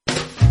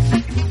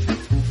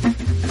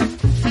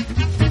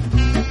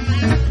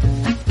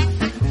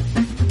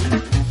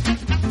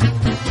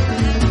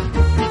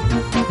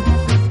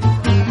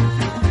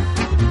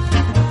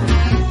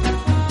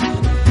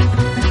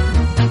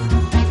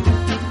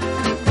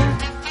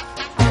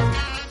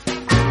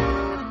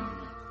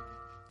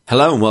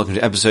Hello and welcome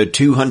to episode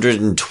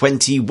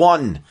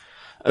 221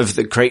 of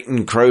the Crate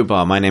and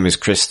Crowbar. My name is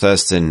Chris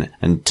Thurston,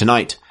 and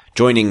tonight,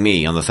 joining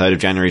me on the 3rd of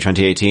January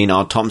 2018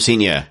 are Tom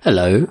Senior.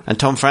 Hello. And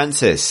Tom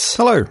Francis.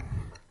 Hello.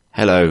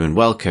 Hello and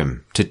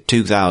welcome to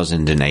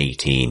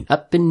 2018.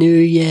 Happy New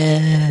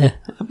Year.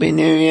 Happy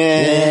New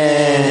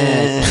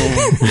Year.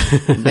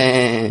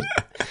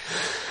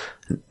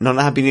 Not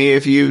a Happy New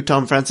Year for you,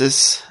 Tom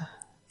Francis?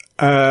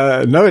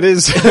 No, it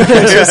is.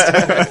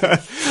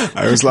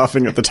 I was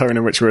laughing at the tone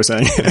in which we were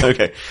saying it.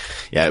 Okay.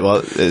 Yeah,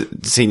 well,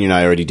 Senior and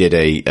I already did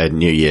a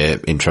New Year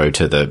intro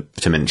to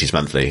Miniatures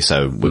Monthly,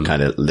 so we're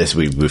kind of,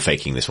 we were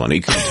faking this one.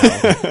 You couldn't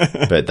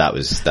tell. But that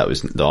was,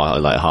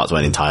 like, hearts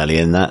weren't entirely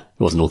in that. It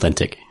wasn't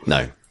authentic.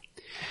 No.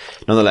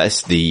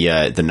 Nonetheless,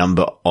 the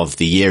number of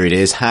the year it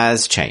is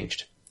has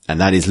changed. And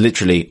that is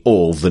literally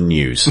all the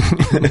news.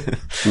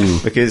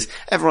 Because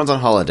everyone's on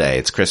holiday.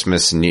 It's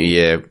Christmas and New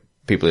Year.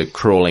 People are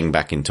crawling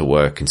back into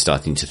work and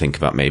starting to think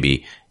about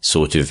maybe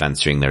sort of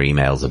answering their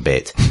emails a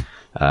bit.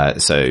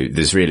 So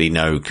there's really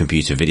no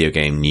computer video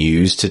game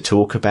news to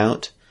talk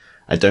about.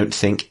 I don't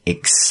think,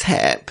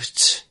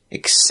 except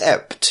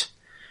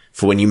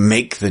for when you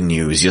make the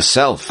news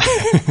yourself.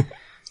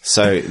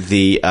 So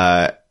the,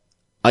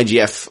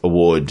 IGF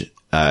award,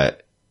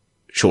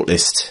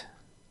 shortlist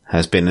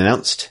has been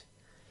announced,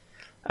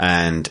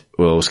 and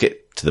we'll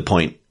skip to the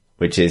point,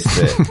 which is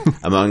that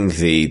among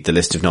the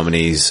list of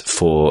nominees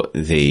for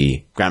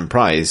the grand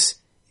prize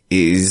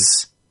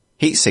is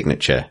Heat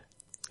Signature.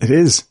 It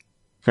is.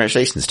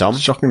 Congratulations, Tom.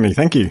 Shockingly,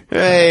 thank you.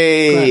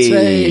 Hey!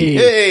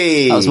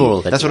 Hey! That was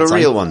more That's what a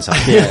real one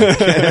sounds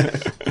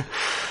like.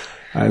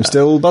 I'm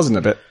still buzzing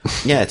a bit.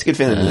 Yeah, it's a good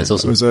feeling. It's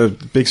awesome. It was a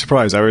big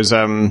surprise. I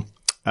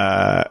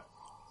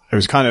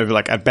was kind of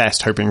like at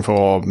best hoping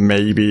for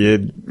maybe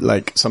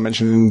like some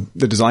mention in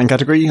the design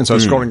category. And so I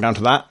was scrolling down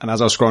to that. And as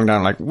I was scrolling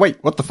down, like,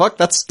 wait, what the fuck?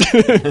 That's,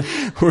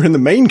 we're in the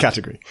main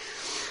category.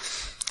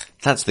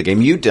 That's the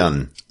game you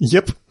done.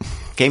 Yep.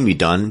 Game you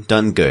done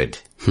good.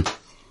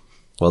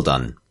 Well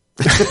done.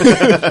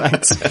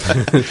 Thanks.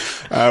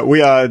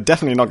 We are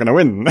definitely not going to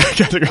win that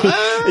category.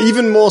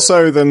 Even more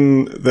so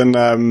than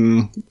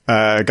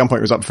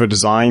Gunpoint was up for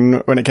design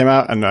when it came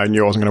out, and I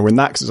knew I wasn't going to win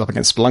that because it's up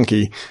against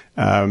Spelunky.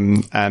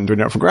 And when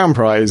you're up for grand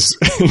prize,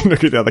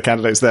 look at the other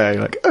candidates there,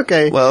 you're like,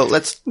 okay. Well,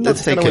 let's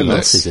take a look.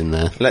 Else is in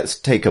there. Let's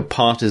take a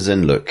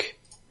partisan look.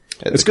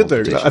 It's good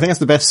though. I think that's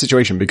the best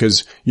situation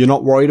because you're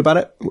not worried about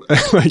it.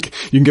 Like,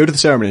 you can go to the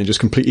ceremony and just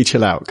completely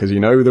chill out because you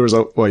know the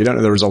result. Well, you don't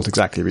know the result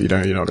exactly, but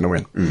you're not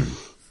going to win.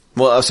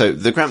 Well, also,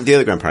 the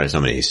other grand prize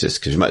nominees, just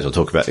because we might as well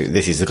talk about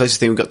this is the closest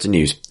thing we've got to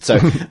news. So,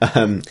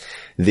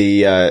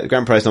 the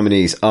grand prize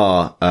nominees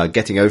are,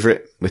 Getting Over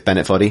It with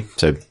Bennett Foddy.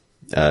 So,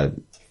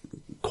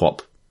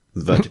 QWOP,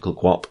 vertical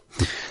QWOP.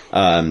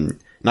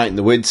 Night in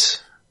the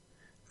Woods,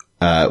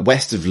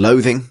 West of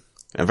Loathing.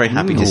 I'm very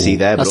happy to see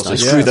there, but also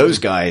nice. screw those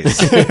guys.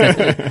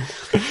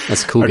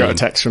 That's a cool. I got a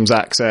text from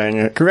Zach saying,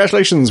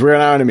 congratulations, we're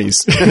now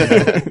enemies.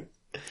 Into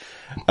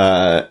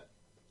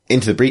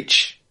the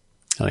Breach.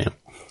 Oh yeah.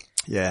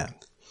 Yeah.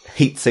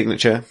 Heat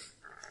Signature.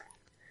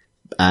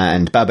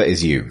 And Baba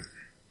Is You.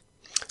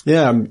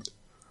 Yeah, I'm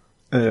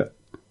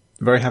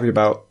very happy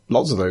about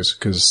lots of those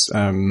because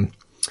Into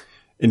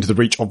the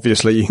Breach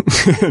obviously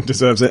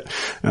deserves it.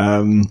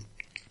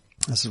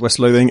 This is West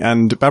Loathing,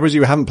 and Baba Is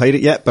You, I haven't played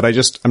it yet, but I'm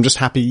just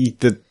happy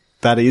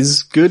that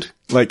is good.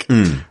 Like,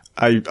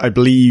 I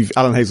believe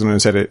Alan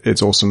Hazelman said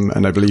it's awesome,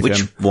 and I believe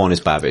Which him. one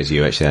is Baba Is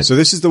You, actually? So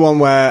this is the one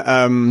where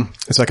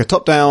it's like a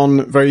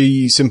top-down,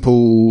 very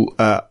simple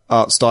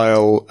art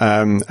style,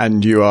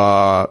 and you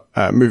are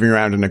moving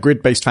around in a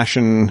grid-based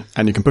fashion,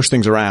 and you can push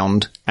things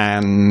around,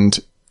 and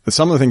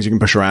some of the things you can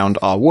push around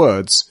are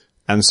words,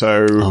 and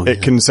so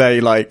it can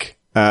say like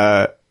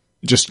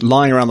just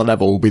lying around the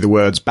level will be the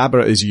words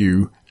Baba Is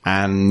You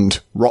and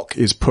rock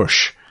is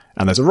push,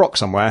 and there's a rock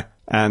somewhere,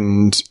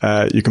 and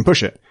you can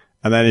push it.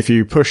 And then if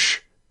you push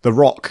the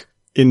rock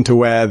into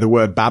where the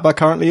word Baba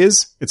currently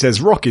is, it says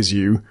rock is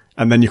you,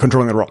 and then you're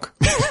controlling the rock.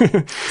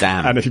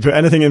 Damn. And if you put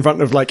anything in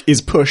front of like is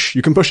push,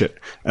 you can push it.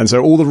 And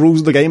so all the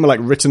rules of the game are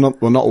like written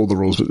up, well not all the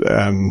rules, but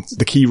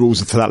the key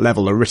rules for that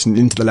level are written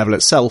into the level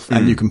itself,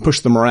 and you can push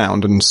them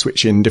around and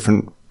switch in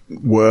different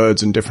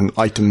words and different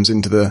items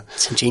into the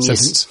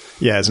sentence.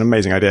 Yeah, it's an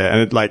amazing idea. And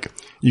it like,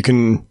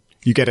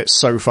 you get it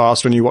so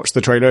fast when you watch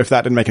the trailer. If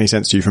that didn't make any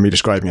sense to you from me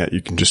describing it,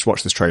 you can just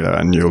watch this trailer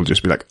and you'll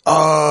just be like,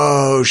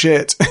 oh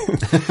shit.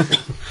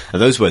 Are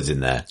those words in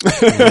there?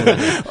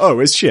 Oh,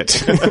 it's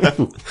shit.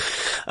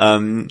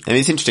 And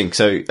it's interesting.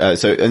 So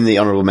in the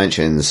honorable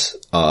mentions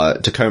are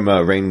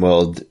Tacoma,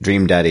 Rainworld,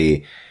 Dream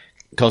Daddy,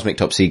 Cosmic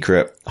Top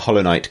Secret,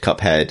 Hollow Knight,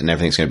 Cuphead, and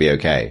Everything's Gonna Be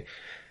Okay.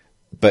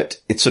 But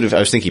it's sort of, I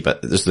was thinking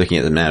about, just looking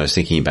at them now, I was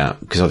thinking about,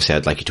 because obviously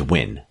I'd like you to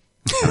win.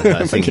 I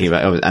was thinking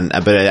about,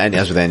 but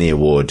as with any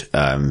award,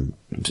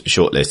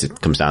 shortlist, it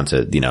comes down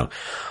to,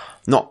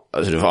 not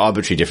sort of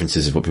arbitrary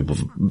differences of what people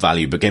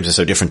value, but games are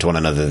so different to one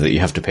another that you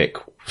have to pick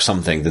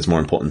something that's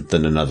more important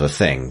than another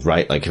thing,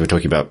 right? Like if we're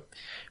talking about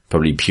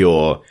probably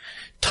pure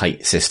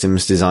tight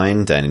systems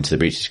design, then Into the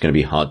Breach is going to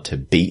be hard to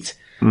beat,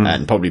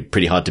 and probably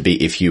pretty hard to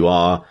beat if you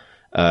are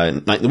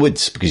Night in the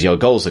Woods, because your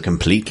goals are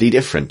completely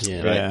different,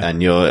 right? Yeah.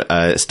 And your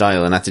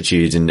style and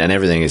attitude and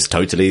everything is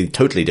totally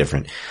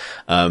different.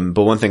 But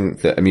one thing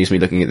that amused me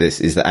looking at this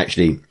is that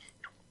actually,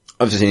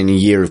 obviously in a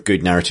year of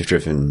good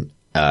narrative-driven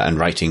and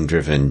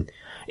writing-driven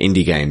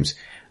indie games,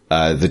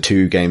 the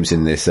two games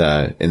in this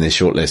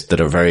shortlist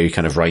that are very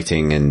kind of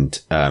writing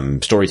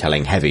and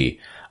storytelling heavy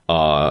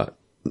are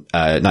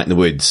Night in the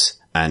Woods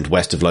and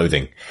West of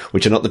Loathing,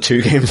 which are not the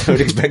two games I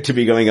would expect to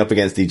be going up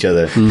against each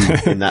other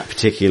in that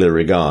particular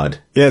regard.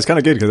 Yeah, it's kind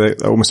of good because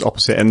they're almost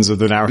opposite ends of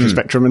the narrative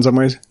spectrum in some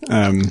ways.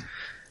 Night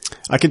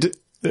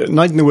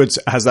in the Woods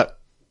has that,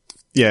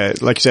 yeah,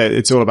 like you said,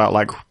 it's all about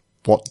like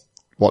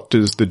what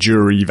does the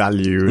jury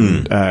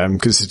value, and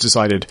because it's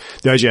decided,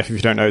 the IGF, if you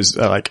don't know, is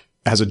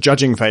has a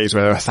judging phase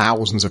where there are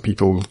thousands of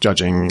people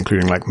judging,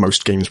 including like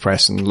most games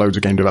press and loads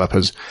of game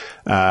developers,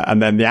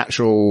 and then the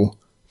actual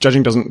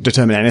judging doesn't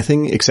determine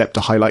anything except to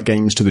highlight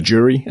games to the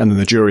jury, and then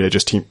the jury are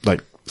just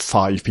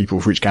 5 people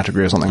for each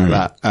category or something like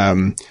that.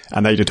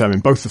 And they determine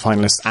both the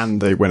finalists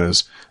and the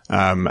winners.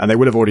 And they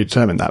would have already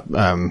determined that,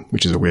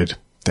 which is a weird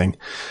thing.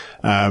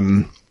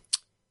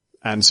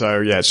 And so,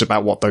 yeah, it's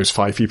about what those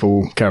 5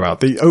 people care about.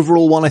 The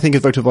overall one, I think,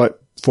 is voted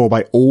for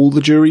by all the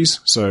juries.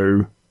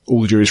 So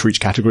all the juries for each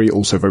category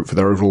also vote for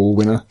their overall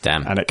winner.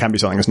 Damn. And it can be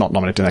something that's not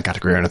nominated in a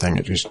category or anything.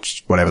 It's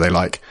just whatever they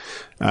like.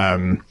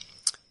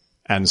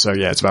 And so,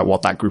 yeah, it's about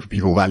what that group of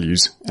people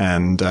values.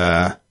 And,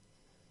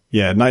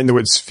 yeah, Night in the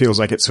Woods feels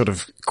like it's sort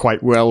of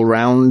quite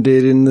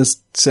well-rounded in the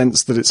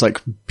sense that it's like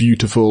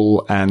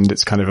beautiful and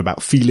it's kind of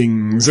about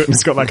feelings. And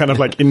it's got that kind of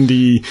like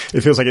indie,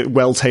 it feels like it's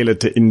well-tailored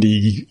to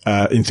indie,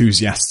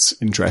 enthusiasts'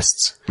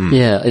 interests.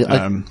 Yeah,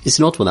 it's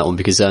an odd one, that one,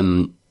 because,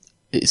 so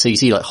you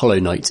see like Hollow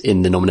Knight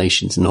in the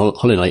nominations, and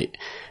Hollow Knight,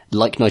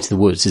 like Night in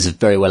the Woods, is a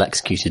very well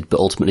executed,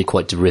 but ultimately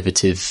quite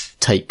derivative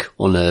take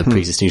on a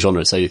pre-existing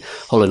genre. So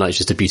Hollow Knight is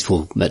just a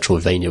beautiful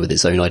Metroidvania with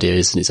its own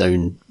ideas and its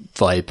own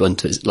vibe,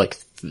 and it's like,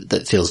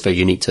 that feels very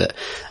unique to it.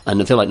 And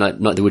I feel like Night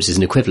in the Woods is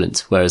an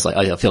equivalent, whereas like,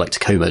 I feel like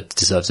Tacoma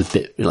deserves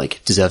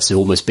to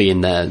almost be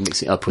in there and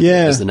mix it up with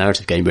as the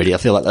narrative game, really. I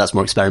feel like that's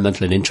more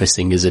experimental and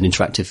interesting as an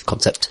interactive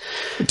concept.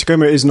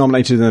 Tacoma is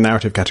nominated in the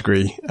narrative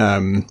category.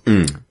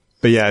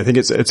 But yeah, I think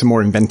it's a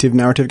more inventive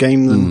narrative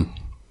game than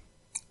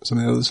some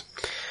of the others.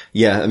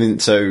 Yeah, I mean,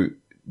 so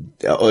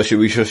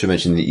we should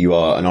mention that you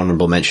are an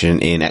honourable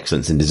mention in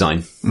excellence in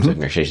design. So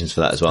congratulations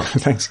for that as well.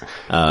 Thanks.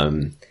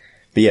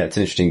 But yeah, it's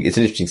an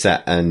interesting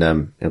set, and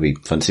it'll be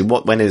fun to see.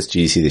 When is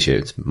GDC this year?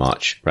 It's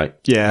March, right?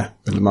 Yeah,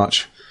 middle of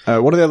March.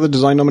 What are the other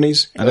design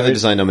nominees? Other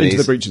design nominees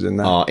Into the Breach is in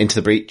there. Are Into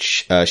the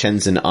Breach,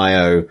 Shenzhen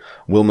IO,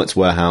 Wilmot's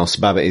Warehouse,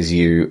 Baba Is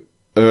You,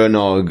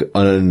 Urnog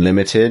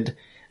Unlimited,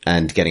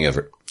 and Getting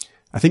Over It.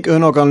 I think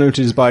Urnog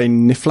Unlimited is by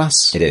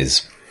Niflas. It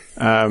is.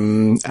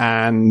 And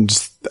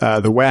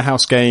the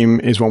Warehouse game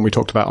is one we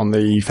talked about on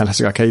the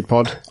Fantastic Arcade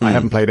pod. I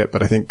haven't played it,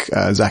 but I think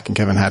Zach and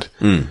Kevin had,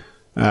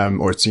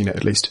 or had seen it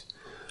at least.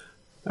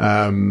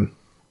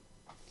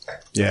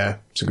 Yeah,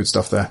 some good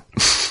stuff there.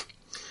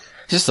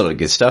 Just a lot of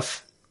good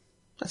stuff.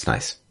 That's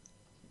nice.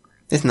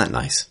 Isn't that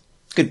nice?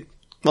 Good.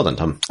 Well done,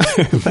 Tom.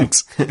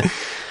 Thanks. Is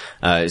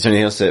there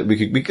anything else that we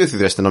could go through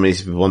the rest of the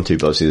nominees if we want to,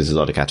 but obviously there's a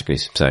lot of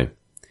categories, so.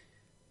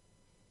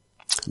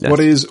 What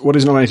is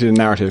nominated in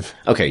narrative?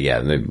 Okay, yeah,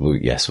 we'll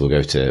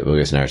go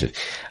to narrative.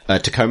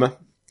 Tacoma,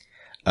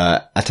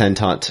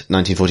 Attentat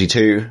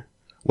 1942,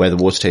 Where the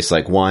Water Tastes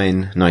Like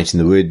Wine, Night in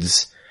the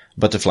Woods,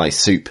 Butterfly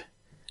Soup,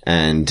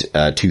 and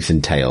Tooth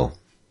and Tail.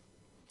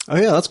 Oh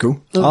yeah, that's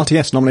cool.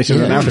 RTS nominated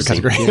in the narrative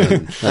category. Yeah,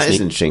 That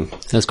is interesting.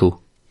 That's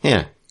cool.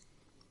 Yeah.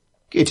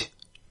 Good.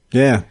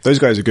 Yeah, those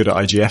guys are good at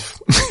IGF.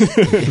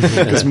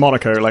 Because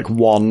Monaco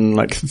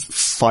won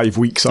 5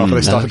 weeks after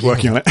they started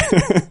working on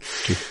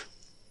it.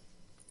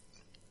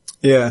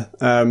 Yeah,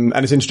 and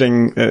it's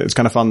interesting, it's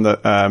kind of fun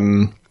that,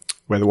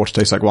 Where the Water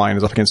Tastes Like Wine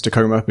is up against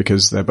Tacoma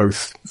because they're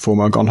both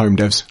former Gone Home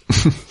devs.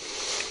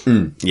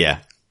 Yeah.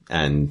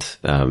 And,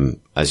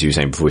 as you were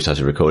saying before we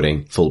started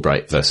recording,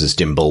 Fulbright versus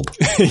Jim Bulb.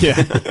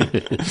 Yeah.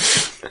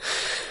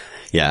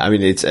 Yeah, I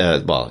mean, it's,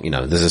 there's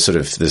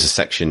a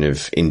section of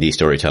indie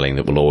storytelling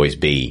that will always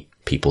be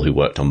people who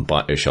worked on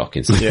BioShock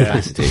in some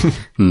capacity.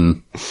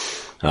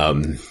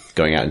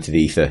 Going out into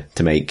the ether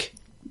to make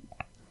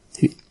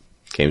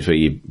games where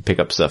you pick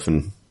up stuff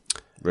and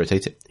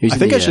rotate it. I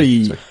think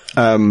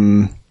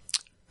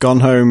Gone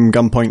Home,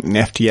 Gunpoint, and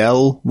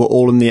FTL were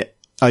all in the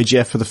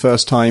IGF for the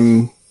first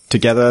time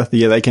together the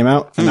year they came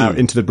out. And now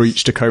Into the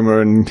Breach, Tacoma,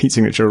 and Heat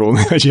Signature are all in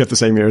the IGF the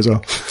same year as well.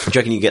 Do you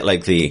reckon you get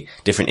the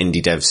different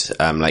indie devs,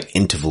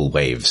 interval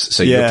waves?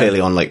 So you're clearly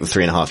on the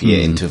 3.5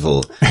 year interval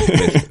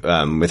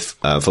with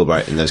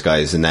Fulbright and those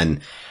guys. And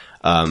then,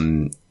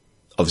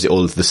 obviously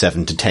all of the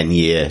 7 to 10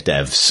 year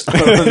devs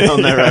are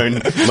on their own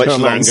much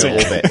longer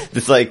orbit.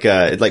 It's like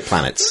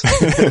planets.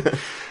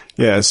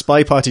 Yeah,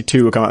 Spy Party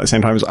 2 will come out at the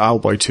same time as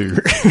Owlboy 2.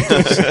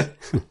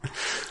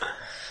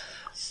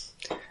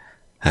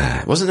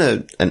 Wasn't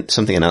there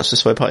something announced for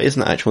Spy Party?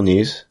 Isn't that actual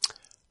news?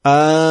 Or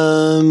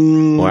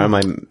am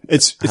I?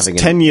 It's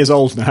 10 years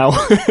old now.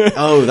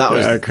 Oh, that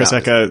was Chris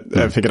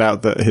Ecker figured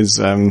out that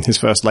his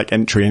first like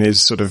entry in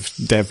his sort of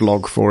dev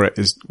log for it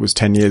was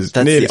 10 years.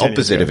 That's the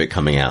opposite of it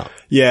coming out.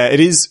 Yeah, it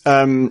is.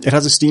 It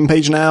has a Steam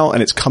page now,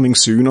 and it's coming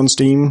soon on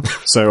Steam.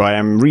 So I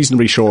am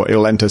reasonably sure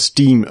it'll enter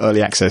Steam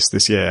Early Access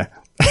this year.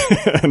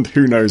 And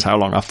who knows how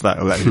long after that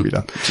it'll actually be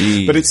done.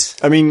 Jeez. But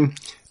it's, I mean,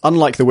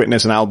 unlike The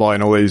Witness and Albi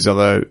and all these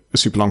other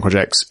super long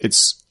projects,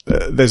 it's,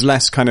 there's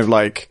less kind of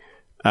like,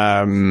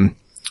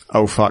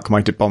 oh fuck,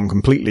 might it bomb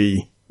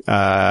completely,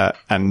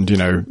 and, you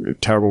know,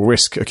 terrible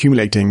risk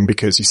accumulating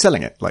because he's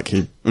selling it. Like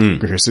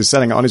because he's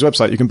selling it on his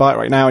website. You can buy it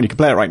right now and you can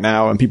play it right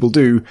now, and people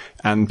do,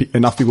 and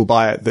enough people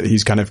buy it that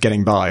he's kind of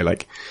getting by,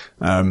 like,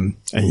 and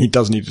he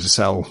does need to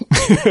sell,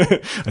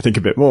 I think,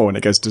 a bit more when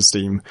it goes to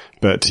Steam,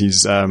 but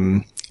he's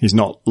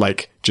not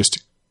like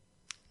just,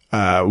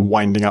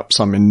 winding up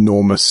some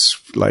enormous,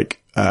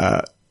 like,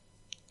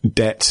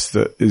 debt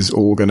that is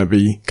all going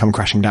to come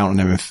crashing down on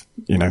him if,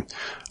 you know,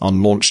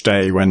 on launch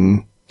day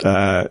when,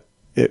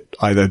 it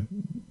either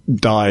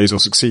dies or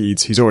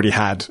succeeds. He's already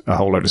had a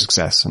whole load of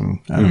success, and,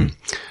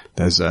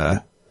 there's,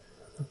 the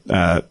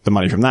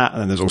money from that.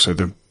 And then there's also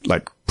the,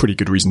 like, pretty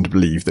good reason to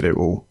believe that it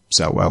will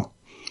sell well,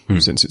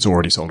 since it's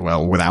already sold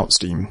well without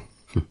Steam.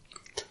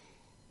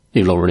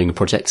 New long-running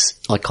projects,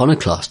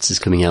 Iconoclasts is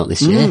coming out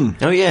this year.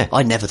 Oh yeah.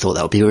 I never thought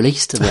that would be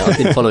released. I mean, I've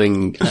been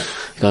following,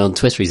 guy on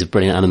Twitter, he's a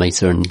brilliant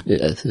animator and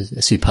a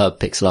superb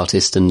pixel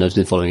artist, and I've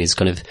been following his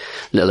kind of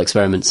little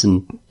experiments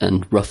and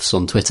roughs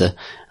on Twitter.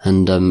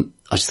 And,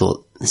 I just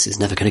thought, this is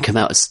never going to come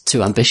out. It's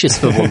too ambitious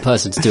for one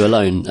person to do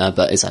alone,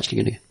 but it's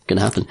actually going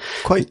to happen.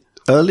 Quite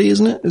early,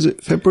 isn't it? Is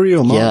it February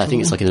or March? Yeah, I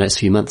think it's like in the next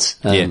few months.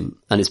 And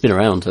it's been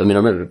around. I mean, I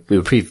remember we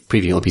were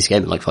previewing on PC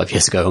Gamer like 5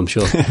 years ago, I'm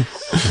sure.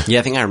 Yeah,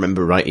 I think I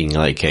remember writing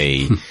like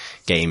a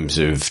Games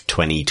of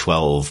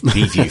 2012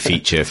 preview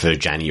feature for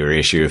January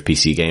issue of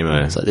PC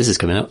Gamer. So this is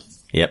coming out.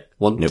 Yep.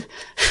 One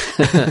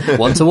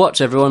to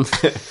watch, everyone.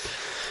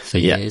 For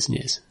years and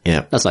years.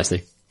 Yeah. That's nice though.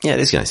 Yeah,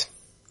 it is nice.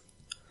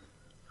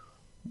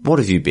 What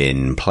have you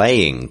been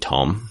playing,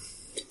 Tom?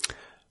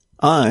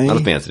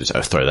 I've been able to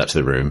just throw that to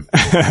the room.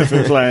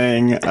 been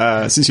playing,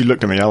 since you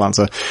looked at me, I'll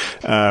answer.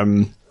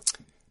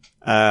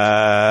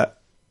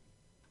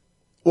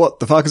 What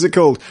the fuck is it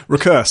called?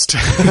 Recursed.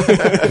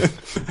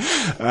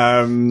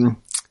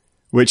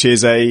 Which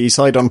is a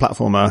side-on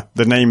platformer.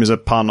 The name is a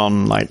pun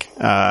on like,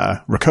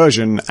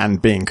 recursion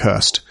and being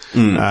cursed.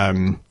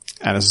 And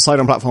as a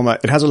side-on platformer,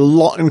 it has a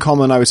lot in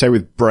common, I would say,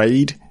 with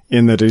Braid,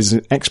 in that it is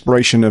an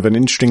exploration of an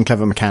interesting,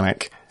 clever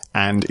mechanic.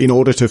 And in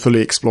order to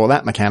fully explore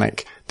that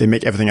mechanic, they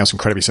make everything else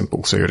incredibly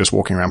simple. So you're just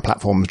walking around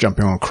platforms,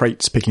 jumping on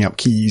crates, picking up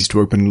keys to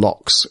open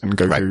locks and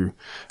go through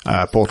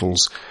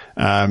portals.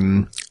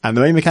 And the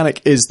main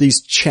mechanic is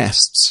these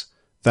chests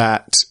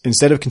that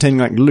instead of containing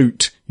like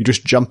loot, you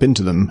just jump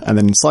into them, and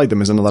then inside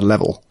them is another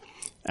level.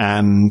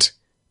 And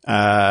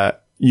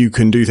you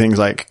can do things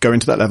like go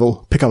into that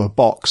level, pick up a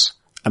box,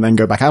 and then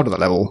go back out of that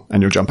level,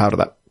 and you'll jump out of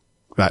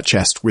that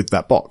chest with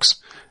that box.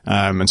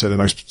 And so the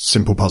most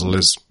simple puzzle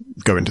is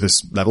go into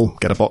this level,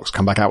 get a box,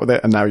 come back out with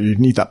it, and now you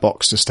need that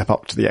box to step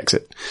up to the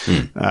exit.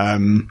 But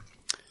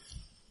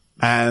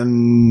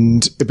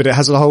it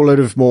has a whole load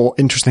of more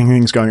interesting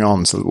things going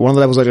on. So one of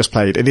the levels I just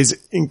played, it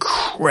is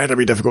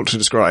incredibly difficult to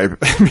describe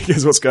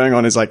because what's going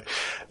on is like,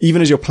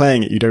 even as you're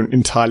playing it, you don't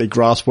entirely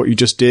grasp what you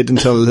just did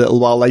until a little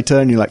while later,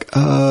 and you're like,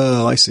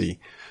 oh, I see.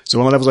 So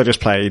one of the levels I just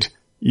played,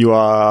 you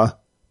are,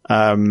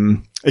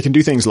 it can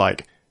do things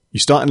like, you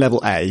start in level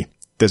A,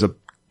 there's a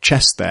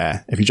chest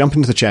there. If you jump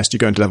into the chest, you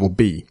go into level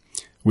B.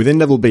 Within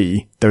level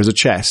B, there is a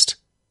chest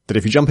that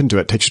if you jump into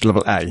it, takes you to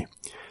level A.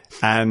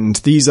 And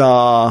these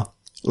are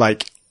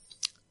like,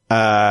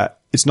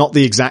 it's not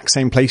the exact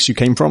same place you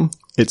came from.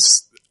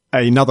 It's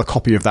another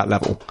copy of that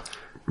level.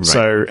 Right.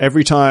 So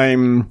every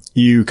time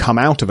you come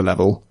out of a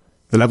level,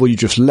 the level you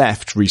just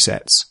left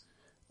resets.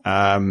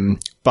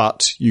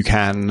 But you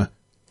can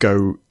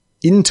go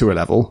into a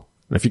level.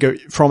 If you go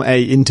from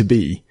A into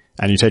B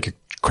and you take a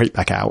crate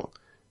back out,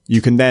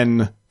 you can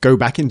then go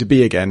back into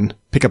B again,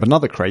 pick up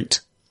another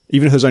crate.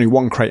 Even if there's only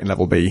one crate in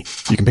level B,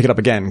 you can pick it up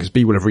again because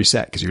B will have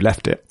reset because you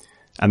left it.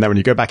 And then when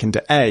you go back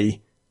into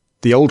A,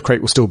 the old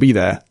crate will still be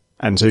there.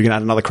 And so you can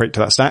add another crate to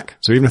that stack.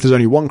 So even if there's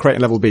only one crate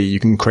in level B, you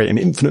can create an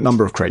infinite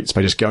number of crates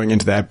by just going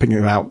into there, picking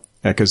them out,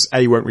 because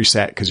A won't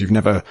reset because you've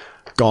never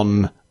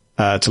gone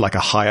to like a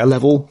higher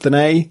level than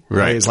A.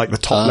 Right. A is like the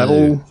top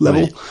level.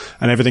 Right.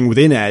 And everything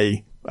within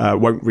A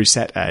won't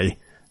reset A.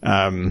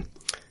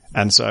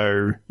 And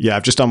so, yeah,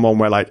 I've just done one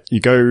where like you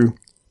go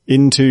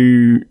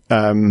into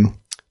A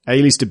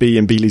leads to B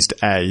and B leads to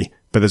A,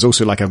 but there's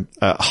also like a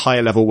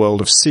higher level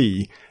world of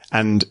C.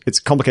 And it's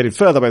complicated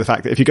further by the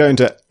fact that if you go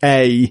into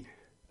A,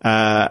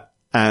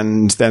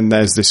 and then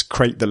there's this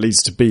crate that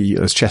leads to B,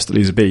 this chest that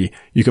leads to B,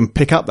 you can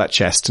pick up that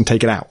chest and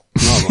take it out.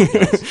 Oh my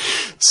God.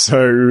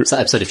 So it's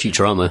that episode of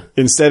Futurama.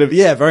 Instead of,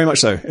 yeah, very much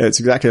so. It's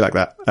exactly like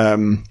that.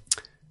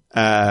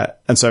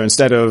 And so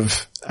instead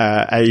of,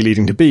 A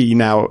leading to B,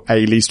 now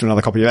A leads to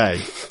another copy of A.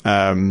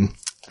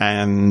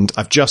 And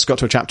I've just got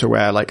to a chapter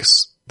where like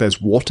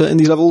there's water in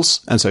these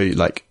levels. And so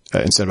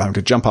instead of having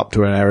to jump up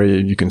to an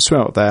area, you can swim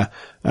up there.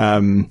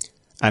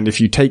 And if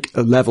you take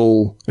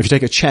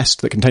a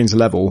chest that contains a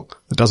level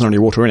that doesn't have any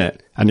water in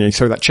it, and you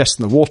throw that chest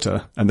in the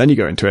water, and then you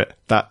go into it,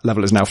 that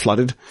level is now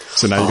flooded.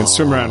 So now you can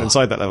swim around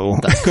inside that level.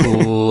 That's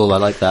cool. I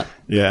like that.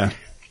 Yeah.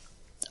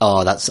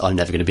 Oh, I'm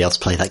never going to be able to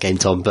play that game,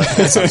 Tom, but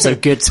that sounds so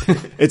good.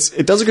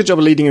 It does a good job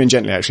of leading you in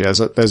gently, actually.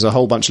 There's a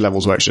whole bunch of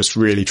levels where it's just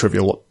really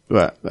trivial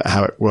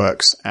how it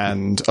works.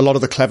 And a lot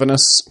of the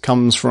cleverness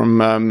comes from,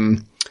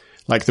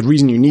 the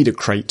reason you need a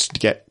crate to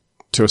get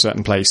to a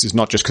certain place is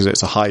not just because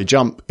it's a high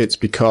jump, it's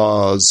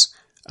because,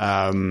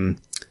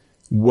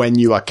 when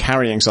you are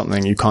carrying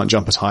something, you can't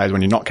jump as high as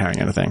when you're not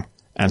carrying anything.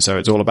 And so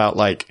it's all about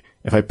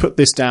if I put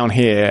this down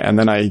here and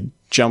then I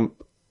jump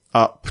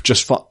up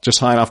just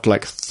high enough to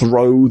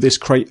throw this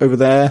crate over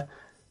there,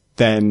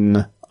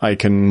 then I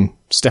can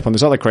step on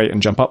this other crate and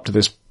jump up to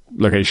this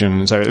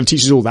location. So it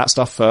teaches all that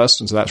stuff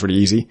first, and so that's really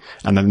easy.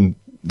 And then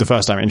the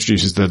first time it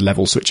introduces the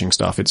level switching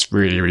stuff, it's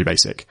really, really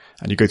basic.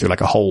 And you go through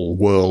a whole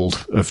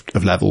world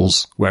of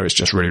levels where it's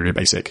just really, really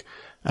basic.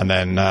 And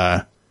then,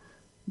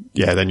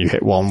 then you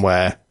hit one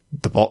where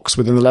the box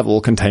within the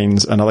level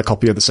contains another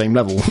copy of the same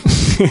level.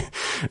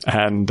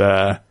 And,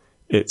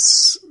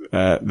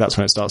 that's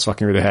when it starts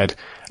fucking with your head.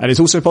 And it's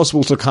also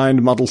possible to kind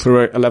of muddle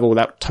through a level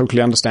without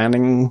totally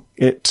understanding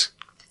it.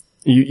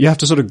 You have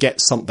to sort of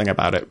get something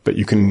about it, but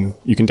you can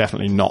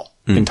definitely not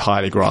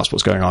entirely grasp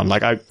what's going on.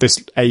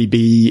 This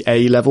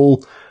A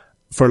level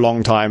for a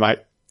long time,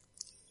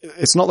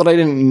 it's not that I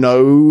didn't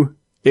know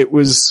it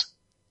was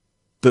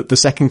that the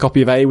second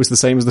copy of A was the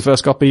same as the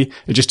first copy.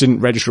 It just didn't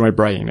register in my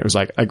brain. It was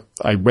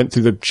I went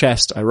through the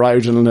chest, I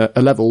arrived on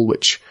a level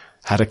which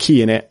had a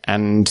key in it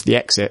and the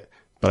exit,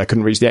 but I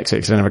couldn't reach the exit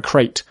because I didn't have a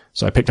crate.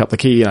 So I picked up the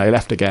key and I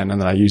left again,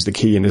 and then I used the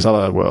key in this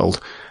other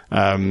world.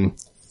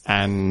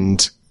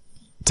 And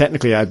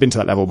technically I'd been to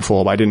that level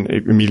before, but I didn't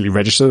immediately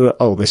register that,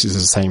 oh, this is the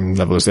same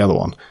level as the other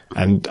one.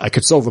 And I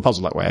could solve the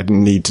puzzle that way. I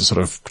didn't need to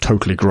sort of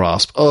totally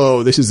grasp,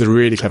 oh, this is the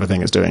really clever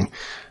thing it's doing.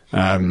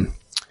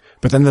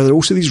 But then there are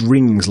also these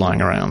rings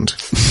lying around.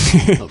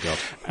 Oh, God.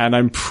 And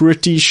I'm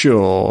pretty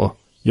sure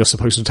you're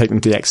supposed to take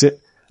them to the exit.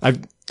 I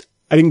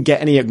didn't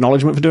get any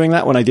acknowledgement for doing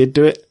that when I did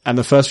do it. And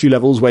the first few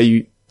levels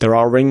where there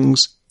are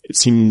rings, it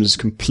seems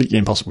completely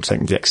impossible to take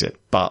them to the exit.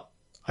 But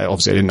I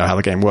didn't know how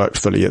the game worked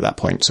fully at that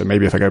point. So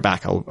maybe if I go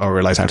back, I'll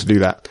realize how to do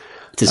that.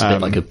 It is a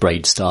bit like a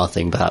Braid Star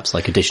thing, perhaps,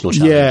 additional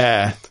challenge.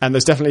 Yeah. And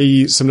there's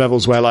definitely some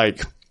levels where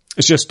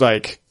it's just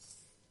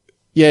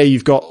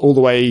you've got all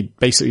the way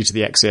basically to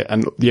the exit,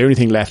 and the only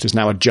thing left is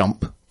now a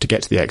jump to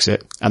get to the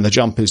exit. And the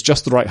jump is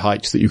just the right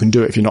height that you can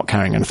do it if you're not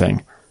carrying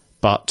anything.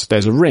 But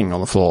there's a ring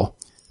on the floor.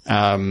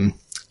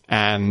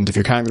 And if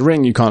you're carrying the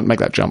ring, you can't make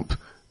that jump.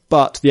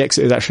 But the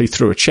exit is actually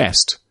through a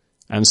chest.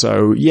 And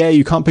so,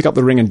 you can't pick up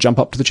the ring and jump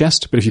up to the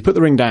chest, but if you put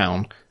the ring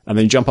down and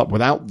then you jump up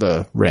without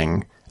the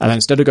ring, and then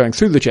instead of going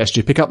through the chest,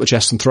 you pick up the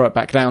chest and throw it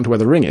back down to where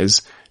the ring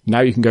is,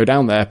 now you can go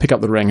down there, pick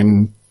up the ring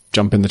and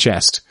jump in the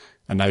chest.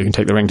 And now you can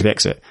take the ring to the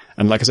exit.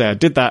 And like I say, I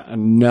did that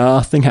and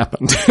nothing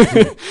happened.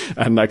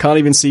 And I can't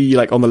even see,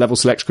 on the level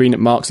select screen, it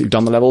marks that you've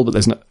done the level, but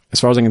there's no,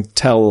 as far as I can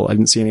tell, I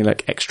didn't see any,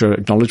 extra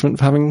acknowledgement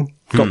for having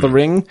got the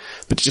ring.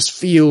 But it just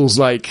feels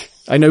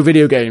I know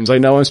video games, I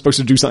know I'm supposed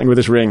to do something with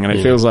this ring, and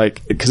it feels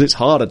because it's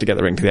harder to get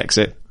the ring to the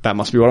exit, that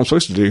must be what I'm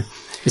supposed to do.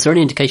 Is there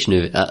any indication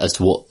as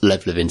to what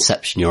level of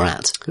inception you're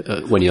at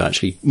when you're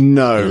actually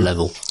no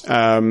level?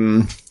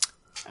 And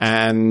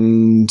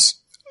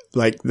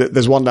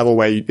there's one level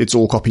where it's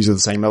all copies of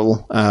the same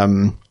level.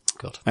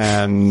 God.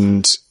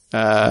 And,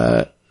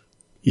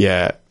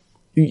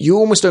 you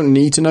almost don't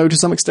need to know to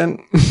some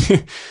extent.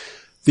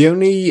 The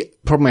only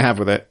problem I have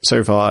with it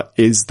so far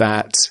is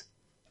that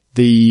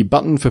the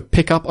button for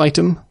pick up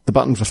item, the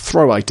button for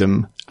throw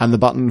item, and the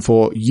button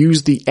for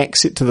use the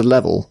exit to the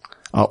level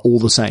are all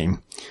the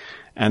same.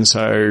 And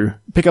so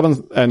pick up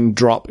and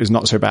drop is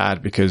not so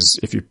bad, because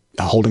if you're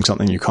holding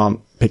something, you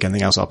can't pick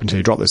anything else up until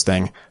you drop this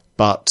thing.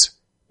 But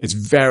it's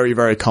very,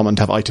 very common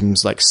to have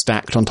items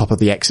stacked on top of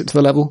the exit to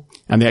the level.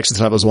 And the exit to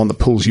the level is the one that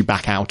pulls you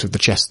back out of the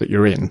chest that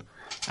you're in.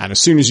 And as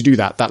soon as you do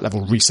that, that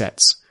level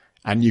resets.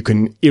 And you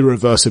can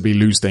irreversibly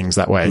lose things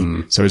that way.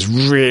 So it's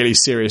really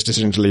serious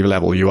decision to leave a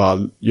level. You're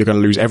going to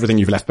lose everything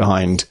you've left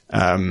behind.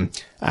 And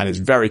it's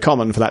very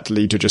common for that to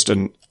lead to just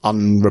an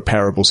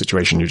unrepairable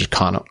situation. You just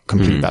cannot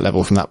complete that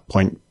level from that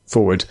point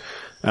forward.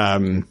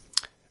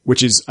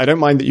 Which is, I don't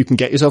mind that you can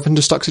get yourself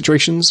into stuck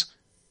situations,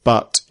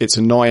 but it's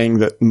annoying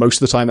that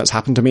most of the time that's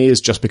happened to me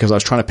is just because I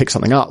was trying to pick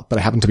something up, but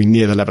I happened to be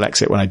near the level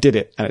exit when I did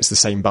it, and it's the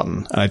same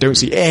button. And I don't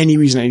see any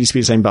reason it needs to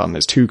be the same button.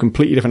 It's two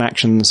completely different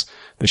actions.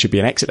 There should be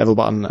an exit level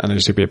button, and there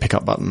should be a pick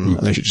up button,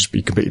 and they should just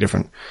be completely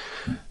different.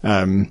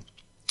 One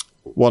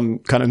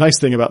kind of nice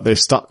thing about the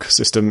stuck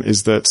system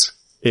is that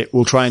it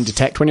will try and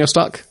detect when you're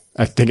stuck.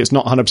 I think it's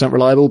not 100%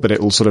 reliable, but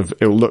it'll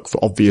look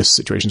for obvious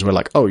situations where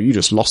oh, you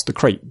just lost the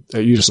crate,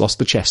 you just lost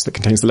the chest that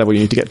contains the level you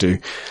need to get to.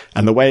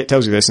 And the way it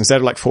tells you this,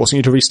 instead of forcing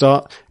you to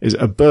restart, is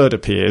a bird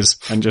appears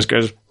and just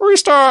goes,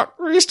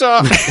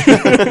 restart.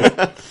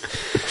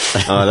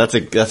 Oh, that's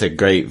a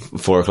great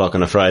 4:00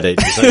 on a Friday.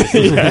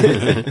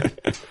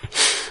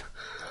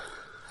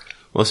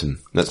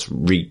 Awesome. That's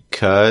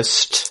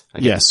Recursed.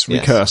 Yes,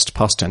 Recursed,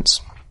 past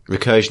tense.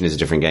 Recursion is a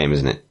different game,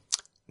 isn't it?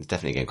 It's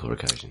definitely a game called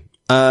Recursion.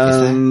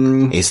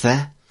 Is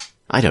there?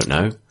 I don't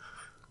know.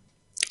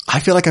 I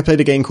feel like I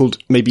played a game called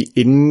maybe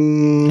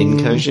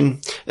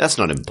Incursion? That's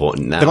not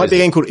important now. There might be a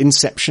game called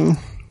Inception.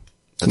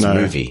 That's a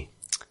movie.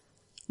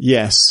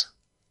 Yes.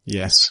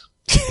 Yeah,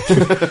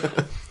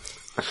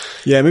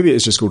 maybe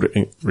it's just called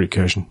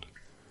Recursion.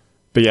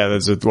 But yeah,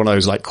 there's one of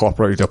those like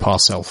cooperative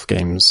pass self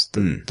games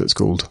that's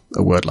called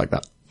a word like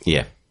that.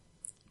 Yeah.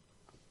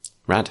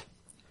 Rad.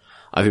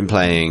 I've been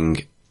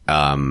playing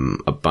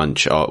I've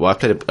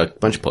played a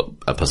bunch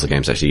of puzzle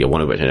games actually,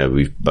 one of which I know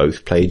we've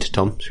both played,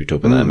 Tom, so we'll talk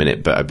about that in a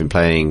minute, but I've been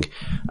playing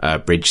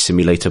Bridge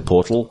Simulator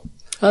Portal.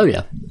 Oh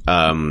yeah.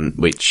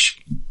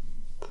 Which...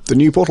 The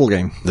new Portal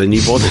game.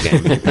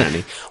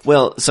 Apparently.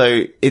 Well,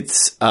 so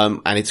it's,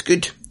 and it's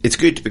good. It's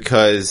good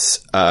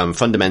because,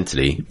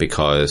 fundamentally,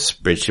 because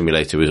Bridge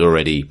Simulator was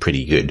already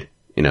pretty good.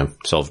 You know,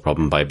 solve a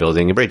problem by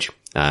building a bridge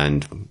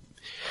and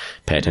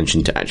pay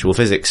attention to actual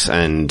physics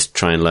and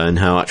try and learn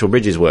how actual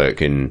bridges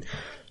work and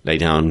lay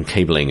down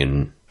cabling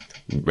and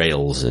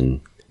rails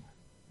and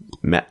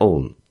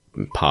metal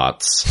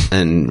parts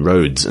and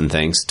roads and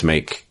things to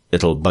make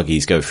little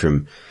buggies go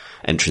from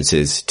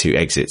entrances to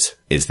exits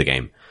is the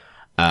game.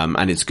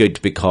 And it's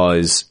good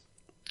because,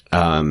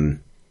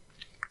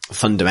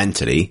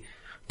 fundamentally,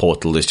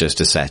 Portal is just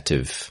a set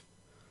of,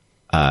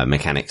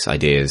 mechanics,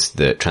 ideas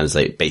that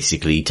translate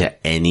basically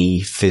to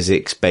any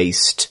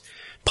physics-based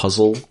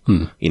puzzle.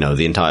 You know,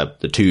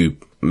 the two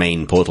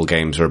main Portal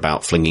games are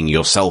about flinging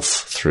yourself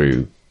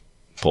through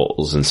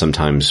portals and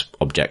sometimes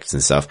objects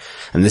and stuff.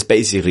 And there's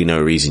basically no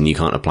reason you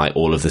can't apply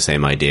all of the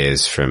same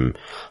ideas from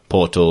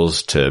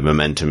portals to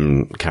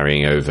momentum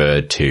carrying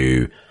over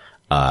to,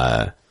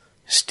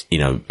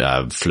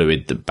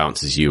 fluid that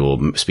bounces you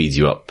or speeds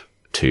you up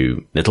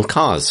to little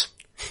cars.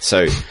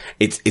 So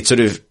it's sort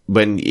of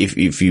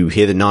if you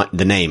hear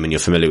the name and you're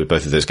familiar with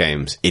both of those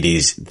games, it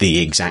is the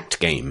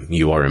exact game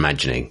you are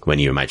imagining when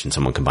you imagine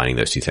someone combining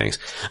those two things.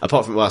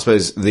 Apart from, well, I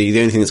suppose the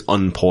only thing that's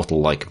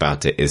un-Portal-like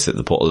about it is that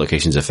the portal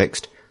locations are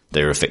fixed.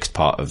 They're a fixed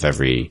part of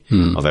every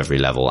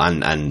level,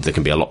 and there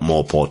can be a lot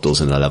more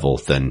portals in a level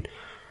than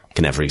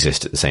can ever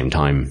exist at the same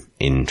time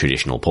in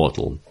traditional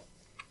Portal.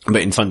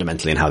 But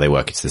fundamentally in how they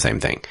work, it's the same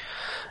thing.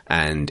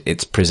 And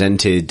it's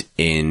presented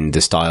in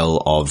the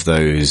style of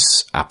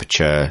those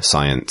Aperture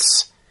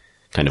Science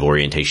kind of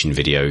orientation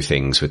video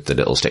things with the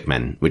little stick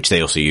men, which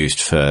they also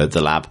used for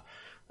the lab,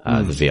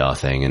 the VR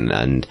thing.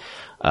 And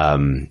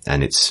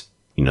it's,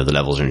 you know, the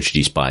levels are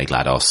introduced by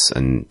GLaDOS,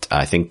 and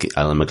I think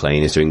Ellen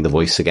McLean is doing the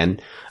voice again.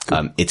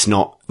 It's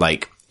not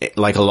like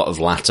a lot of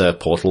latter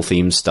Portal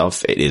themed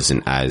stuff. It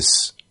isn't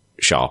as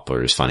sharp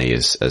or as funny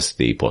as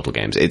the Portal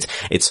games.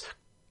 It's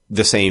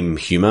the same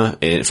humor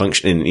in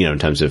function, in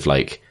terms of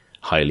like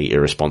highly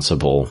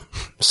irresponsible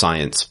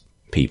science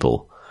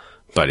people,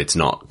 but it's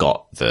not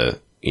got the,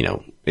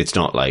 it's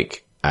not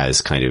like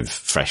as kind of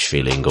fresh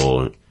feeling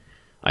or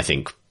I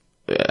think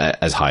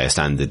as high a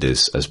standard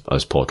as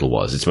Portal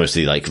was. It's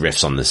mostly like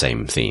riffs on the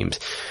same themes.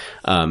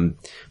 But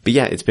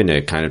yeah, it's been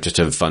a kind of just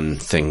a fun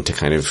thing to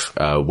kind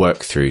of work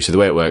through. So the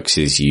way it works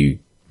is you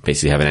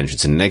basically have an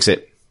entrance and an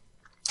exit,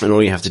 and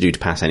all you have to do to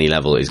pass any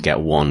level is get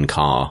one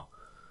car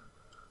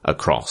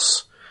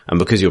across. And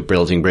because you're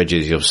building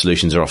bridges, your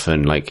solutions are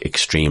often like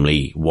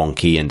extremely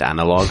wonky and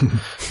analog.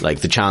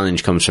 Like the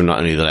challenge comes from not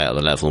only the layout of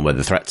the level and where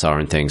the threats are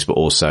and things, but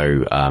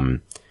also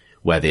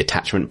where the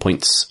attachment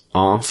points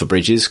are for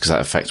bridges, because that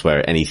affects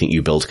where anything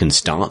you build can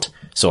start.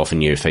 So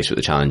often you're faced with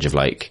the challenge of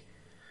like,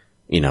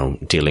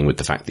 dealing with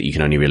the fact that you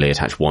can only really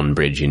attach one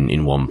bridge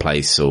in one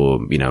place, or,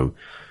 and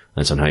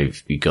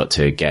sometimes you got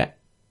to get,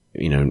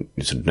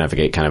 sort of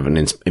navigate kind of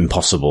an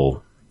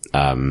impossible,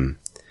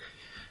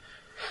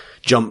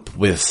 jump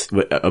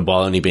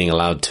while only being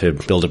allowed to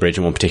build a bridge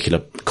in one particular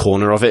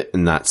corner of it.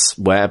 And that's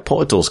where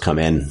portals come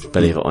in,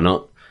 believe it or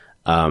not.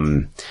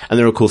 And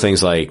there are cool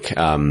things like,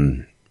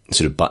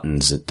 sort of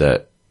buttons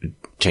that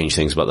change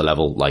things about the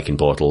level, like in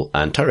Portal,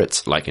 and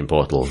turrets, like in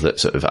Portal,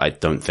 that sort of, I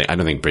don't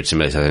think Bridge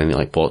Simulator has anything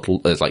like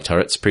Portal, like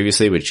turrets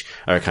previously, which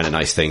are a kind of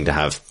nice thing to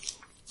have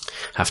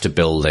to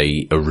build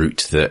a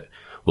route that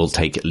will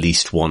take at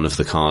least one of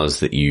the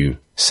cars that you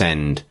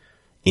send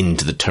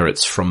into the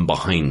turrets from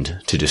behind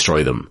to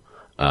destroy them.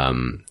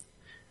 And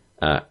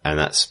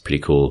that's pretty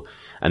cool.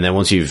 And then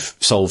once you've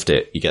solved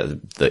it, you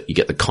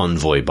get the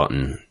convoy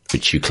button,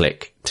 which you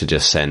click to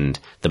just send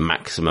the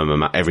maximum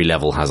amount. Every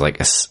level has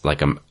like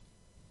a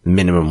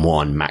minimum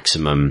one,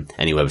 maximum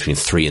anywhere between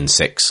 3 and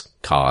 6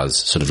 cars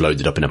sort of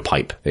loaded up in a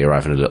pipe. They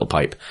arrive in a little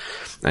pipe.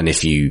 And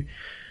if you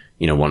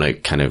want to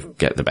kind of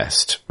get the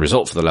best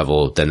result for the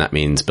level, then that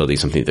means building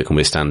something that can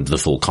withstand the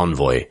full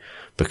convoy,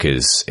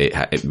 because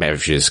it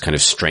measures kind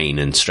of strain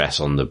and stress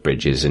on the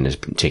bridges in a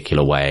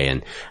particular way,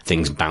 and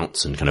things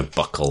bounce and kind of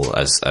buckle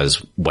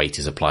as weight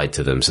is applied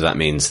to them. So that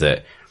means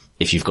that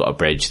if you've got a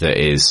bridge that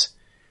is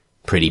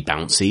pretty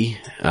bouncy,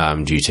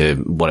 due to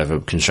whatever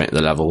constraint of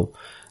the level,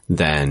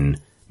 then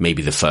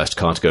maybe the first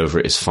car to go over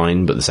it is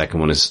fine, but the second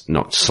one is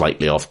knocked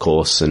slightly off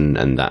course,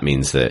 and that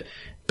means that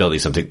building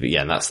something,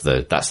 and that's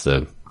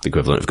the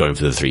equivalent of going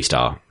for the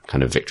 3-star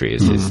kind of victory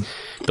is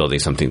building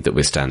something that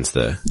withstands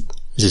the...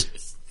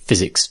 Just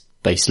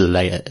physics-based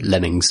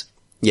lemmings.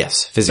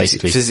 Yes,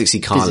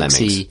 physicsy car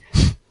lemmings.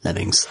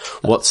 Lemmings.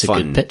 What's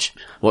fun? A good pitch.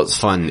 What's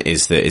fun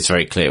is that it's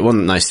very clear. One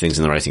of the nice things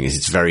in the writing is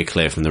it's very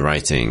clear from the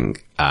writing,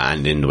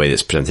 and in the way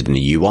that's presented in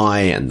the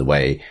UI and the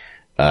way,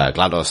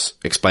 GLaDOS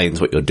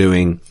explains what you're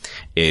doing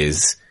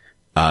is,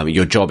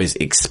 your job is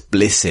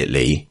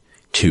explicitly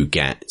to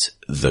get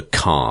the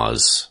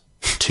cars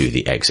to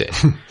the exit,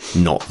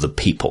 not the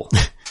people.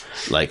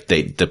 Like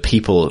the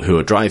people who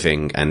are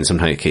driving and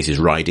sometimes in cases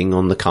riding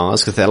on the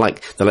cars, because they're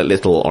like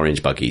little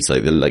orange buggies,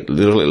 like they're like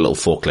little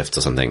forklifts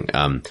or something.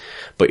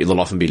 But there'll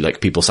often be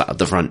like people sat at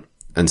the front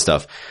and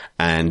stuff.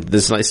 And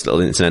there's nice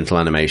little incidental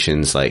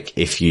animations, like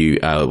if you,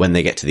 when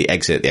they get to the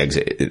exit,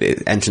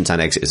 the entrance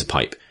and exit is a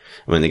pipe.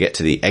 And when they get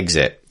to the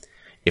exit,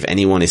 if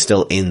anyone is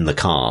still in the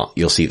car,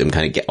 you'll see them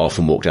kind of get off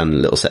and walk down a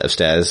little set of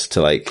stairs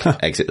to like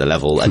exit the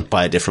level and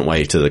by a different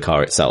way to the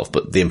car itself.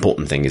 But the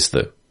important thing is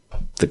the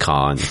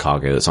car and the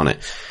cargo that's on it.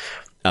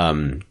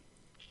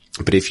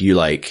 But if you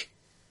like,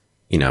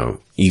 you know,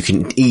 you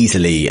can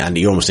easily, and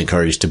you're almost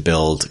encouraged to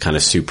build kind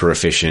of super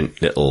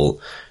efficient little,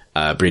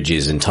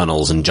 bridges and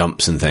tunnels and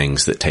jumps and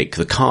things that take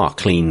the car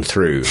clean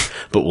through,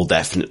 but will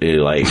definitely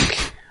like,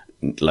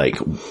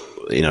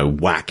 you know,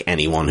 whack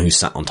anyone who's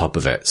sat on top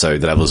of it. So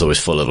the level's always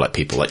full of like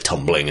people like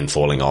tumbling and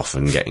falling off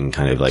and getting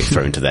kind of like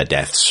thrown to their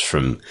deaths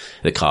from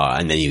the car.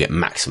 And then you get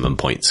maximum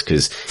points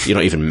because you're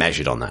not even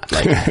measured on that.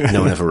 Like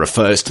no one ever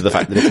refers to the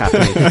fact that it's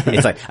happening.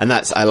 It's like, and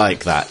I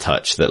like that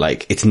touch that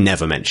like it's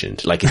never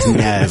mentioned. Like it's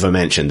never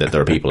mentioned that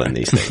there are people in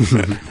these things.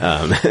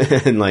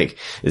 And like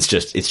it's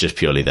just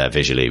purely there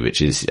visually,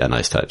 which is a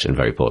nice touch and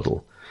very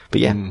Portal.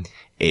 But yeah,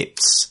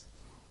 it's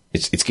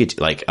good.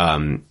 Like,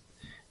 I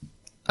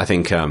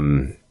think,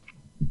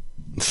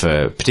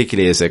 for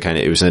particularly as a kind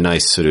of, it was a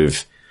nice sort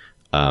of,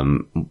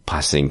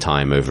 passing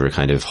time over a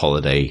kind of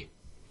holiday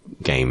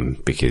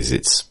game because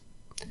it's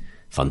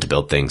fun to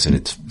build things and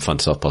it's fun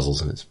to solve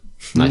puzzles and it's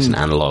nice and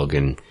analog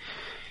and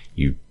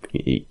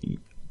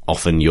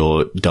often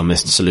your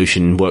dumbest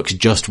solution works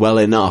just well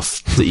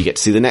enough that you get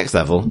to see the next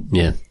level.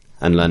 Yeah.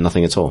 And learn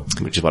nothing at all,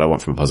 which is what I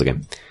want from a puzzle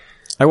game.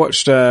 I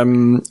watched, a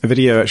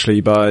video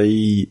actually by,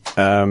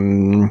 a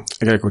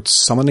guy called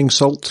Summoning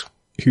Salt,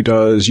 who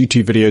does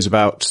YouTube videos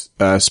about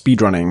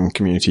speedrunning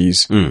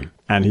communities,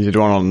 and he did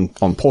one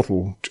on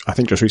Portal, I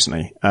think just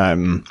recently.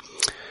 And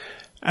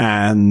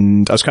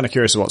I was kind of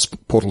curious what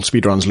Portal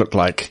speedruns look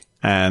like,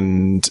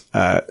 and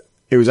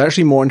it was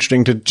actually more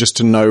interesting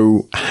to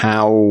know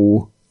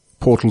how the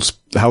Portal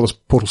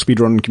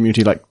speedrun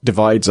community like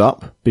divides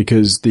up,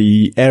 because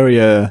the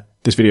area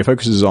this video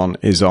focuses on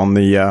is on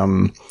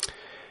the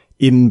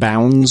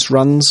inbounds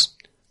runs.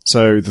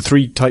 So the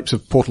 3 types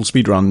of Portal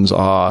speedruns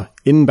are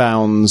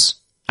inbounds,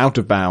 out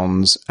of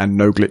bounds, and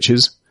no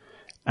glitches.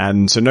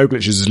 And so no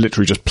glitches is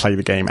literally just play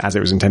the game as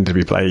it was intended to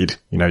be played.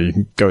 You know, you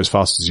can go as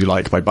fast as you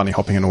like by bunny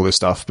hopping and all this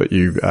stuff, but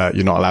you're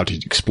not allowed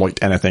to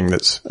exploit anything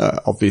that's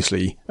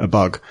obviously a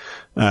bug.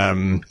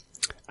 And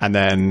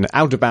then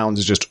out of bounds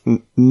is just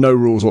no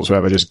rules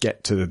whatsoever. Just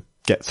get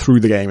through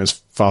the game as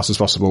fast as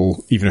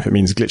possible, even if it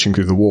means glitching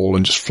through the wall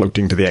and just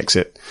floating to the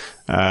exit.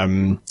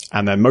 And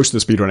then most of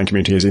the speedrunning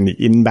community is in the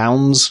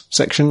inbounds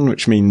section,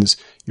 which means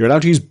you're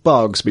allowed to use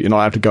bugs, but you're not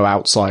allowed to go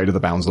outside of the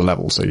bounds of the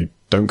level. So you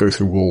don't go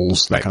through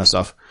walls, that kind of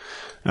stuff.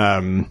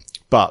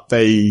 But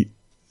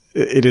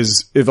it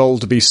has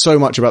evolved to be so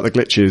much about the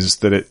glitches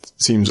that it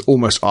seems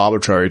almost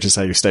arbitrary to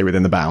say you stay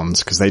within the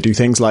bounds, because they do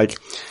things like,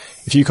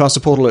 if you cast a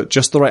portal at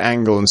just the right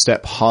angle and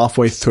step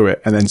halfway through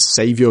it and then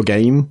save your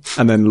game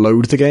and then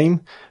load the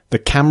game, the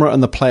camera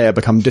and the player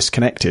become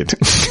disconnected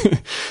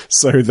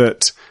so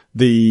that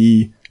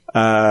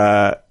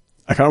I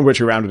can't remember which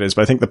way around it is,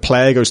 but I think the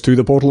player goes through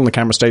the portal and the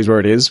camera stays where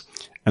it is.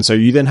 And so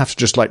you then have to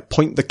just like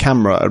point the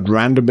camera at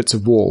random bits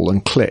of wall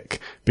and click,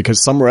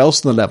 because somewhere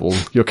else in the level,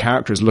 your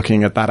character is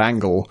looking at that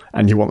angle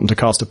and you want them to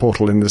cast a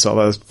portal in this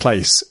other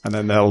place and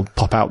then they'll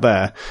pop out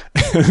there.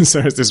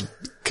 So it's this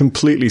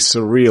completely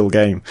surreal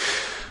game.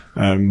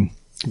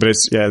 But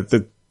it's, yeah,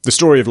 the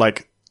story of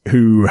like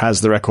who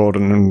has the record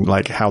and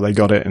like how they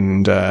got it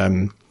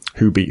and,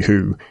 who beat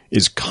who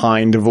is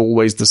kind of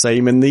always the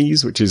same in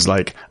these, which is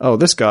like, oh,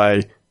 this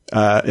guy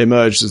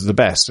emerged as the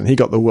best and he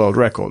got the world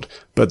record.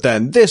 But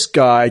then this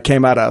guy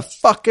came out of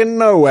fucking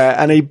nowhere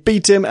and he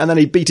beat him, and then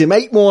he beat him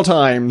 8 more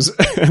times.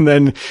 And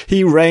then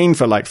he reigned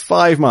for like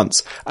 5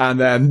 months. And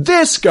then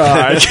this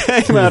guy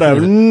came out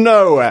of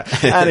nowhere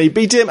and he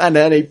beat him, and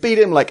then he beat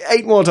him like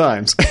 8 more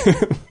times.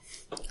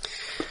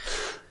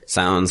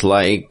 Sounds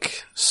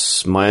like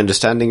my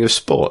understanding of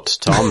sport,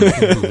 Tom.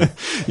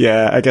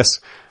 Yeah, I guess,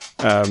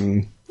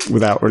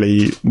 without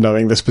really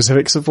knowing the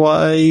specifics of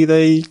why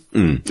they,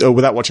 or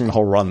without watching the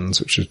whole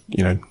runs, which is,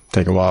 you know,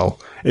 take a while.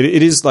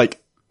 It is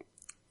like,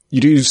 you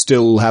do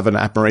still have an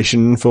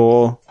admiration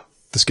for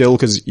the skill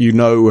because you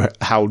know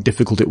how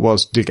difficult it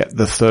was to get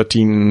the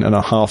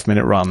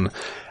 13.5-minute run.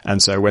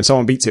 And so when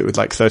someone beats it with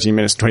like 13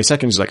 minutes and 20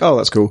 seconds, you're like, oh,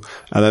 that's cool.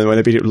 And then when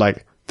they beat it with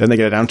like, then they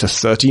get it down to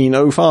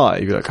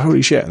 13:05. You're like,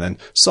 holy shit. And then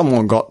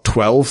someone got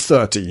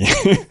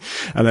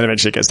 12:30. And then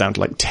eventually it gets down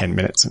to like 10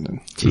 minutes. And then,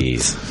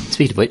 Jeez.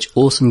 Speaking of which,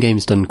 Awesome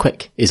Games Done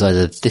Quick is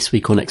either this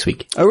week or next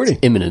week. Oh, really?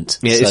 It's imminent.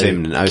 Yeah, it's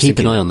imminent. I was Keep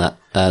an thinking- eye on that.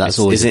 That's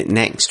always. Is it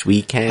next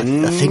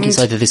weekend? I think it's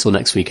either this or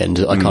next weekend.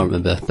 I can't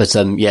remember. But,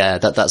 yeah,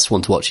 that's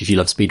one to watch if you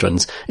love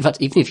speedruns. In fact,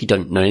 even if you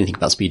don't know anything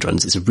about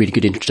speedruns, it's a really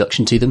good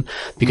introduction to them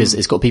because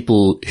it's got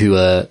people who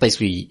are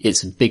basically,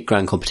 it's a big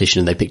grand competition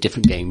and they pick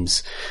different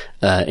games,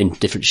 in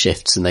different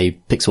shifts and they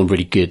pick someone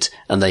really good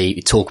and they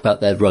talk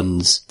about their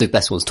runs. The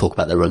best ones talk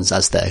about their runs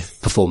as they're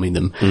performing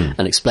them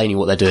and explaining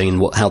what they're doing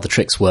and how the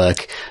tricks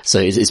work. So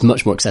it's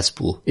much more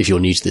accessible if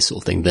you're new to this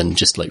sort of thing than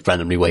just like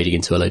randomly wading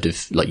into a load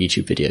of like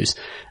YouTube videos.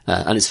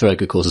 And it's for a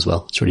good cause as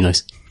well. It's really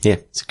nice. Yeah.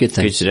 It's a good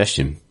thing. Good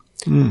suggestion.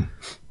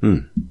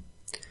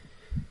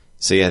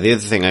 So yeah,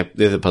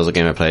 the other puzzle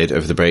game I played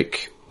over the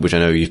break, which I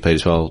know you've played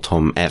as well,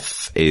 Tom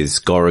F, is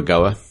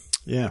Gorogoa,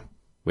 yeah.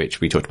 which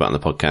we talked about on the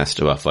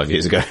podcast about 5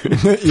 years ago.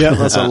 Yeah,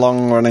 that's a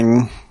long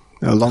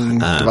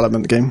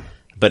development game.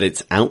 But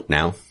it's out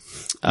now.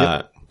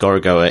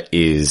 Gorogoa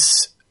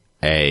is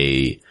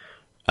a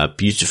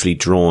beautifully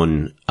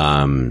drawn,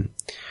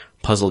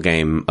 puzzle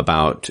game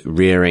about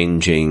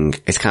rearranging.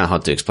 It's kind of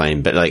hard to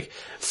explain, but like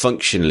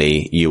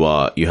functionally you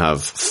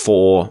have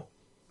 4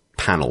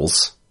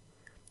 panels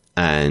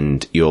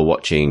and you're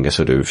watching a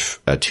sort of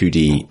a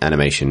 2D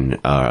animation,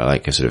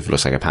 like a sort of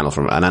looks like an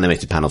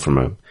animated panel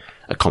from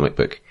a comic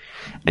book.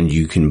 And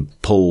you can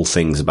pull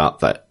things about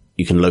that.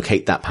 You can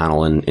locate that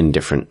panel in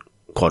different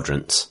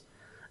quadrants.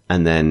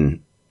 And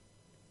then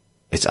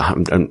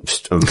I'm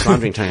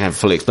floundering trying to have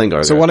fully explain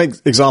Gorogoa. So one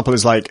example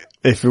is like,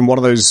 if in one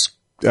of those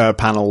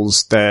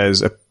panels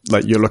there's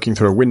you're looking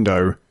through a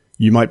window,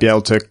 you might be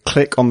able to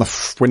click on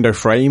the window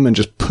frame and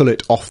just pull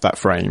it off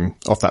that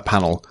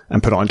panel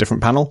and put it on a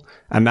different panel.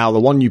 And now the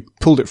one you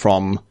pulled it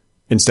from,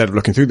 instead of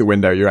looking through the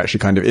window, you're actually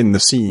kind of in the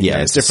scene.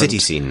 Yeah, it's a different. city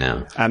scene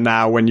now. And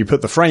now when you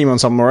put the frame on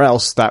somewhere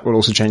else, that will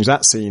also change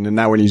that scene. And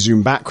now when you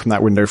zoom back from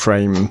that window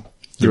frame,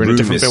 you're in a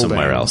different building.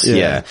 Somewhere else.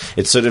 Yeah.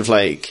 It's sort of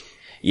like,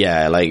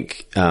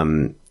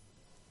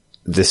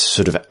 this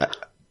sort of,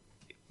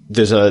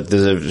 there's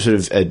a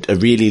sort of a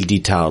really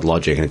detailed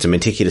logic and it's a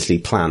meticulously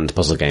planned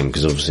puzzle game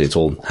because obviously it's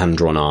all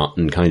hand-drawn art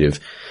and kind of,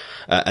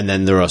 and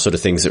then there are sort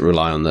of things that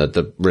rely on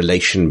the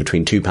relation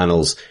between 2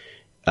 panels,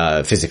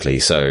 physically.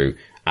 So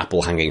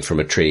apple hanging from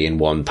a tree in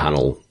one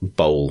panel,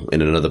 bowl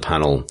in another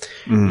panel.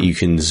 You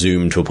can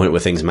zoom to a point where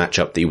things match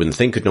up that you wouldn't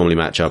think could normally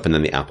match up and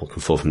then the apple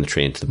can fall from the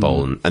tree into the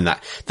bowl. And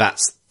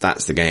that's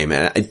the game.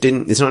 And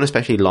it's not an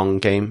especially long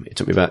game. It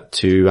took me about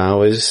 2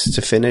 hours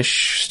to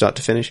finish, start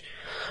to finish.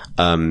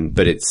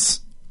 But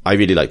I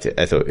really liked it.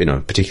 I thought,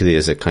 particularly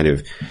as a kind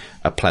of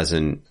a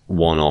pleasant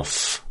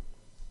one-off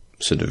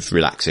sort of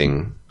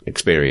relaxing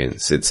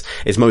experience. It's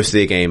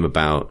mostly a game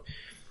about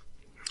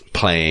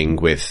playing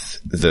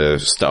with the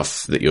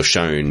stuff that you're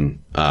shown,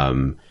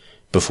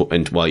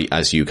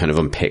 as you kind of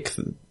unpick,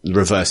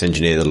 reverse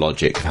engineer the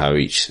logic of how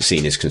each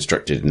scene is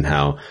constructed and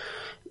how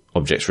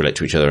objects relate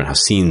to each other and how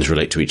scenes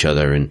relate to each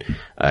other. And,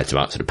 it's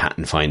about sort of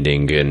pattern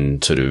finding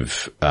and sort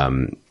of,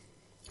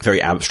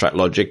 very abstract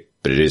logic,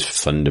 but it is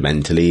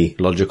fundamentally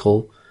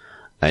logical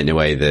in a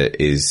way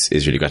that is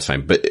really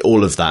gratifying. But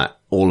all of that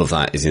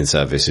is in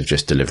service of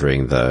just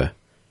delivering the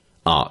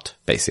art,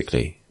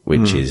 basically,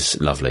 which is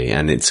lovely.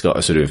 And it's got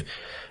a sort of,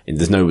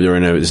 there's no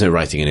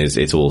writing in it.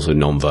 It's all sort of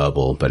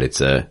non-verbal, but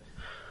it's a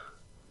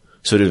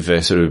sort of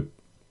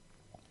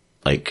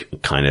like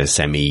kind of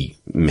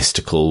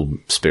semi-mystical,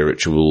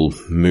 spiritual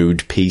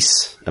mood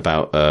piece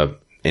about,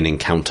 an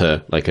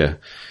encounter, like a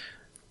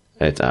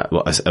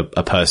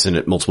person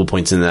at multiple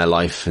points in their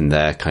life and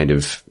their kind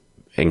of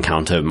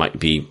encounter might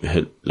be,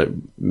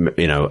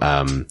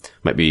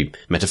 might be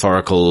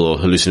metaphorical or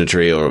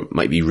hallucinatory or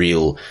might be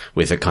real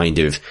with a kind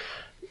of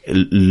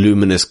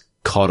luminous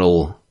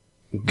coral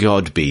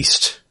god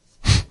beast.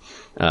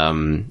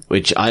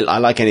 Which I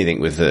like anything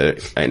with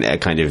a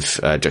kind of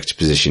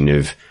juxtaposition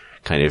of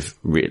kind of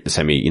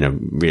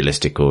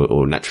realistic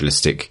or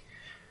naturalistic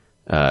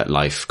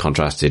life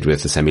contrasted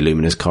with the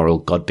semi-luminous coral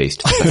god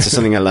beast. That's just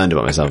something I learned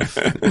about myself.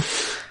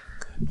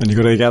 And you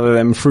got to gather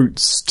them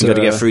fruits. You got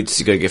to get fruits.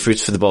 You got to get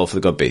fruits for the bowl for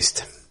the god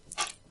beast.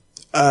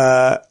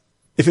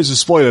 If it's a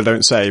spoiler,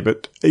 don't say.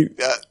 But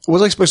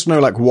was I supposed to know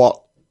like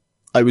what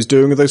I was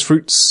doing with those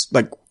fruits?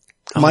 Like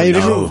my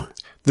initial,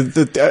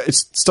 it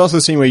starts with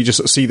a scene where you just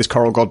sort of see this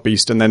coral god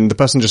beast, and then the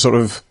person just sort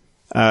of.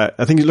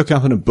 I think he's looking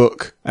up in a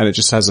book and it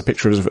just has a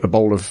picture of a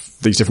bowl of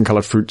these different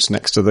coloured fruits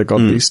next to the god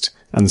beast.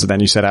 And so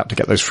then you set out to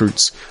get those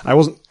fruits. I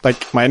wasn't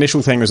like, my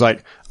initial thing was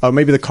like, oh,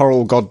 maybe the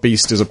coral god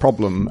beast is a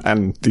problem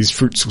and these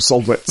fruits will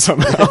solve it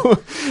somehow.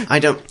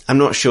 I'm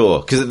not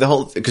sure. Cause in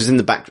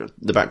the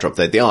backdrop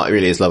there, the art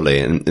really is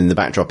lovely. And the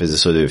backdrop is a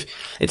sort of,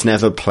 it's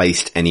never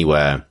placed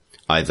anywhere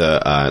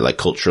either, like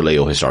culturally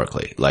or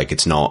historically. Like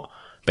it's not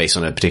based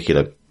on a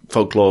particular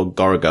folklore.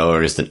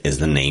 Gorogoa is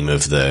the name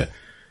of the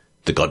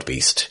the God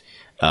Beast.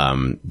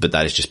 But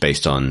that is just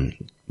based on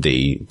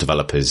the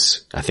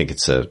developers. I think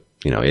it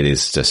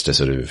is just a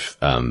sort of,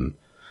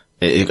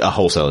 a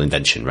wholesale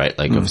invention, right?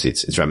 Like obviously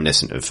it's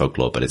reminiscent of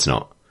folklore, but it's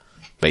not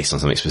based on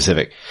something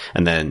specific.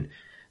 And then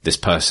this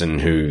person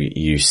who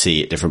you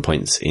see at different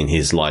points in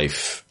his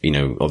life,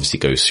 obviously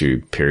goes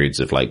through periods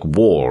of like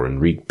war and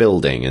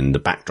rebuilding, and the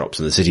backdrops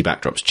and the city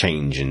backdrops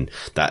change, and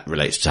that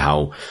relates to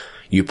how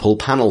you pull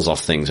panels off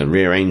things and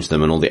rearrange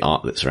them and all the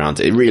art that's around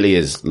it. It really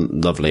is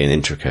lovely and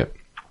intricate.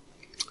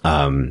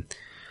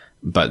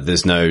 But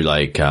there's no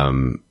like,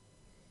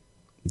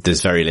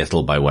 there's very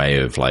little by way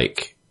of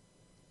like,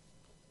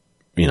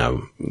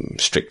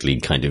 strictly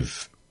kind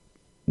of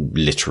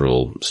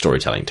literal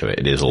storytelling to it.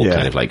 It is all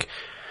kind of like,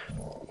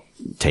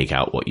 take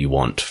out what you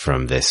want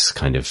from this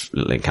kind of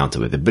little encounter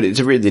with it. But it's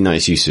a really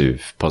nice use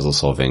of puzzle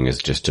solving as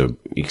just an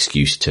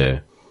excuse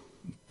to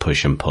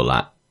push and pull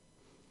at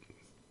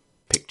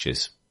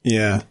pictures.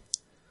 Yeah.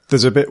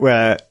 There's a bit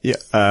where,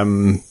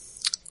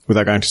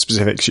 without going to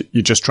specifics,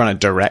 you're just trying to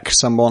direct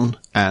someone,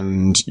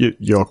 and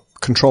your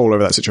control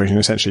over that situation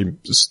essentially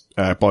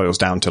boils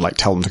down to like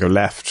tell them to go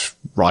left,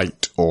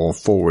 right, or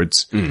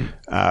forwards.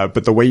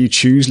 But the way you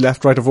choose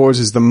left, right, or forwards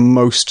is the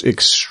most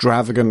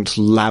extravagant,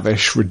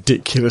 lavish,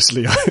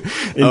 ridiculously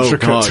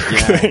intricate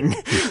thing.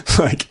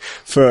 Like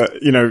for,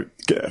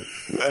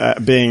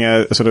 being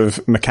a sort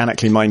of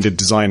mechanically minded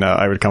designer,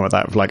 I would come at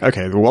that with like,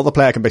 okay, well, what the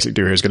player can basically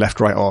do here is go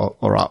left, right,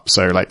 or up.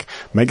 So like,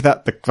 make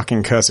that the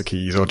fucking cursor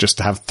keys, or just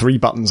to have 3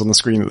 buttons on the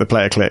screen that the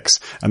player clicks.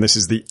 And this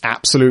is the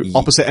absolute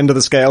opposite end of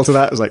the scale to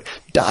that. It's like,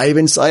 dive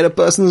inside a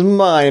person's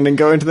mind and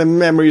go into their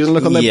memories and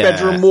look on their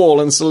bedroom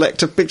wall and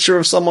select a picture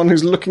of someone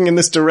who's looking in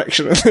this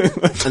direction.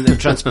 And then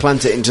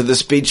transplant it into the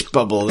speech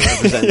bubble that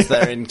represents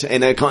their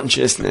inner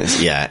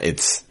consciousness. Yeah,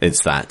 it's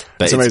that.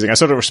 But it's amazing. I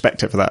sort of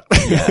respect it for that.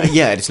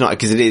 Yeah, it's not,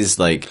 because it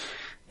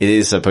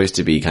is supposed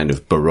to be kind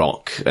of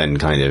baroque, and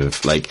kind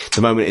of like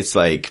the moment it's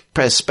like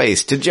press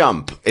space to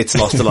jump, it's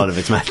lost a lot of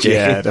its magic.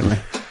 Yeah, definitely.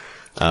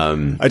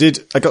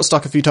 I got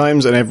stuck a few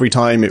times, and every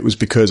time it was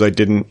because I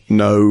didn't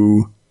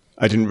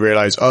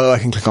realize, I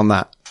can click on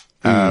that.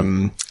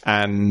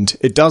 And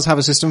it does have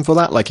a system for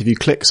that. Like if you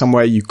click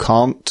somewhere you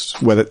can't,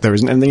 where there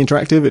isn't anything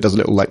interactive, it does a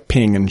little like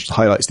ping and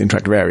highlights the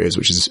interactive areas,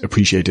 which is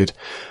appreciated.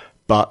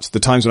 But the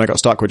times when I got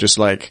stuck were just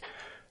like,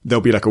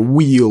 there'll be like a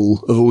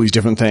wheel of all these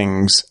different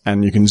things,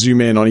 and you can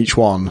zoom in on each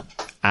one,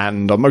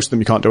 and on most of them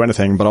you can't do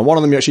anything, but on one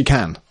of them you actually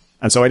can.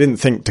 And so I didn't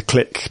think to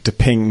click to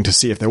ping to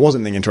see if there was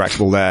anything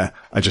interactable there.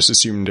 I just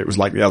assumed it was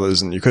like the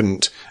others and you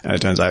couldn't. And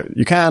it turns out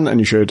you can and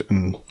you should.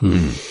 And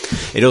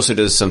it also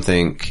does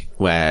something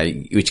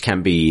which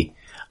can be,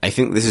 I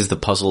think this is the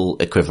puzzle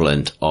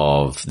equivalent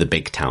of the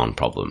big town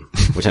problem,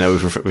 which I know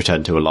we've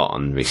returned to a lot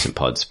on recent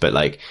pods, but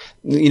like,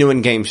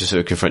 when games just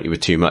sort of confront you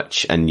with too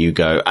much and you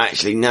go,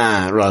 actually,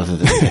 nah, rather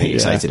than getting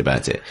excited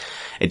about it.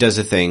 It does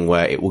a thing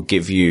where it will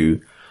give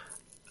you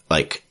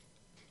like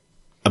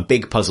a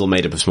big puzzle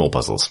made up of small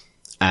puzzles.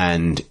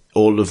 And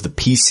all of the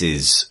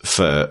pieces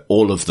for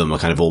all of them are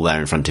kind of all there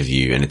in front of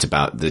you. And it's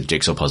about the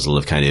jigsaw puzzle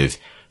of kind of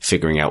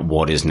figuring out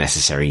what is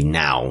necessary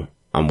now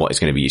and what is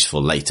going to be useful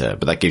later.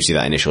 But that gives you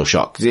that initial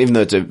shock. 'Cause even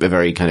though it's a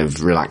very kind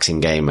of relaxing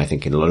game, I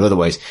think in a lot of other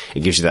ways, it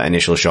gives you that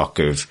initial shock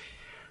of,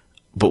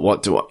 but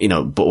what's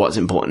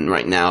important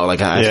right now?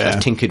 Like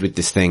I've tinkered with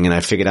this thing and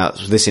I've figured out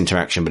this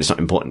interaction, but it's not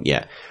important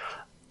yet.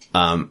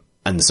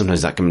 And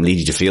sometimes that can lead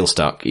you to feel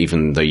stuck,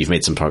 even though you've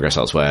made some progress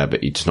elsewhere,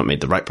 but you've just not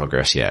made the right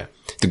progress yet.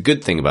 The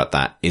good thing about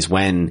that is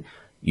when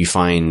you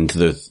find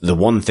the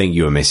one thing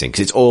you were missing,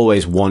 because it's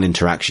always one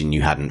interaction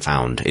you hadn't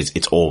found.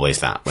 It's always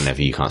that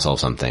whenever you can't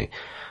solve something.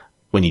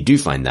 When you do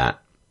find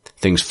that,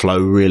 things flow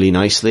really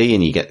nicely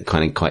and you get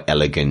kind of quite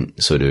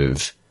elegant sort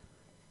of,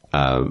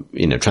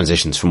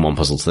 transitions from one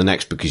puzzle to the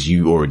next, because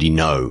you already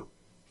know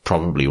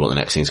probably what the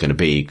next thing's going to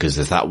be, because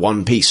there's that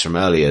one piece from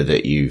earlier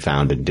that you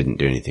found and didn't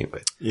do anything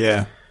with.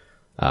 Yeah.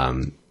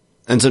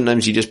 And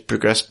sometimes you just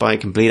progress by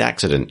complete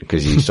accident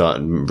because you start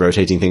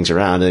rotating things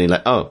around and you're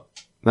like, oh,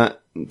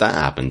 that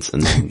happens,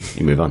 and then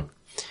you move on.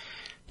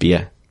 But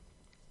yeah,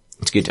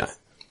 it's good.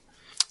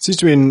 Seems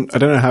to be I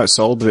don't know how it's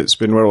sold, but it's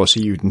been well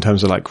received in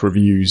terms of like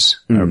reviews.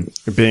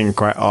 Being a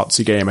quite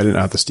artsy game, I didn't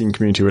know how the Steam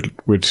community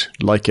would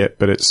like it,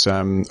 but it's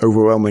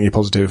overwhelmingly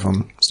positive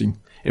on Steam.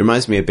 It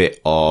reminds me a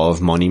bit of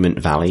Monument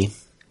Valley.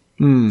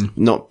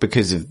 Not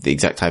because of the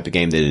exact type of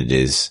game that it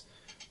is,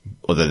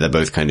 although they're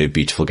both kind of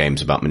beautiful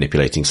games about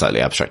manipulating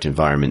slightly abstract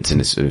environments in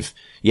a sort of,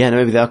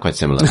 maybe they are quite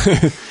similar.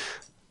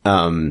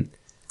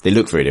 They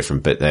look very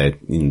different, but they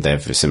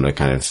have a similar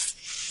kind of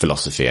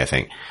philosophy, I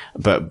think.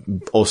 But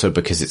also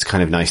because it's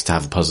kind of nice to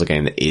have a puzzle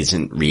game that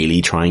isn't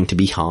really trying to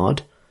be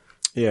hard.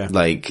 Yeah.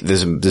 Like,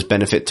 there's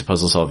benefit to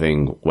puzzle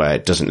solving where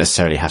it doesn't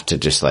necessarily have to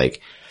just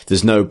like,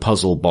 there's no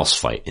puzzle boss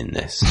fight in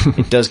this.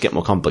 It does get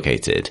more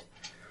complicated,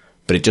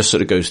 but it just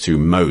sort of goes through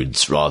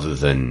modes rather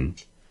than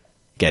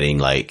getting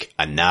like,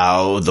 and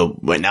now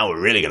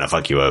we're really going to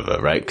fuck you over,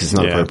 right? Because it's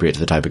not appropriate to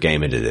the type of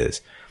game it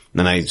is.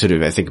 And I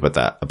think about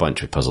that a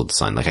bunch with puzzle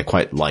design. Like I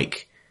quite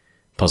like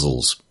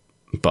puzzles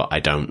but I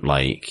don't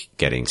like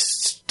getting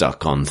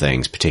stuck on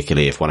things,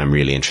 particularly if what I'm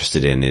really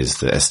interested in is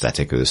the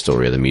aesthetic or the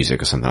story or the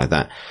music or something like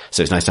that.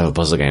 So it's nice to have a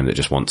puzzle game that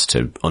just wants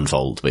to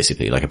unfold,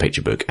 basically, like a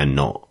picture book, and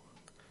not,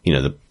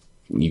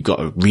 you've got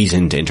a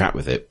reason to interact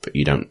with it, but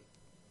you're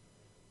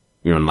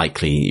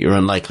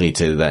unlikely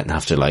to then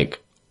have to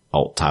like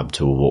alt tab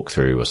to a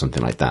walkthrough or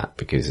something like that,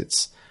 because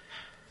it's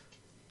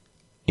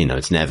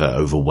never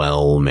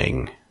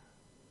overwhelming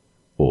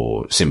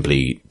or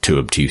simply too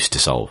obtuse to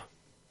solve.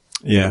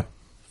 Yeah.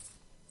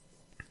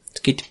 It's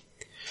good.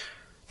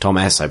 Tom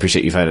S., I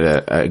appreciate you've had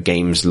a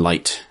games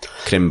light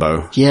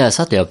Crimbo. Yeah,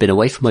 sadly I've been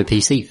away from my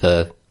PC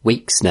for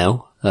weeks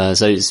now.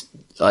 So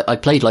I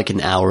played like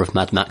an hour of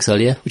Mad Max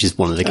earlier, which is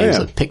one of the games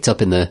I picked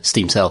up in the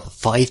Steam sale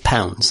for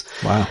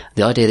 £5. Wow.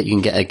 The idea that you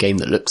can get a game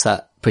that looks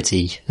that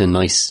pretty and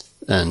nice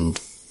and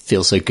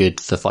feels so good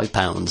for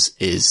 £5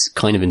 is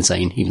kind of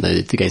insane, even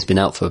though the game's been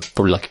out for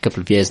probably like a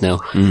couple of years now.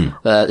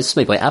 This is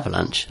made by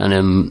Avalanche,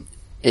 and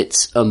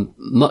it's a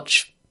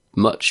much,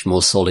 much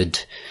more solid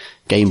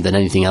game than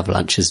anything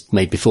Avalanche has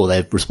made before.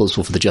 They're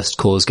responsible for the Just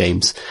Cause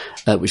games,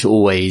 which are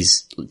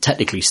always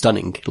technically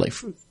stunning,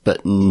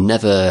 but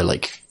never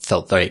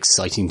felt very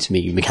exciting to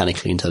me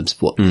mechanically in terms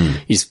of what you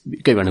just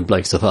go around and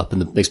blow stuff up,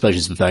 and the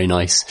explosions were very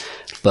nice,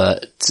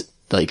 but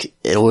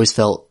it always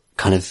felt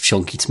kind of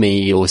shonky to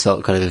me. It always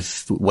felt kind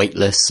of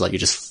weightless, like you're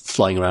just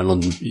flying around on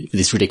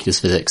this ridiculous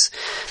physics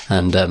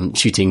and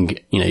shooting,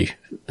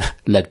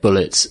 lead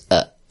bullets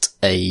at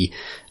a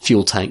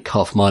fuel tank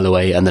half a mile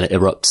away, and then it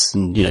erupts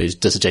and,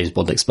 does a James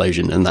Bond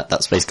explosion, and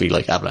that's basically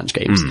like Avalanche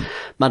games.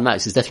 Mad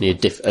Max is definitely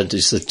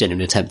just a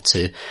genuine attempt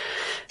to,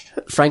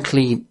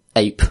 frankly,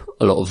 ape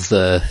a lot of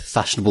the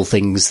fashionable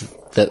things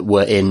that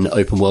were in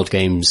open world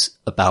games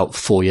about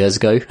 4 years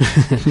ago.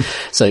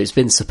 So it's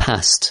been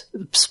surpassed,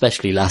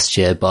 especially last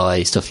year,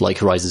 by stuff like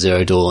Horizon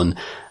Zero Dawn,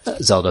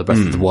 Zelda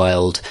Breath of the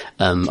Wild.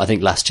 I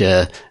think last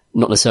year,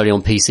 not necessarily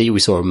on PC, we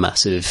saw a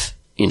massive,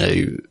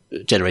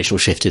 generational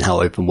shift in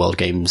how open world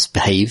games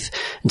behave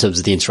in terms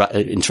of the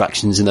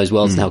interactions in those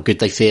worlds and how good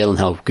they feel and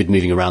how good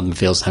moving around them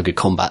feels and how good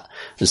combat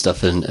and stuff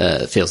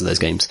feels in those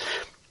games.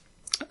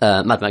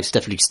 Mad Max is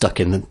definitely stuck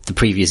in the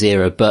previous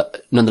era,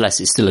 but nonetheless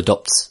it still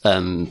adopts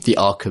the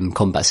Arkham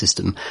combat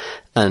system.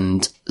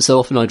 And so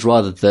often I'd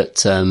rather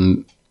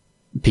that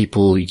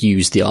people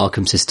use the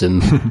Arkham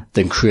system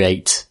than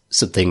create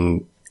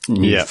something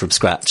new from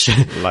scratch.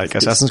 Like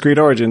Assassin's Creed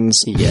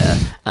Origins. Yeah,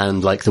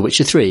 and like The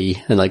Witcher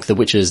 3, and The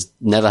Witcher's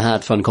never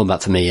had fun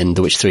combat for me, and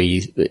The Witcher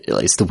 3,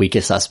 it's the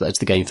weakest aspect of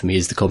the game for me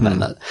is the combat in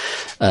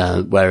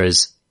that.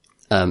 Whereas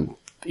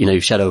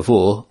Shadow of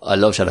War, I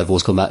love Shadow of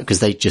War's combat because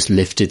they just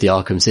lifted the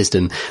Arkham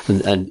system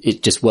and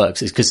it just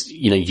works. It's because,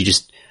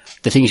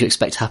 the things you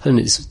expect to happen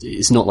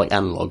it's not like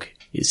analog.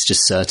 It's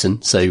just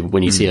certain. So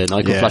when you see an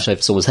icon flash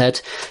over someone's head,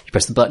 you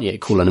press the button, you get a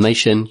cool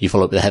animation, you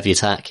follow up with a heavy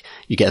attack,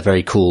 you get a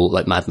very cool,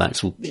 Mad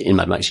Max. In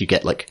Mad Max, you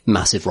get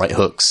massive right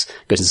hooks,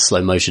 goes into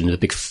slow motion, and a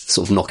big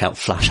sort of knockout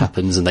flash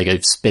happens and they go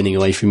spinning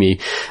away from you.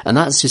 And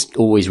that's just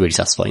always really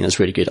satisfying. That's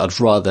really good. I'd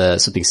rather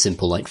something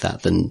simple like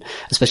that than,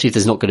 especially if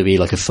there's not going to be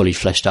a fully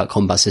fleshed out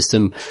combat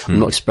system. I'm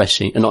not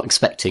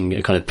expecting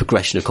a kind of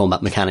progression of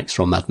combat mechanics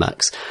from Mad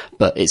Max,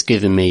 but it's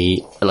given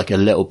me a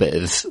little bit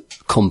of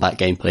combat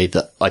gameplay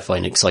that I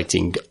find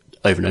exciting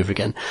over and over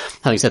again.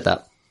 Having said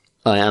that,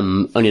 I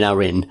am only an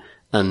hour in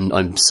and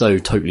I'm so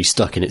totally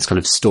stuck in its kind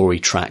of story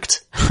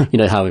tracked. How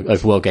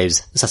overworld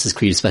games, Assassin's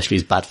Creed especially,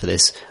 is bad for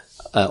this.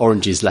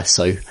 Orange is less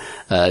so.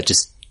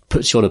 Just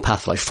puts you on a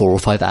path for 4 or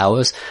 5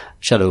 hours.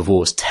 Shadow of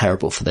War is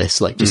terrible for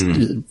this,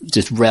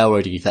 just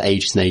railroading you for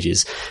ages and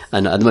ages.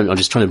 And at the moment I'm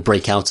just trying to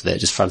break out of it,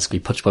 just frantically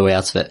punch my way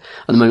out of it.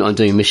 At the moment I'm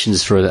doing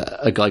missions for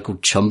a guy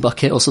called Chum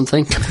Bucket or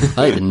something. I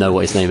don't even know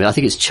what his name is. I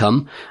think it's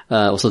Chum,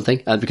 or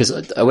something. Because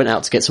I went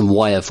out to get some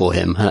wire for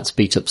him. I had to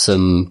beat up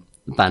some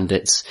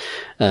bandits.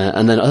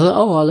 And then I thought,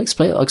 I'll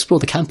explore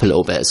the camp a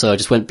little bit. So I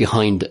just went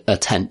behind a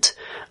tent.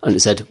 And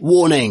it said,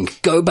 "Warning,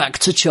 go back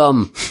to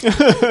Chum."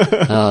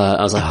 I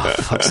was like, oh,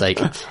 for fuck's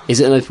sake. Is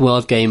it an open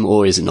world game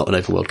or is it not an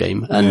open world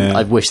game? And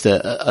I wish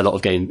that a lot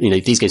of games,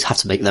 these games have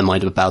to make their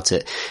mind up about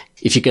it.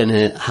 If you're going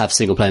to have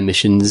single player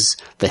missions,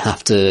 they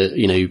have to,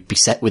 be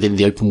set within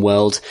the open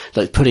world.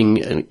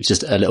 Putting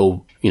just a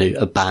little,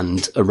 a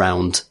band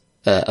around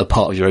a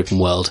part of your open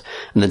world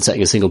and then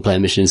setting a single player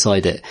mission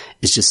inside it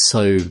is just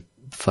so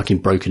fucking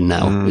broken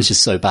now. It's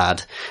just so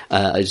bad.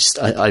 I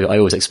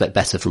always expect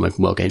better from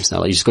open world games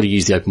now. You just got to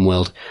use the open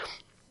world.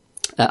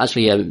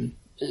 Segueing,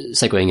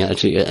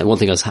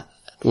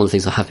 one of the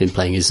things I have been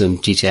playing is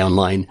GTA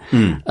Online.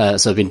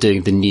 So I've been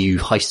doing the new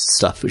heist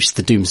stuff, which is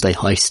the Doomsday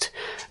Heist,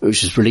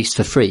 which was released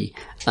for free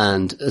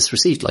and has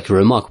received a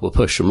remarkable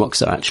push from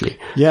Rockstar, actually.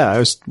 Yeah, I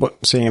was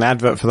seeing an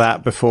advert for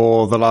that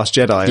before The Last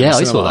Jedi. Yeah,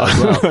 I saw that as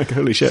well.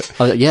 Holy shit.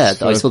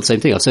 I saw the same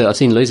thing. I've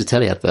seen loads of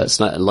telly adverts.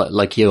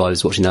 Like you, I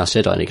was watching The Last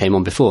Jedi and it came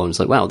on before and it's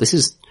wow,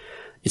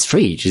 it's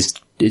free.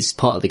 It's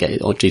part of the game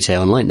on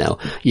GTA Online now.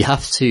 You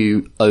have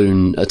to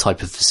own a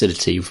type of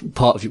facility.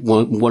 Part of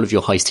one of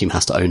your heist team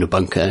has to own a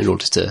bunker in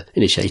order to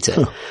initiate it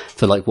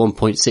for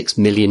 1.6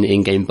 million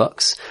in-game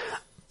bucks.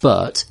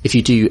 But if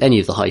you do any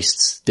of the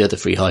heists, the other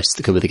 3 heists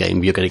that come with the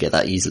game, you're going to get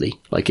that easily.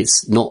 Like,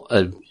 it's not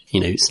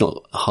it's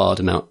not a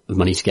hard amount of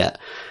money to get.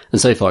 And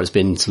so far it's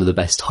been some of the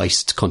best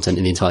heist content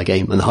in the entire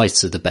game. And the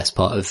heists are the best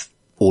part of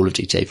all of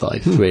GTA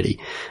 5, really.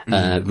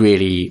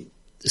 Really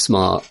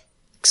smart,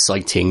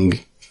 exciting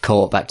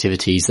co-op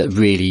activities that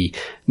really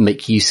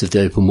make use of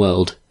the open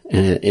world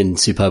in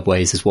superb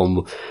ways. There's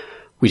one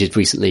we did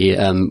recently,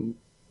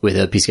 with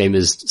PC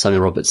Gamers,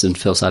 Samuel Roberts and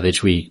Phil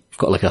Savage. We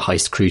got like a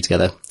heist crew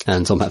together,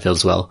 and Tom Hatfield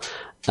as well.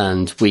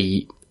 And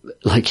we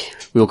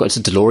all got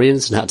into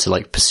DeLoreans and had to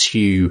like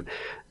pursue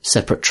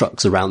separate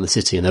trucks around the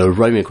city, and they were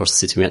roaming across the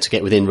city. We had to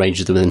get within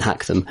range of them and then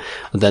hack them.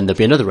 And then there'd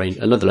be another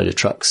load of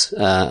trucks,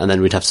 and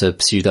then we'd have to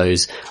pursue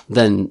those.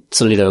 Then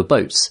suddenly there were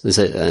boats.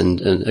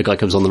 And a guy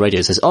comes on the radio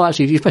and says, "Oh,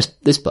 actually, if you press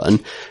this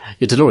button,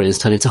 your DeLoreans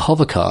turn into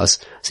hover cars."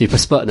 So you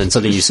press the button, and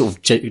suddenly you sort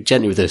of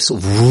gently, with a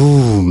sort of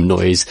vroom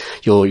noise,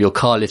 your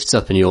car lifts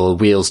up and your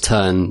wheels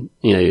turn,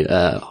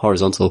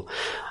 horizontal.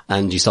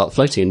 And you start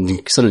floating,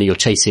 and suddenly you're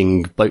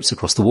chasing boats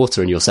across the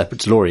water in your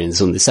separate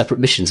DeLoreans on the separate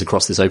missions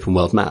across this open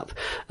world map.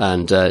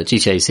 And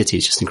GTA City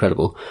is just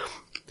incredible.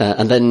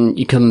 And then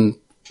you come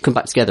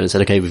back together and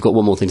said, okay, we've got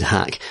one more thing to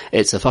hack.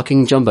 It's a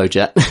fucking jumbo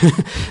jet.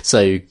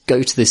 So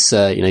go to this,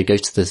 go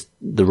to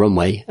the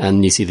runway,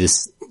 and you see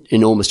this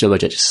enormous jumbo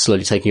jet just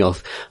slowly taking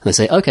off. And they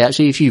say, okay,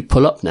 actually, if you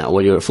pull up now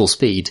while you're at full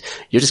speed,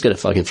 you're just going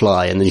to fucking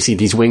fly. And then you see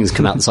these wings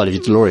come out the side of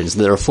your DeLoreans,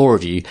 and there are 4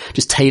 of you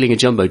just tailing a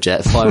jumbo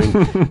jet,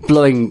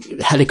 blowing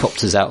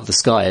helicopters out of the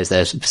sky as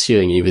they're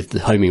pursuing you with the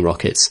homing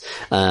rockets,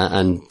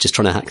 and just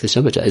trying to hack this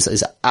jumbo jet.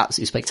 It's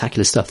absolutely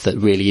spectacular stuff that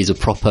really is a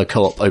proper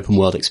co-op open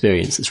world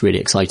experience. It's really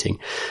exciting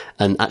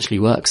and actually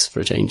works for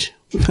a change,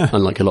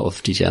 unlike a lot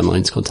of GTA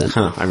Online's content.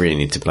 I really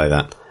need to play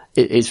that.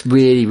 It's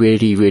really,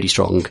 really, really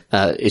strong.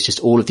 It's just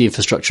all of the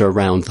infrastructure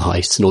around the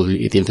heists and all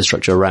the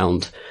infrastructure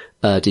around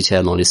GTA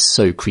Online is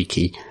so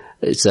creaky.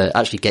 It's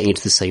actually getting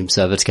into the same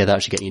server together,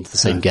 actually getting into the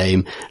same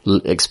game.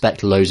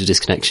 Expect loads of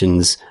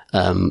disconnections.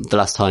 The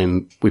last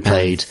time we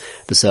played,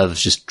 the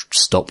servers just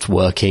stopped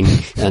working,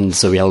 and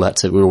so we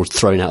were all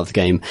thrown out of the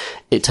game.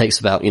 It takes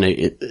about,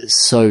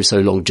 so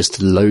long just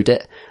to load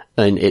it.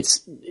 And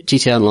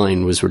GTA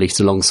Online was released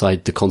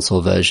alongside the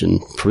console version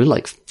probably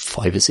like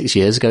 5 or 6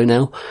 years ago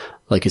now.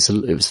 Like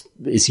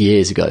it's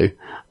years ago.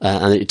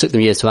 And it took them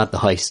years to add the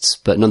heists,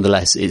 but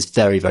nonetheless, it's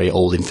very, very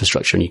old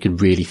infrastructure, and you can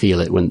really feel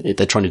it when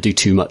they're trying to do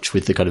too much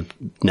with the kind of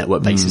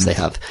network bases they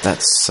have.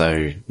 That's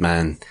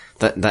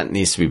that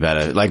needs to be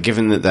better. Like,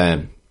 given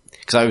that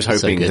because I was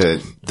hoping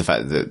that the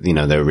fact that, they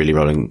were really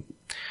rolling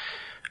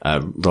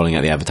out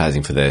the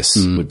advertising for this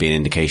would be an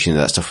indication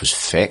that stuff was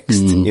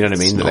fixed. You know what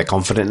I mean? That they're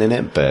confident in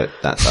it, but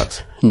that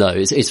sucks. No,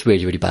 it's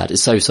really, really bad.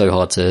 It's so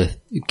hard to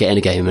get in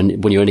a game,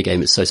 and when you're in a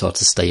game, it's so hard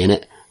to stay in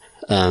it.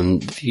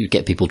 You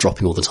get people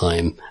dropping all the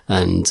time,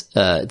 and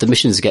the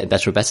missions are getting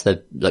better and better.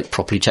 They're like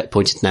properly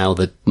checkpointed now.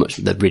 They're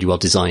really well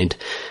designed.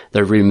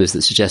 There are rumours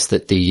that suggest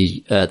that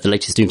the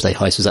latest Doomsday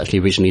heist was actually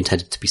originally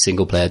intended to be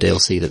single player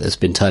DLC that has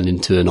been turned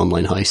into an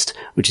online heist,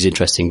 which is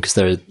interesting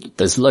because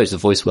there's loads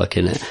of voice work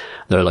in it.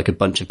 There are like a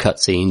bunch of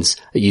cutscenes.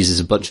 It uses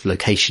a bunch of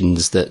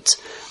locations that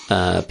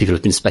people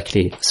have been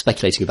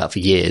speculating about for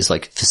years,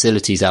 like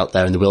facilities out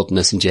there in the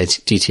wilderness in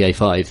GTA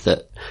 5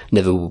 that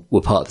never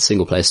were part of the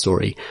single player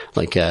story.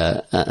 Like,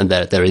 and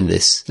they're in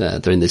this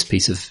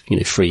piece of,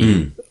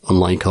 free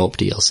online co-op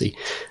DLC.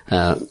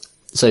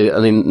 So,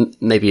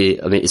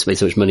 it's made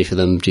so much money for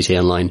them,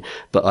 GTA Online,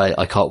 but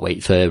I can't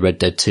wait for Red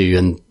Dead 2,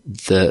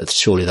 and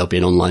surely there'll be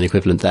an online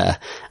equivalent there.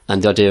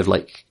 And the idea of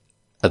like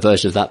a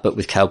version of that, but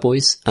with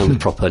cowboys and with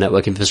proper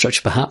network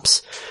infrastructure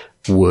perhaps,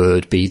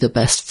 would be the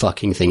best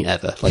fucking thing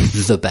ever. Like,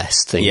 the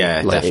best thing.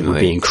 Yeah, like, definitely. It would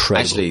be incredible.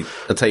 Actually,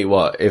 I'll tell you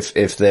what,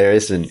 if there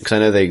isn't, because I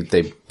know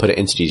they put it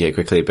into GTA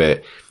quickly,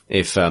 but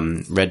if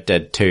Red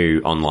Dead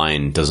 2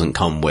 Online doesn't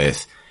come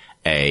with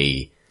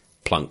a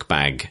plunk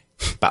bag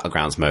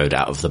Battlegrounds mode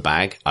out of the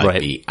bag, I'd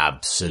be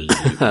absolutely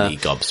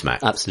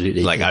gobsmacked.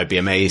 Absolutely. Like, I'd be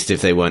amazed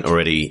if they weren't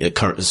already,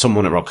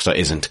 someone at Rockstar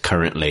isn't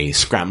currently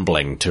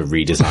scrambling to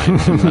redesign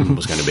what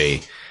was going to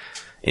be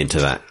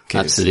into that.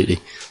 Absolutely.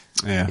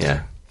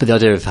 Yeah. But the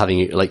idea of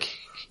having like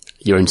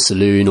your own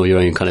saloon or your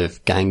own kind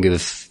of gang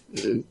of,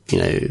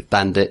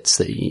 bandits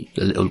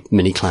little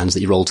mini clans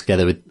that you roll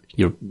together with,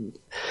 you're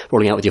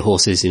rolling out with your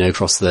horses,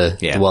 across the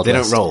Wild They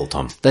West. don't roll,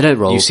 Tom. They don't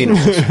roll. You've seen a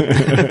horse.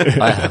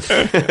 I have.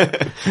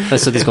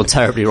 Something's gone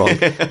terribly wrong.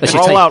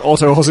 Roll out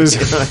auto horses.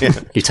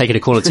 You've taken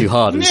a corner too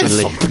hard and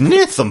suddenly...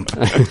 Near thump.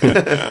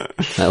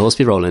 Horse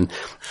be rolling.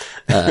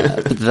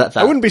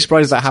 I wouldn't be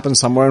surprised if that happens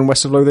somewhere in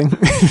West of Loathing.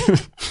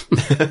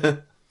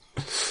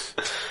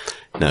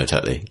 No,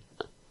 totally.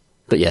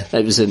 But yeah,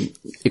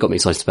 it got me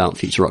excited about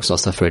future Rockstar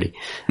stuff, really.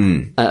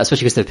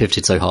 Especially because they've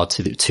pivoted so hard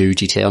to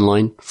GTA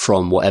Online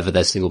from whatever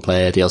their single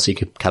player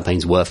DLC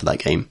campaigns were for that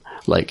game.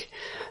 Like,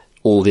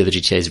 all the other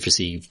GTAs have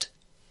received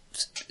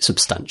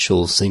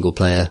substantial single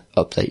player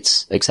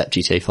updates except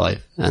GTA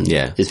 5. And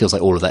it feels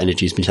like all of that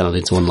energy has been channeled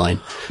into online.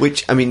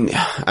 Which, I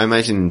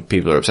imagine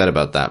people are upset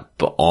about that,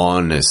 but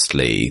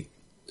honestly,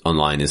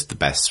 online is the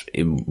best,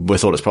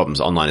 with all its problems,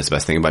 online is the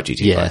best thing about GTA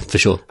 5. Yeah, for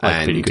sure. I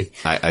And completely agree.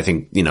 I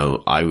think,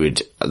 I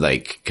would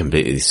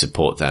completely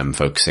support them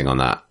focusing on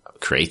that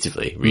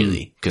creatively,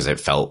 really, because it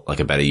felt like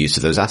a better use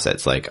of those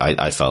assets.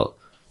 I felt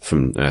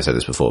and I said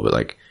this before,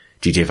 but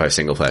GTA 5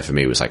 single player for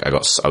me was I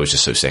was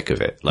just so sick of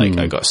it.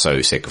 I got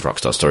so sick of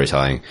Rockstar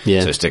storytelling.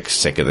 Yeah. So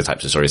sick of the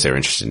types of stories they were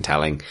interested in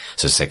telling.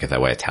 So sick of their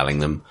way of telling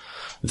them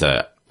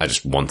that I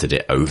just wanted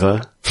it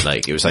over.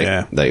 It was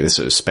this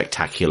sort of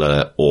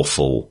spectacular,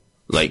 awful,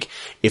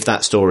 if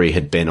that story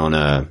had been on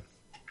a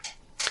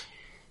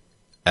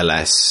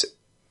less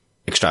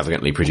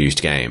extravagantly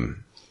produced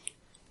game,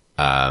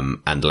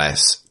 and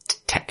less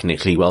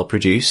technically well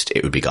produced,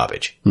 it would be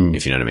garbage.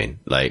 If you know what I mean.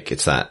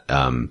 It's that,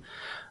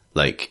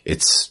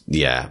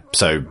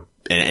 So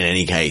in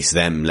any case,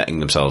 them letting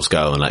themselves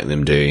go and letting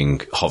them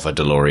doing hover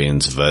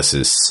DeLoreans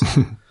versus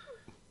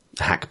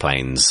hack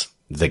planes,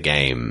 the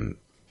game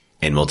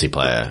in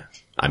multiplayer,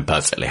 I'm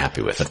perfectly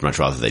happy with. I'd much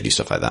rather they do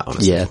stuff like that,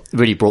 honestly. Yeah, it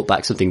really brought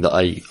back something that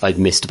I'd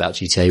missed about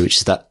GTA, which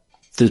is that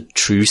the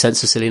true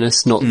sense of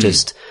silliness, not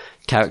just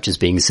characters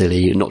being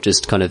silly, not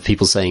just kind of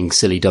people saying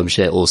silly dumb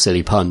shit or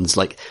silly puns,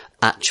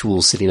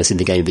 actual silliness in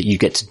the game that you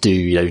get to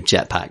do,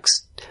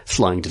 jetpacks,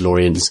 flying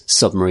DeLoreans,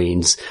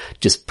 submarines,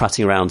 just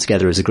prattling around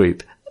together as a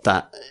group.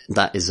 That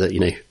is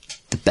the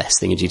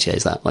best thing in GTA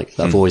is that.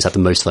 I've always had the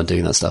most fun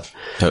doing that stuff.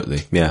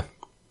 Totally, yeah.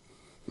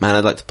 Man,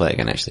 I'd like to play it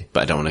again, actually,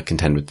 but I don't want to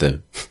contend with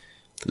the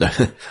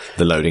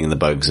loading and the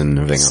bugs and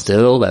everything else.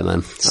 Still all there,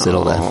 man. Still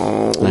all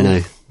there. I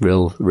know.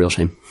 Real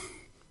shame.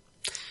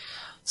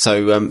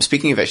 So,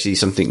 speaking of actually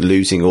something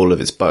losing all of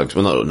its bugs,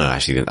 no,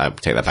 actually, I'll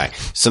take that back.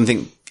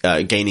 Something,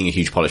 gaining a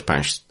huge polish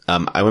patch.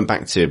 I went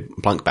back to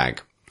Plunk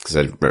Bag, because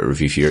I wrote a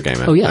review for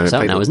Eurogamer. Oh yeah, it's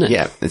out now, isn't it?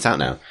 Yeah, it's out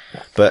now.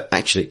 But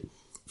actually,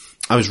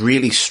 I was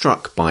really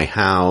struck by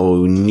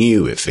how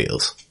new it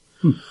feels,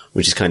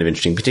 which is kind of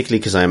interesting, particularly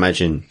because I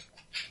imagine,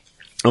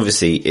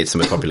 obviously, it's the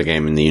most popular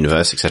game in the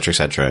universe, etc.,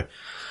 etc.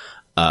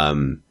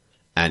 And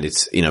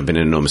it's, been an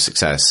enormous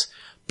success.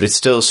 But it's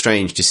still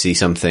strange to see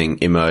something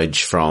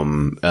emerge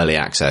from early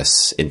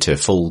access into a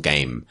full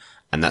game,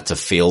 and that to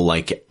feel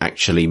like it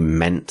actually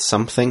meant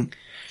something.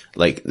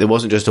 There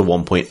wasn't just a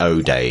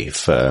 1.0 day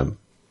for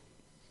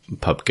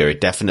PUBG.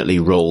 It definitely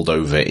rolled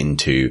over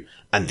into,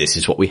 and this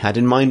is what we had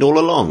in mind all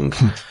along.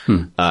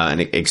 And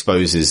it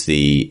exposes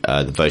the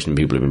version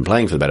people have been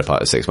playing for the better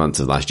part of 6 months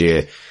of last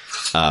year,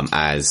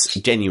 as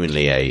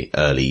genuinely a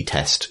early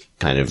test,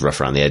 kind of rough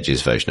around the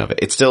edges version of it.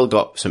 It's still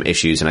got some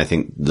issues, and I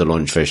think the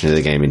launch version of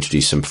the game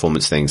introduced some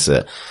performance things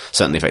that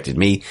certainly affected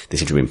me. They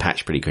seem to have been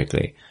patched pretty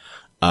quickly.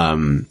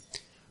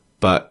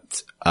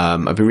 But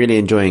I've been really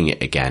enjoying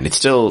it again. It's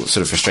still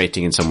sort of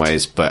frustrating in some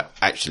ways, but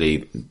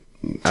actually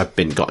I've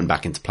gotten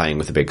back into playing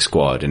with a big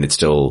squad, and it's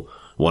still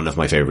one of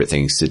my favorite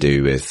things to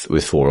do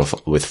with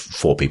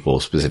four people,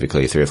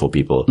 specifically 3 or 4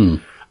 people.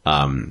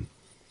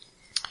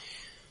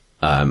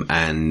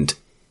 And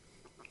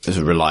sort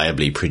of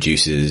reliably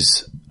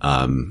produces,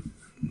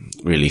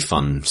 really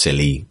fun,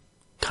 silly,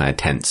 kind of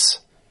tense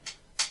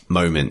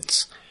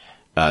moments.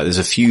 There's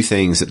a few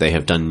things that they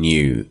have done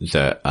new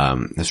that,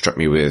 have struck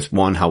me with,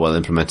 one, how well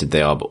implemented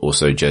they are, but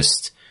also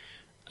just,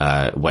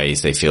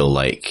 ways they feel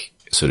like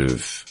sort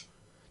of,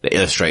 they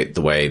illustrate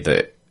the way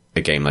that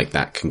a game like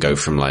that can go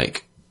from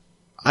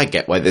I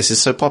get why this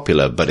is so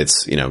popular, but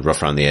it's,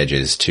 rough around the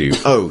edges, to,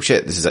 oh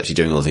shit, this is actually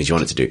doing all the things you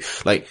want it to do.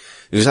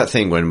 There was that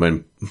thing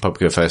when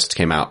PUBG first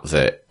came out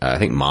that, I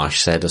think Marsh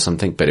said or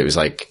something, but it was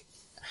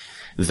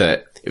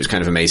that it was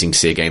kind of amazing to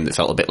see a game that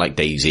felt a bit like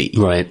DayZ.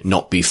 Right.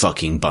 Not be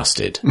fucking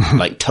busted.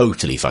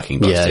 Totally fucking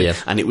busted. Yeah.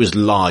 And it was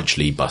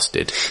largely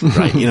busted.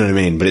 Right? You know what I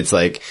mean? But it's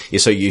you're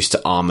so used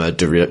to Arma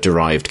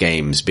derived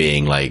games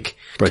being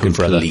broken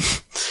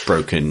complete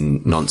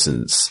broken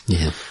nonsense.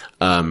 Yeah.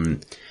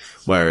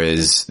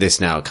 Whereas this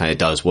now kind of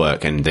does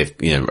work, and they've,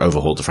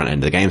 overhauled the front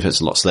end of the game, so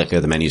it's a lot slicker,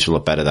 the menus are a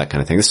lot better, that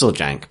kind of thing. It's still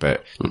jank,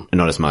 but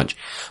not as much.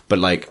 But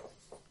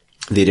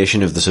the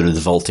addition of the sort of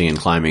the vaulting and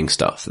climbing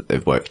stuff that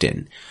they've worked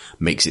in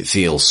makes it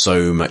feel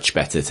so much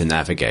better to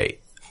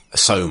navigate.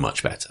 So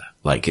much better.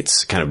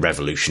 It's kind of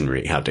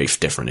revolutionary how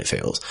different it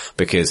feels.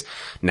 Because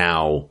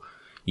now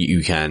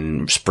you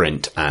can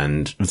sprint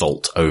and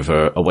vault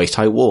over a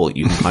waist-high wall.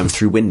 You can climb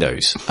through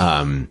windows.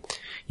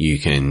 You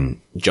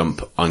can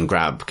jump and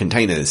grab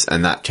containers,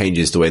 and that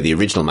changes the way the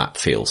original map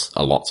feels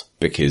a lot,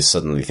 because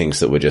suddenly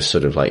things that were just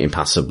sort of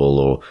impassable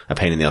or a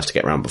pain in the ass to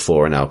get around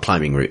before are now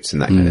climbing routes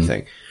and that kind of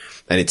thing.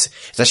 And it's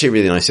actually a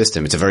really nice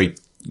system. It's a very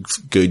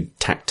good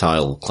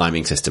tactile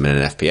climbing system in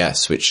an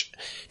FPS, which,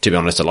 to be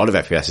honest, a lot of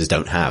FPSs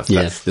don't have.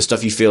 Yeah. The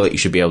stuff you feel like you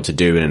should be able to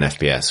do in an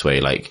FPS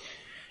where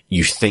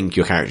you think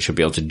your character should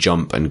be able to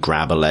jump and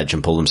grab a ledge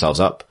and pull themselves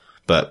up,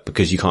 but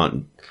because you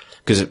can't,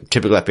 because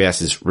typical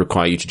FPSs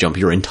require you to jump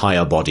your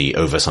entire body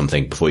over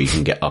something before you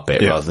can get up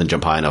it, rather than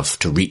jump high enough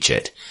to reach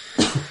it.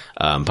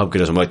 PUBG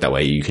doesn't work that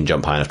way. You can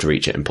jump high enough to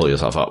reach it and pull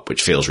yourself up,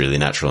 which feels really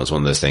natural. It's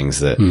one of those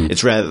things that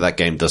it's rare that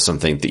game does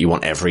something that you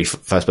want every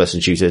first-person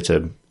shooter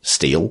to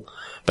steal,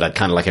 but I'd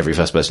kind of like every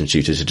first-person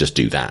shooter to just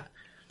do that.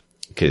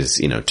 Because,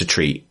 to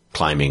treat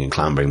climbing and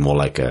clambering more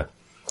like a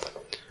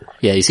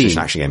Yeah, you see, It's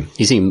an action game.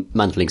 you see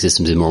manipulating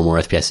systems in more and more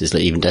FPSs.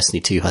 Like even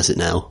Destiny 2 has it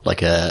now,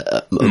 like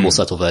a more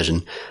subtle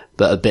version,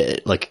 but a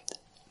bit like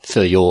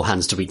for your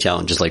hands to reach out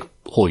and just like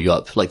haul you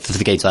up, like for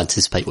the game to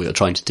anticipate what you're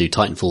trying to do.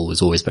 Titanfall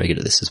was always very good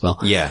at this as well.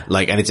 Yeah,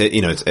 like, and it's,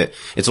 you know,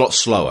 it's a lot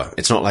slower.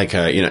 It's not like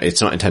you know,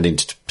 it's not intending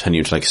to turn you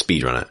into like a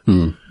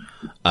speedrunner.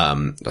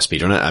 A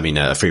speedrunner, I mean,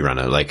 a free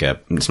runner. Like,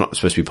 it's not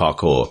supposed to be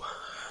parkour,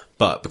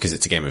 but because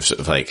it's a game of sort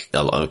of like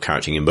a lot of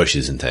crouching in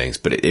bushes and things,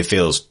 but it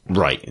feels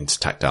right. It's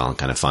tactile and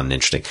kind of fun and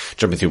interesting.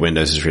 Jumping through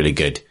windows is really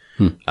good.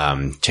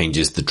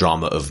 Changes the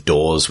drama of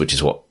doors, which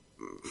is what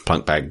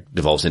Plunkbag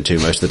devolves into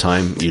most of the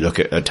time. You look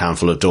at a town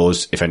full of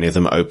doors. If any of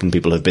them are open,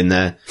 people have been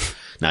there.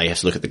 Now you have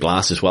to look at the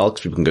glass as well,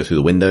 because people can go through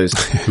the windows.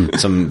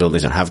 Some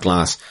buildings don't have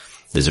glass.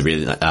 There's a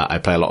really, I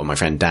play a lot with my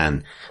friend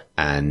Dan,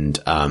 and,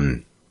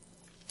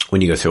 when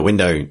you go through a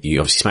window, you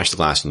obviously smash the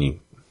glass and it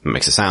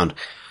makes a sound.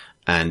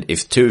 And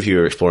if two of you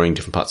are exploring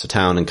different parts of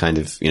town and kind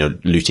of, you know,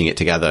 looting it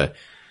together,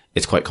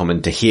 it's quite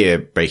common to hear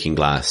breaking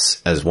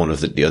glass as one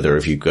of the other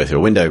of you go through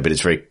a window, but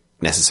it's very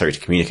necessary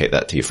to communicate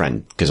that to your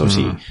friend, because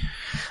obviously,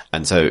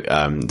 and so,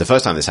 the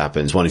first time this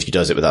happens, one of you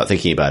does it without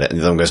thinking about it, and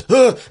the other one goes,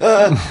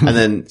 and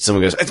then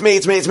someone goes, it's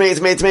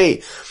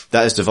me.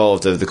 That has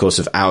devolved over the course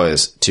of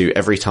hours to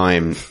every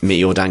time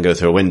me or Dan go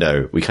through a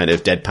window, we kind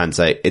of deadpan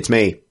say, it's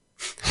me,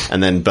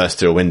 and then burst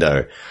through a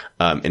window,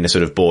 in a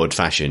sort of bored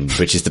fashion,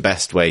 which is the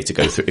best way to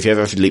go through. If you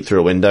ever have to leap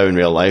through a window in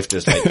real life,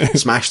 just like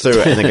smash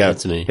through it and then go,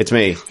 it's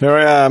me. Here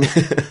I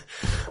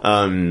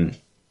am.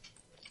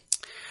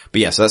 But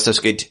yeah, so that's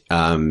good.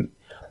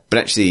 But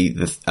actually,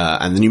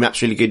 and the new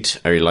map's really good.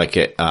 I really like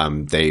it.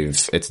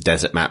 It's a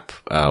desert map,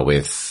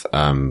 with,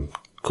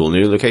 cool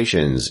new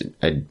locations.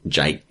 I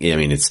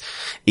mean, it's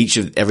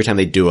every time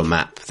they do a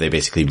map, they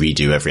basically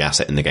redo every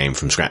asset in the game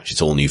from scratch.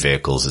 It's all new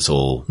vehicles. It's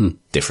all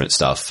different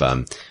stuff.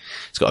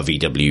 It's got a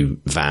VW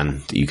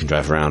van that you can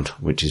drive around,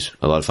 which is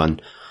a lot of fun.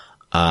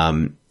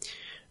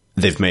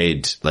 They've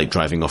made like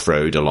driving off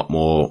road a lot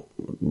more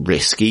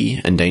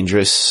risky and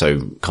dangerous.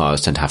 So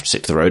cars tend to have to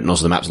stick to the road, and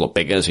also the map's a lot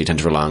bigger. So you tend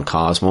to rely on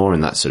cars more,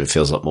 and that sort of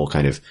feels a lot more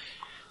kind of,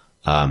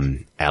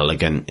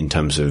 elegant in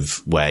terms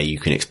of where you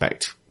can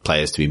expect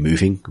players to be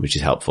moving, which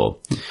is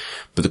helpful.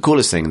 But the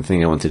coolest thing, the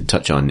thing I wanted to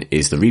touch on,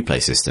 is the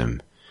replay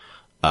system.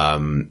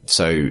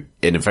 So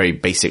in a very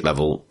basic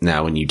level,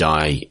 now when you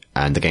die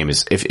and the game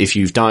is, if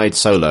you've died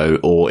solo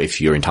or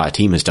if your entire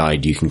team has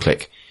died, you can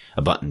click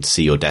a button to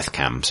see your death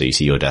cam. So you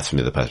see your death from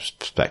the other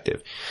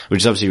perspective,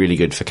 which is obviously really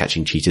good for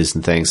catching cheaters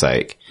and things.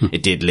 Like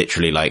it did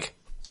literally, like,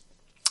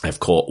 I've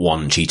caught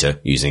one cheater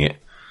using it,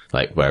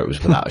 like where it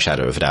was without a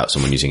shadow of a doubt,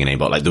 someone using an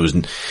aimbot. Like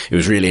it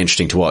was really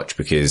interesting to watch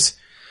because,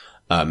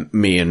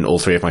 me and all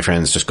three of my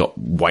friends just got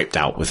wiped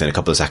out within a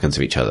couple of seconds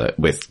of each other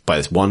by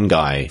this one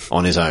guy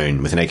on his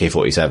own with an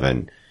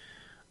AK-47,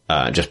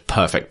 just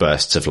perfect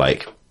bursts of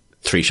like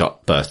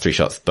 3-shot burst,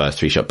 3-shot burst,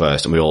 3-shot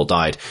burst, and we all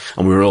died,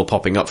 and we were all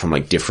popping up from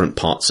like different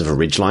parts of a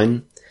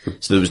ridgeline.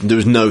 So there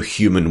was no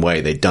human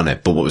way they'd done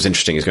it. But what was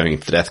interesting is going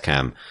into the death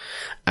cam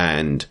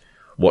and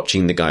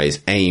watching the guy's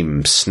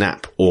aim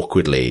snap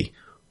awkwardly,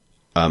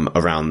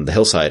 around the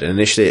hillside. And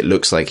initially it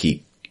looks like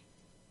he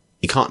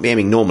can't be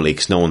aiming normally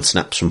because no one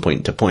snaps from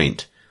point to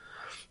point,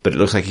 but it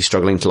looks like he's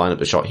struggling to line up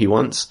the shot he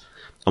wants.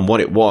 And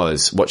what it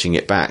was, watching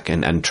it back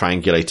and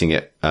triangulating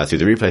it through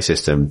the replay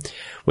system,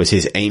 was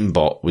his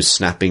aimbot was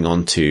snapping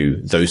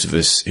onto those of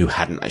us who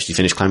hadn't actually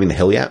finished climbing the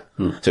hill yet.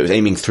 So it was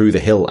aiming through the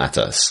hill at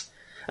us.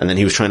 And then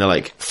he was trying to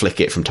like flick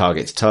it from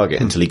target to target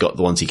until he got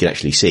the ones he could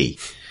actually see.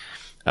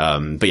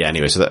 But yeah,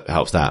 anyway, so that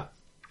helps that.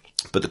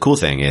 But the cool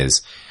thing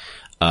is,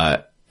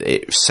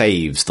 it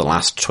saves the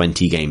last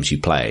 20 games you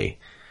play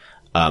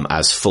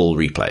as full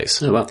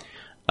replays. Oh, wow.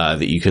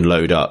 That you can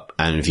load up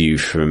and view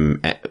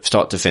from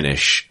start to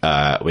finish,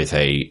 with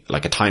a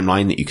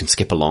timeline that you can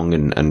skip along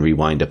and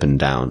rewind up and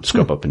down,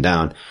 scrub up and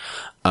down,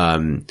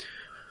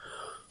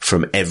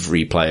 from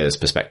every player's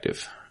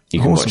perspective.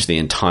 You can watch the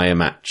entire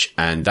match,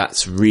 and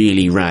that's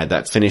really rad.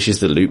 That finishes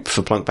the loop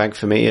for Plunkbag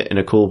for me in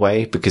a cool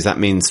way, because that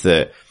means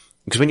that,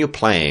 because when you're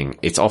playing,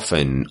 it's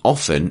often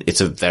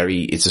it's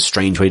a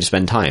strange way to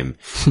spend time.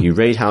 You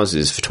raid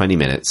houses for 20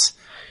 minutes,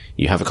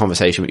 you have a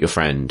conversation with your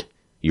friend,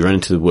 you run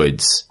into the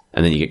woods,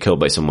 and then you get killed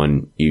by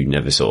someone you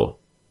never saw,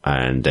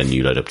 and then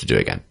you load up to do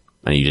it again,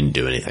 and you didn't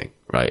do anything,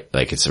 right?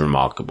 Like, it's a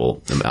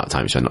remarkable amount of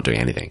time you spend not doing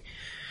anything.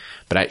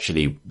 But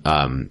actually,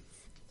 and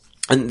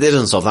that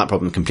doesn't solve that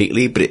problem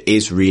completely, but it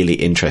is really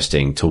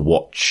interesting to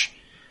watch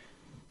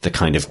the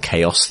kind of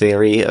chaos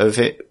theory of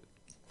it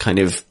kind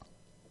of,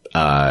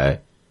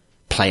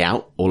 play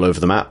out all over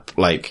the map.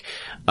 Like,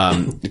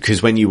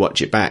 because when you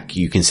watch it back,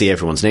 you can see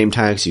everyone's name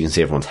tags, you can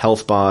see everyone's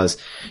health bars,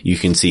 you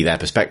can see their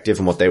perspective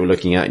and what they were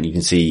looking at, and you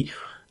can see,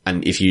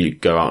 and if you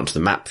go out onto the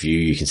map view,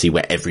 you can see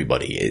where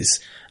everybody is.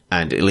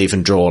 And it'll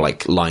even draw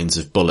like lines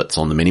of bullets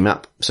on the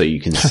minimap, so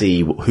you can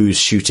see who's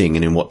shooting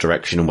and in what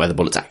direction and where the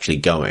bullet's actually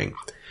going.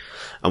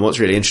 And what's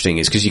really interesting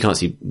is, because you can't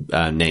see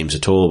names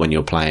at all when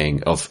you're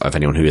playing of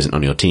anyone who isn't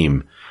on your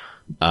team,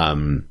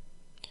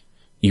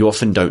 you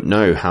often don't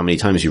know how many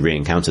times you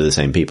re-encounter the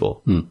same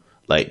people.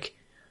 Like,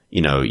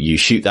 you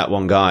shoot that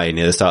one guy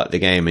near the start of the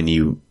game and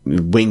you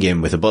wing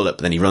him with a bullet,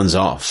 but then he runs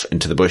off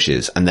into the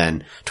bushes. And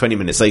then 20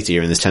 minutes later,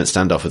 you're in this tense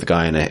standoff with a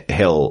guy in a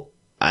hill,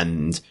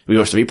 and we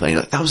watched the replay and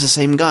like, that was the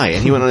same guy,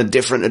 and he went on a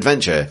different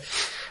adventure.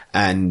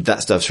 And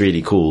that stuff's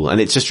really cool.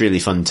 And it's just really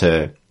fun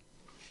to,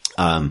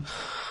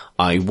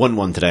 I won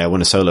one today. I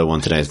won a solo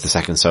one today. It's the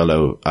second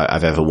solo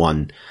I've ever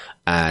won.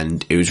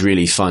 And it was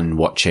really fun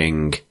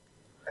watching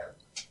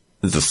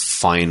the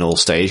final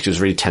stage, because it was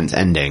a really tense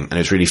ending, and it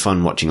was really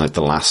fun watching like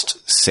the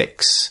last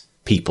 6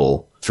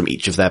 people from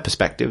each of their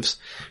perspectives,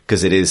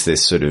 because it is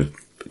this sort of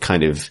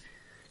kind of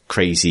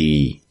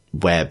crazy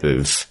web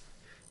of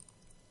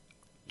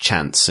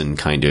chance and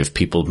kind of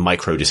people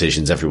micro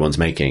decisions everyone's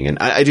making. And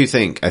I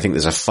think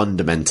there's a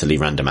fundamentally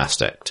random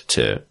aspect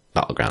to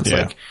Battlegrounds.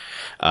 Yeah. Like,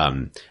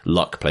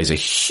 luck plays a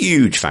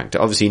huge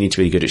factor. Obviously you need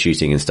to be good at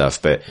shooting and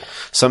stuff, but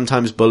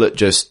sometimes bullet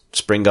just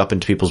spring up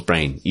into people's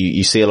brain.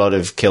 You see a lot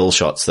of kill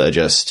shots that are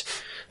just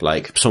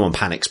like someone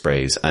panic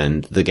sprays,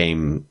 and the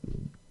game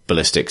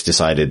ballistics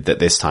decided that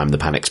this time the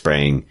panic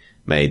spraying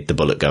made the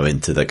bullet go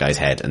into the guy's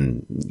head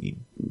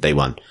and they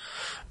won.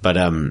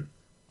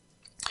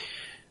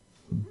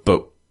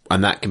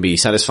 And that can be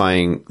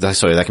satisfying. That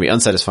can be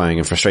unsatisfying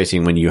and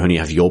frustrating when you only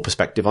have your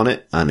perspective on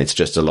it, and it's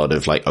just a lot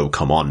of like, oh,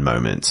 come on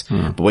moments.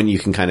 But when you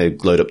can kind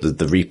of load up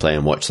the replay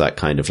and watch that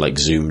kind of like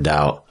zoomed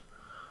out,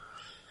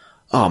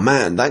 oh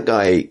man, that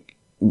guy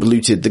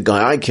looted the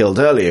guy I killed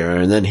earlier,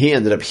 and then he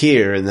ended up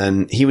here, and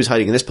then he was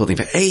hiding in this building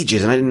for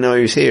ages, and I didn't know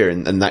he was here,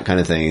 and that kind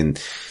of thing.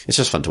 And it's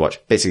just fun to watch.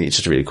 Basically, it's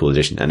just a really cool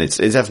addition, and it's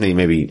definitely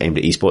maybe aimed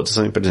at esports or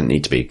something, but it doesn't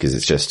need to be, because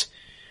it's just,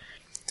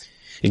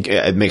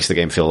 it makes the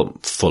game feel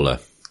fuller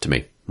to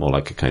me. More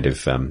like a kind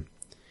of,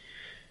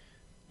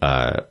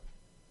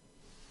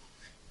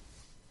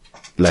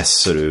 less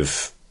sort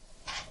of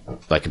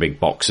like a big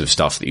box of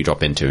stuff that you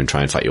drop into and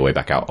try and fight your way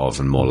back out of,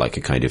 and more like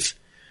a kind of,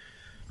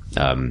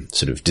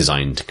 sort of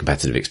designed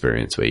competitive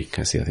experience where you kind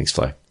of see how things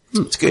flow.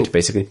 It's good, cool.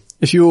 Basically.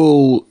 If you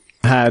all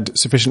had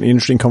sufficiently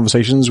interesting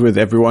conversations with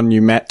everyone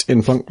you met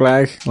in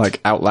Flunklag, like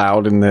out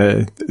loud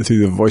through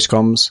the voice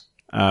comms,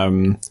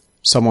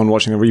 someone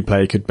watching a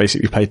replay could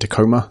basically play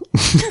Tacoma.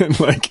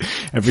 Like,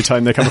 every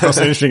time they come across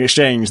an interesting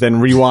exchange,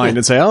 then rewind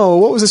and say, oh,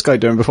 what was this guy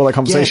doing before that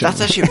conversation? Yeah,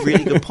 that's actually a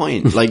really good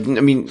point. Like,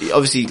 I mean,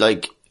 obviously,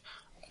 like,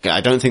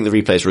 I don't think the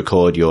replays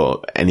record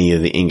any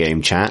of the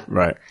in-game chat.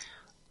 Right.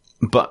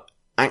 But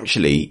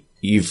actually,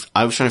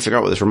 I was trying to figure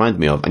out what this reminded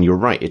me of, and you're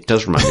right, it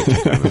does remind me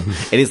of Tacoma.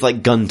 It is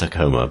like Gun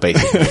Tacoma,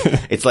 basically.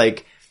 It's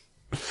like,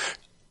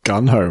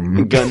 Gun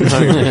home.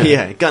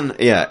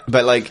 Yeah.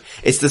 But like,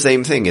 it's the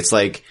same thing. It's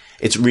like,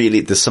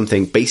 there's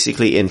something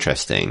basically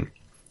interesting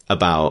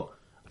about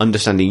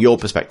understanding your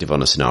perspective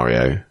on a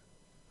scenario,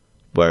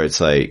 where it's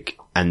like,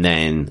 and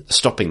then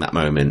stopping that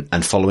moment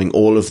and following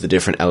all of the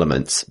different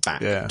elements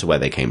back to where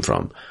they came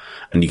from.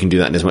 And you can do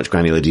that in as much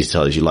granular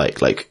detail as you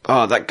like. Like,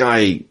 oh, that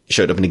guy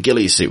showed up in a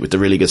ghillie suit with the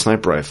really good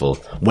sniper rifle.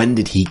 When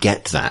did he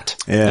get that?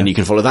 Yeah. And you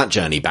can follow that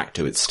journey back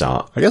to its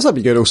start. I guess that'd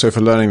be good also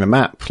for learning the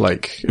map.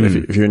 Like,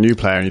 if you're a new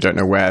player and you don't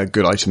know where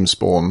good items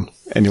spawn,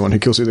 anyone who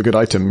kills you with a good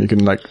item, you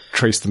can like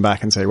trace them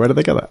back and say, where did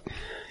they get that?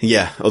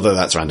 Yeah, although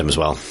that's random as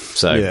well.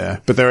 So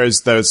yeah, but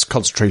there's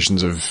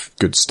concentrations of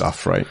good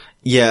stuff, right?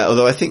 Yeah,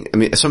 although I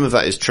mean, some of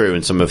that is true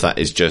and some of that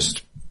is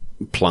just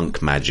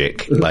plunk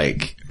magic.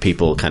 Like,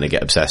 people kind of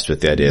get obsessed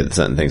with the idea that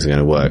certain things are going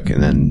to work,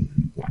 and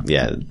then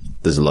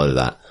there's a lot of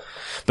that.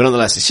 But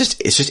nonetheless, it's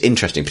just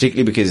interesting,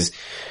 particularly because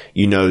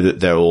you know that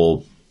they're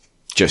all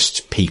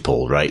just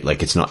people, right?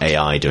 Like, it's not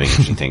AI doing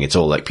anything. It's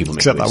all like people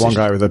making except that one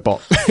guy with a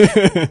bot.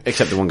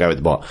 Except the one guy with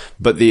the bot.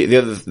 But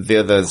the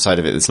other side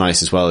of it that's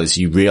nice as well is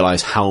you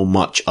realize how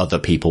much other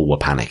people were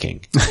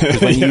panicking.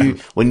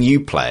 Because when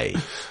you play,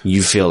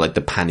 you feel like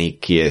the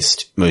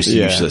panickiest, most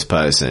useless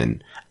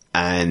person.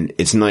 And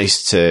it's nice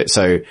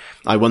so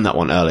I won that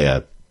one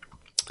earlier,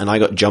 and I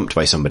got jumped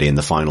by somebody in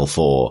the final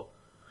 4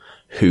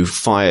 who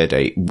fired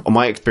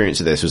my experience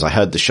of this was I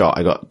heard the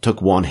shot,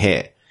 took one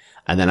hit,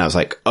 and then I was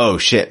like, oh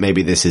shit,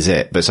 maybe this is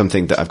it. But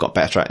something that I've got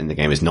better at in the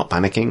game is not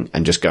panicking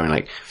and just going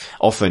like,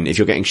 often if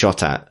you're getting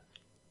shot at,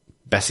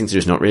 best thing to do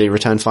is not really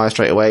return fire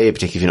straight away,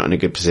 particularly if you're not in a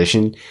good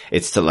position.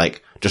 It's to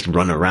like, just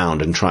run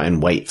around and try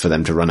and wait for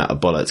them to run out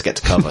of bullets, get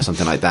to cover,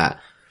 something like that.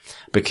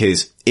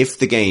 Because if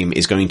the game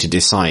is going to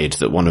decide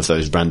that one of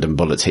those random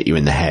bullets hit you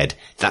in the head,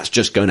 that's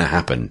just going to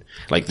happen.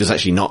 Like, there's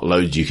actually not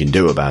loads you can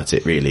do about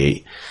it,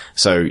 really.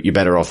 So you're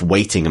better off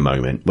waiting a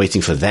moment,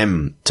 waiting for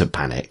them to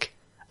panic,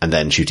 and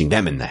then shooting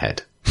them in the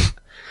head.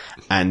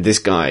 And this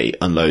guy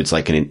unloads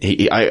like I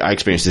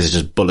experienced this as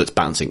just bullets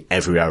bouncing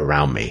everywhere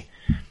around me.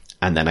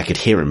 And then I could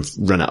hear him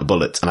run out of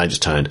bullets, and I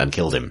just turned and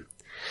killed him.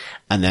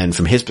 And then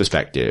from his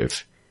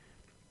perspective,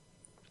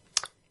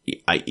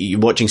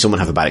 watching someone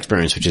have a bad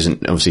experience, which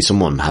isn't, obviously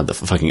someone had the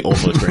fucking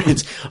awful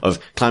experience of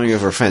climbing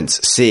over a fence,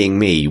 seeing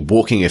me,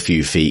 walking a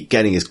few feet,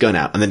 getting his gun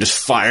out, and then just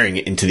firing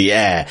it into the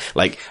air.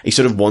 Like, he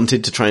sort of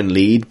wanted to try and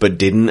lead, but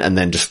didn't, and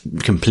then just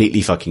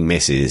completely fucking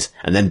misses,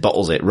 and then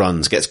bottles it,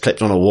 runs, gets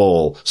clipped on a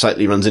wall,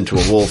 slightly runs into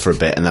a wall for a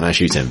bit, and then I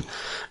shoot him.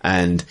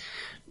 And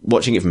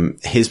watching it from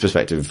his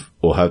perspective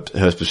or her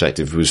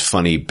perspective was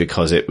funny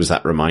because it was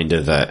that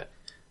reminder that,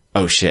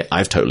 oh shit,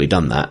 I've totally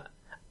done that.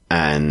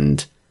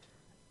 And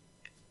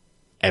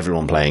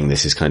everyone playing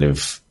this is kind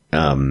of,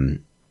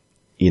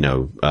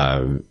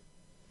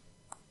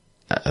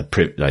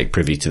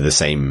 privy to the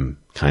same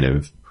kind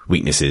of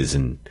weaknesses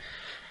and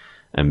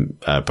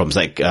problems.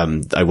 Like,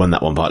 I won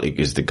that one partly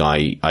because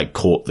I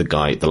caught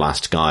the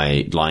last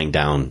guy lying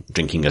down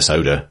drinking a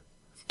soda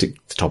to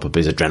top up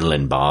his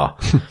adrenaline bar.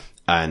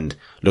 And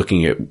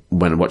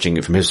when watching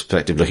it from his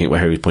perspective, looking at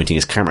where he was pointing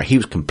his camera, he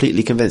was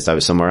completely convinced I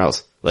was somewhere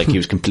else. Like, he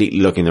was completely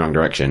looking the wrong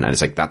direction. And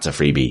it's like, that's a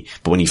freebie.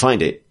 But when you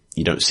find it,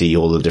 you don't see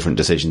all the different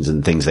decisions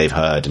and things they've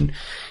heard. And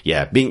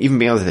yeah, being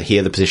able to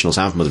hear the positional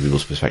sound from other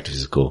people's perspectives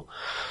is cool.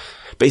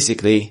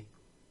 Basically,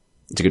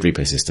 it's a good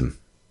replay system.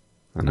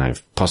 And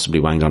I've possibly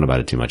wanged on about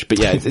it too much. But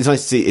yeah, it's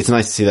nice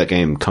to see that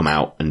game come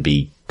out and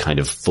be kind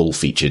of full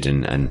featured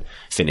and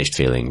finished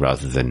feeling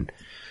rather than,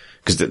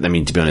 because, I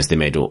mean, to be honest, they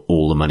made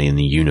all the money in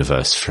the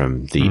universe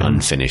from the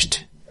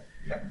unfinished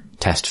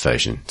test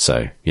version.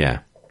 So, yeah.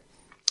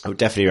 I would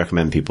definitely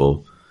recommend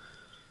people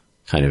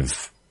kind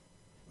of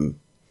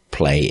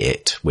play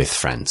it with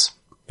friends.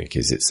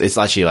 Because it's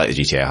actually like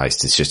the GTA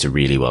Heist. It's just a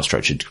really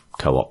well-structured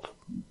co-op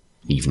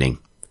evening.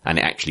 And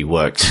it actually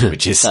works,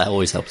 which is... That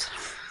always helps.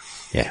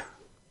 Yeah.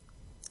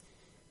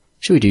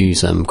 Should we do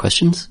some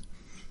questions?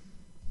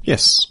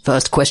 Yes.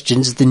 First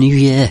questions of the new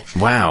year.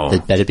 Wow. They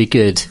better be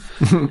good,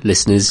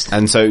 listeners.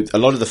 And so a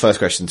lot of the first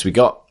questions we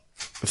got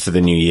for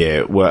the new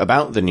year were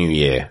about the new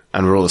year,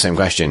 and were all the same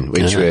question,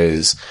 which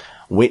was,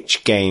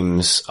 which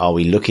games are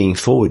we looking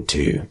forward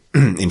to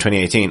in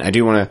 2018? I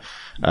do want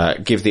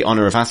to give the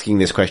honor of asking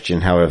this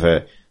question,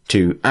 however,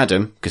 to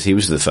Adam, because he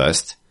was the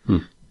first,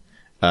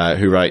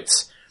 who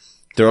writes,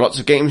 there are lots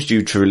of games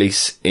due to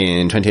release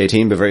in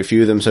 2018, but very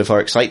few of them so far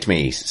excite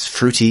me. It's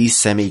fruity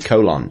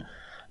semicolon.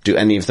 Do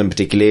any of them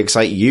particularly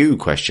excite you? ?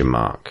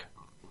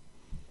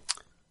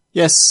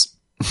 Yes.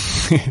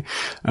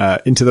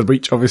 Into the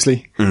Breach,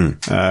 obviously.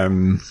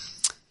 And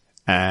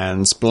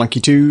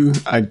Spelunky 2.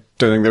 I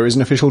don't think there is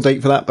an official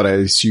date for that, but I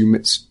assume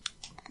it's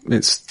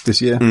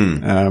this year.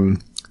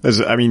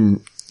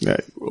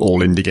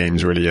 All indie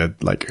games really are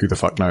like, who the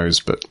fuck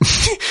knows, but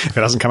if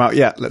it hasn't come out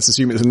yet, let's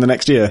assume it's in the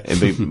next year. It'd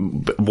be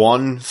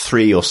 1,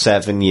 3 or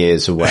 7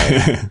 years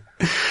away.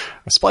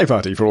 A Spy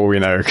Party, for all we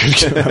know, could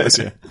come out this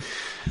year.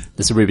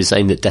 There's a rumour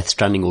saying that Death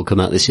Stranding will come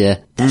out this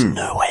year. There's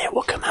no way it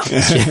will come out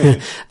this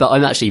year. But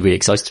I'm actually really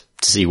excited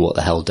to see what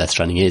the hell Death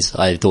Stranding is.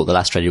 I thought the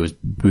last trailer was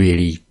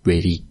really,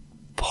 really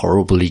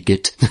horribly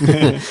good.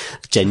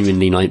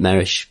 Genuinely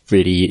nightmarish,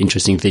 really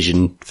interesting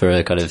vision for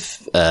a kind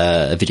of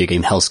a video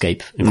game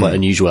hellscape, and quite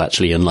unusual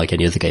actually, unlike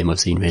any other game I've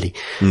seen really.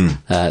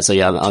 So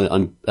yeah,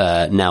 I'm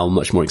now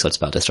much more excited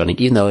about Death Stranding,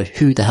 even though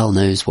who the hell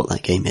knows what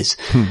that game is.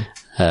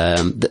 I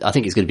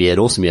think it's going to be an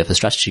awesome year for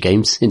strategy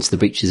games. Into the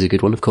Breach is a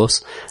good one, of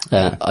course.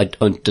 I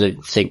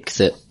don't think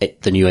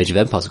that the new Age of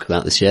Empires will come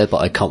out this year, but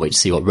I can't wait to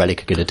see what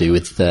Relic are going to do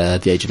with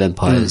the Age of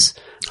Empires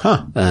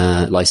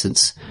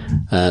license.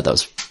 That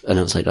was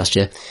announced late last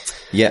year.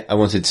 Yeah, I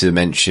wanted to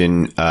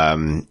mention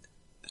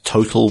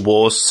Total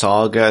War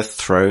Saga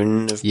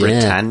Throne of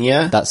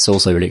Britannia. That's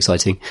also really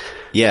exciting.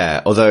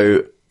 Yeah,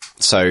 although,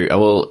 so I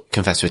will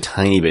confess to a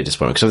tiny bit of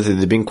disappointment, because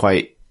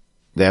obviously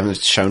they haven't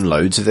shown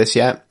loads of this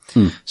yet.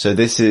 So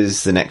this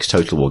is the next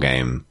Total War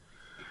game,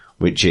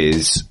 which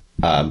is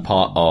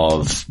part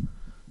of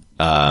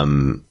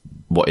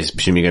what is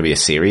presumably going to be a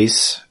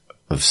series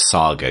of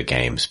Saga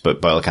games, but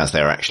by all accounts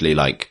they are actually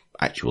like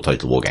actual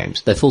Total War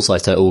games. They're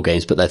full-size Total War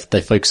games, but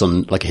they focus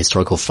on like a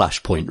historical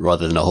flashpoint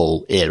rather than a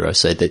whole era,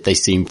 so they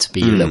seem to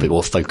be a little bit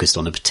more focused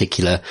on a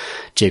particular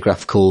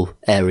geographical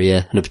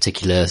area and a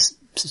particular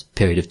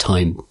period of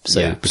time.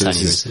 So yeah,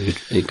 Britannia is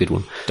a good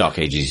one. Dark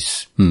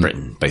Ages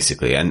Britain,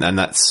 basically, and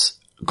that's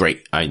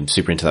great. I'm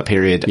super into that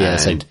period. Yeah,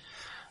 same.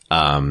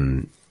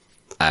 And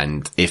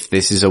if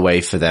this is a way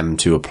for them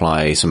to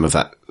apply some of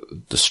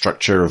the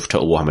structure of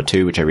Total Warhammer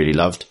 2, which I really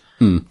loved,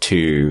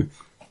 to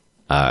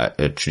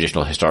a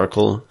traditional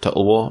historical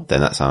Total War,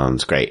 then that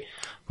sounds great.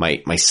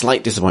 My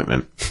slight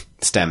disappointment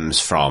stems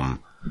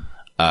from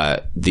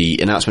the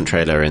announcement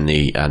trailer and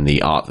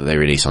the art that they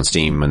released on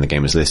Steam when the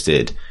game was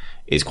listed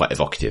is quite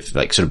evocative,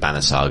 like sort of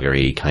Banner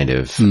Saga-y kind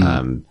of.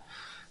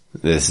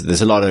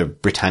 There's a lot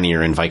of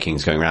Britannia and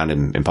Vikings going around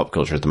in pop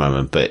culture at the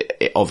moment, but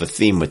of a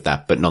theme with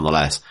that, but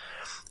nonetheless.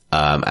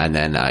 And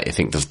then I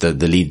think the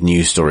lead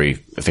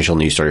official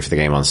news story for the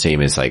game on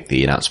Steam is like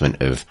the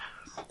announcement of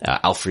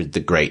Alfred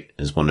the Great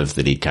as one of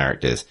the lead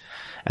characters.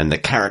 And the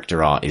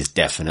character art is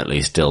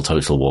definitely still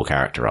Total War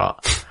character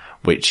art,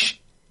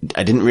 which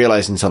I didn't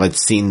realize until I'd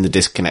seen the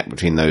disconnect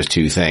between those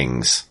two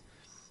things,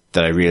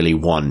 that I really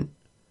want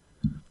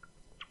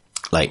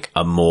like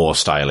a more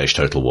stylish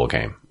Total War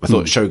game. I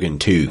thought Shogun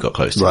 2 got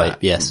close to that. Right,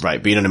 yes.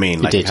 Right, but you know what I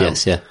mean? Like,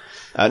 yes, yeah.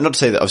 Not to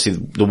say that obviously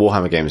the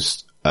Warhammer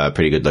games are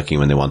pretty good looking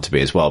when they want to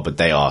be as well, but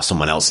they are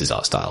someone else's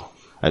art style.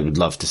 I would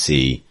love to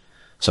see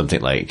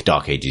something like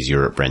Dark Ages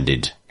Europe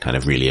rendered kind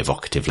of really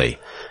evocatively.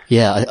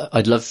 Yeah,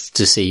 I'd love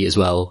to see as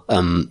well,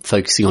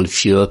 focusing on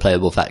fewer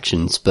playable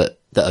factions, but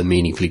that are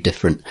meaningfully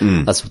different.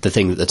 That's the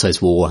thing that the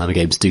Total War Warhammer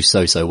games do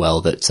so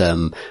well, that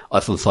I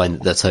often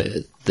find that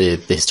the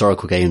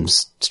historical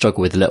games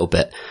struggle with a little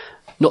bit.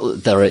 Not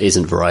that there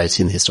isn't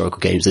variety in the historical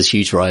games. There's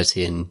huge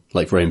variety in,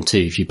 like, Rome 2.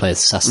 If you play as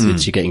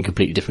Sassanids, you're getting a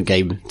completely different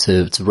game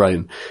to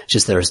Rome. It's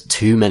just there is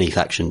too many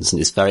factions,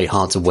 and it's very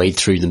hard to wade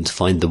through them to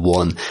find the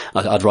one.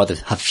 I'd rather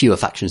have fewer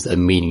factions that are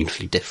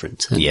meaningfully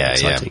different and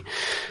exciting.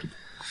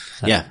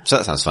 Yeah, so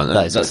that sounds fun.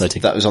 That is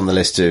exciting. That was on the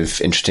list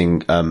of interesting,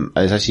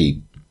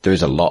 there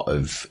is a lot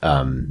of,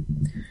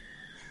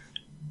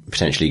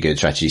 potentially good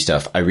strategy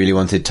stuff. I really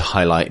wanted to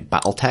highlight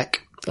BattleTech.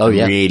 Oh,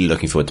 yeah. I'm really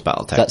looking forward to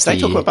BattleTech. Did I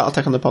talk about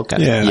BattleTech on the podcast?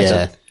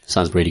 Yeah.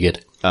 Sounds really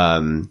good.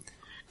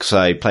 Cause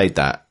I played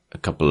that a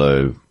couple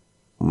of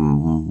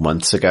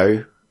months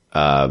ago,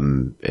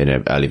 in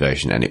an early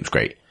version, and it was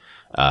great.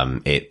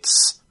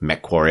 It's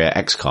MechWarrior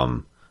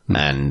XCOM,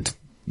 and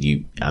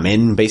I'm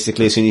in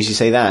basically as soon as you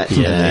say that.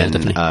 Yeah, and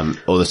then,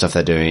 definitely. all the stuff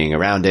they're doing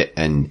around it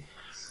and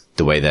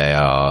the way they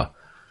are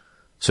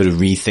sort of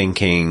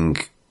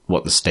rethinking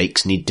what the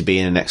stakes need to be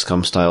in an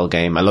XCOM style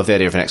game. I love the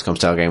idea of an XCOM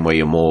style game where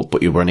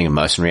you're running a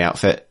mercenary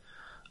outfit,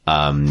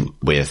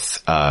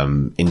 with,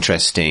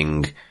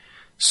 interesting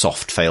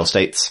soft fail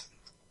states.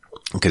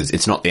 Because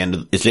it's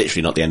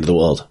literally not the end of the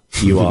world.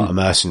 You are a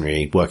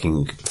mercenary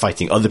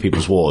fighting other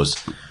people's wars.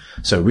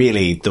 So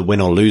really, the win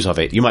or lose of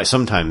it, you might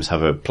sometimes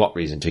have a plot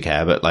reason to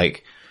care, but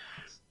like,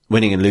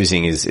 winning and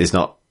losing is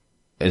not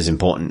as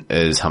important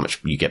as how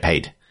much you get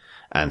paid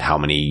and how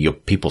many your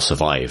people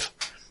survive.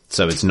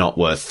 So it's not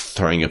worth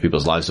throwing your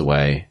people's lives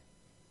away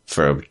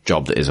for a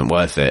job that isn't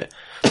worth it.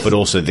 But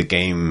also the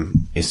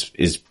game is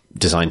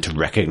designed to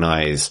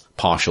recognize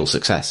partial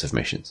success of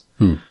missions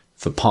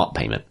for part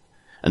payment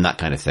and that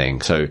kind of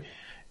thing. So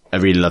I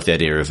really love the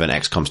idea of an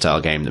XCOM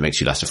style game that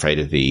makes you less afraid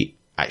of the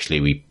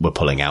we're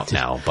pulling out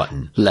now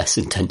button. Less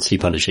intensely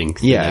punishing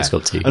than Yeah.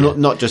 XCOM 2. And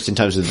not just in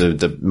terms of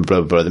the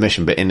blah, blah, the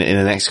mission, but in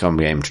an XCOM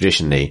game,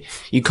 traditionally,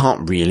 you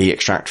can't really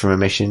extract from a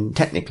mission.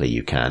 Technically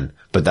you can,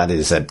 but that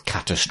is a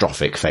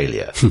catastrophic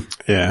failure.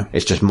 Yeah.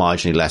 It's just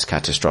marginally less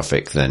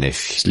catastrophic than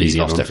if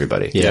you lost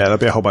everybody. Yeah, there'll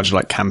be a whole bunch of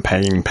like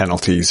campaign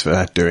penalties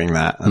for doing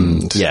that.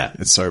 And yeah.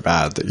 It's so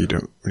bad that you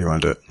don't really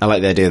want to do it. I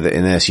like the idea that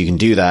in this you can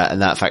do that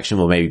and that faction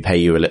will maybe pay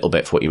you a little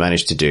bit for what you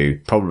managed to do,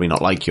 probably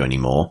not like you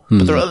anymore,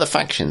 but there are other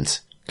factions.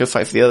 Go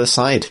fight for the other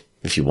side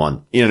if you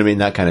want. You know what I mean?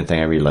 That kind of thing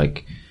I really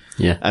like.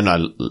 Yeah. And I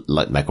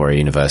like MechWarrior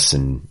Universe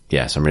and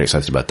yeah, so I'm really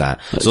excited about that.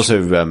 There's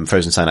also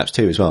Frozen Synapse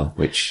 2 as well,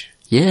 which...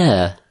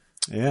 Yeah.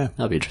 Yeah.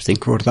 That'll be interesting.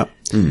 Look forward to that.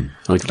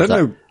 I I don't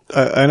know.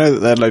 I know that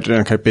they're like doing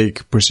like a big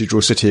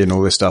procedural city and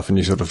all this stuff, and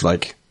you sort of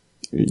like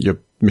your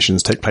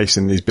missions take place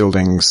in these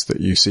buildings that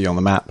you see on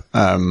the map.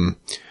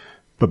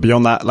 But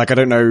beyond that, like I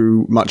don't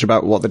know much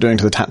about what they're doing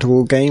to the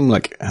tactical game.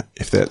 Like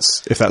if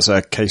that's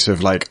a case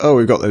of like, oh,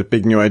 we've got the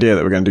big new idea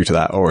that we're going to do to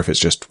that, or if it's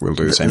just we'll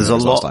do the same. There's a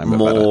as last lot time, but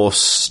better. more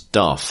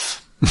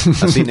stuff.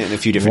 I've seen it in a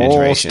few different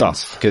More iterations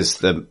stuff. because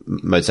the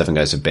Mode 7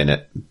 guys have been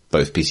at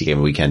both PC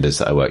Gamer Weekenders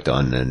that I worked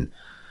on, and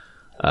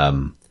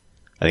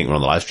I think we're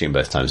on the live stream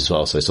both times as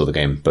well, so I saw the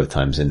game both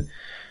times. And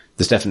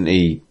there's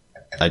definitely,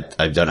 I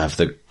don't have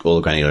all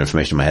the granular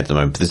information in my head at the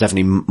moment, but there's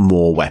definitely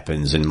more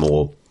weapons and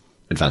more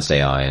advanced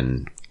AI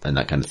and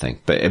that kind of thing.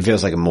 But it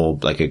feels like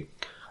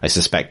I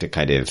suspect a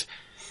kind of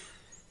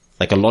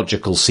like a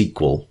logical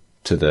sequel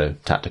to the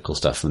tactical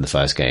stuff from the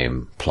first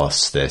game,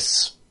 plus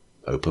this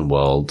open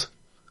world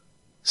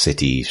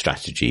city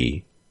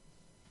strategy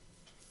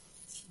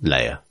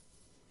layer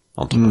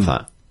on top of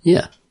that.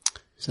 Yeah.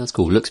 Sounds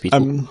cool. Looks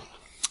beautiful.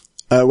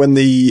 When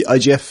the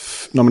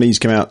IGF nominees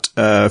came out,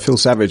 Phil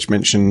Savage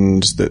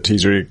mentioned that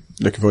he's really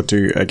looking forward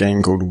to a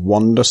game called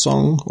Wonder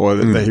Song, or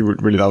that he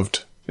really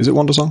loved. Is it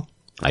Wonder Song?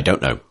 I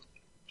don't know.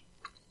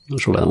 Not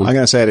sure about that one. I'm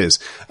going to say it is.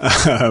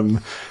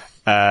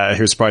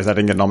 He was surprised I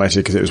didn't get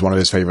nominated because it was one of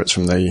his favourites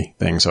from the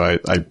thing. So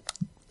I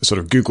sort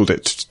of Googled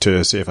it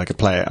to see if I could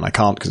play it, and I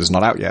can't because it's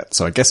not out yet.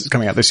 So I guess it's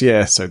coming out this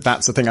year. So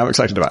that's the thing I'm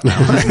excited about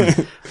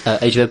now.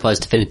 Age of Empires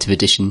Definitive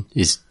Edition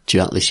is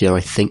due out this year,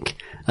 I think,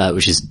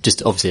 which is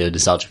just obviously a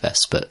nostalgia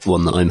fest, but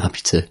one that I'm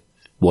happy to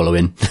wallow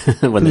in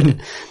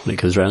when it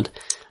comes around.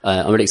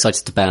 I'm really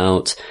excited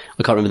about,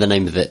 I can't remember the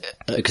name of it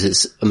because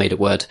it's a made up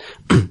word,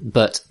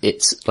 but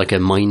it's like a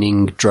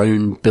mining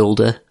drone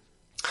builder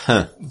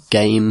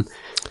game.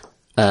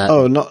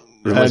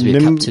 Reminds me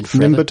of Captain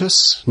Forever.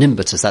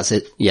 Nimbatus, that's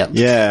it. Yeah.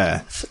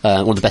 Yeah.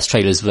 One of the best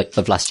trailers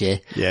of last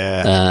year.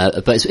 Yeah.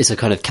 But it's a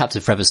kind of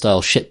Captain Forever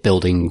style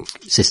shipbuilding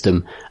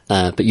system.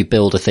 But you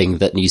build a thing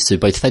that needs to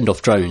both fend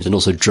off drones and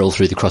also drill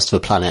through the crust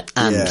of a planet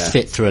and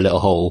fit through a little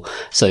hole.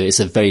 So it's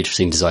a very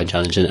interesting design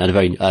challenge and a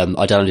very, I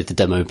downloaded the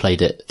demo and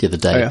played it the other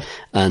day.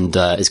 And,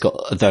 it's got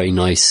a very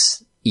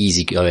nice,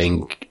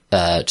 easygoing,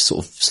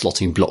 sort of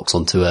slotting blocks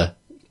onto a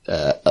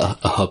a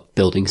hub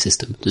building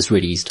system that's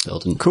really easy to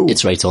build and Cool.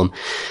 iterate on.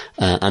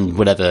 And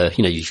whenever,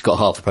 you've got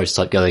half a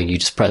prototype going, you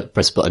just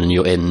press a button and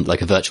you're in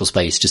like a virtual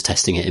space, just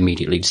testing it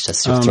immediately, just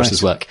testing if the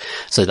thrusters work.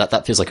 So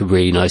that feels like a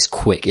really nice,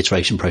 quick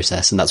iteration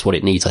process. And that's what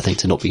it needs, I think,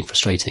 to not be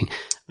frustrating.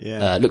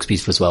 Yeah. It looks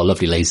beautiful as well.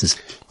 Lovely lasers.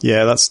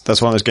 Yeah,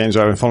 that's one of those games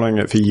where I've been following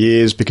it for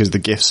years because the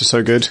GIFs are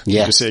so good.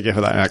 Yeah. You just see a GIF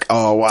of that and you're like,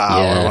 oh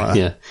wow.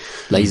 Yeah.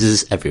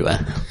 Lasers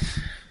everywhere.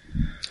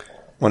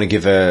 Want to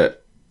give a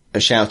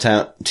shout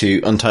out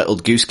to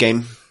Untitled Goose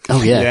Game.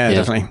 Oh yeah. Yeah,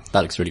 definitely.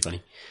 That looks really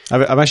funny.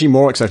 I'm actually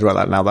more excited about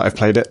that now that I've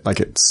played it.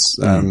 Like it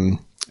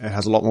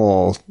has a lot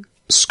more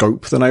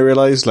scope than I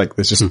realized. Like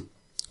there's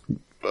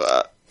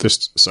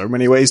just so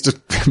many ways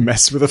to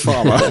mess with a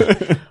farmer.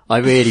 I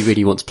really,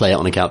 really want to play it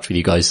on a couch with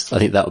you guys. I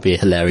think that would be a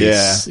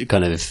hilarious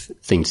kind of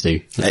thing to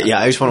do. Yeah,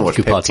 I just want to watch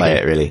Good Pip party play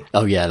game. it, really.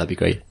 Oh yeah, that'd be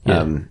great.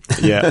 Yeah.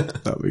 Yeah,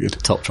 that would be good.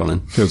 Top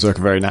Tronin. Feels like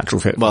a very natural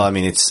fit. Well, I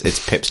mean, it's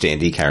Pip's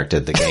D&D character,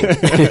 the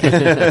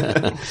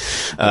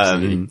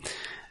game.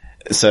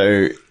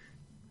 So,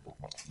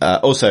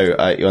 also,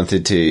 I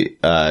wanted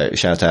to,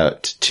 shout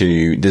out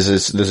to,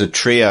 there's a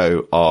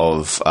trio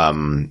of,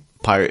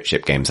 pirate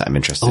ship games that I'm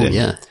interested in. Oh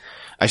yeah.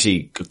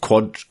 Actually,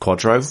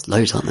 Quadro.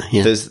 Loads, aren't there?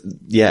 Yeah. There's,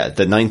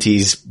 the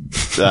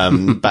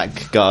 90s,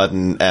 back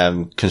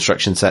garden,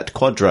 construction set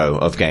Quadro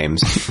of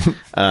games.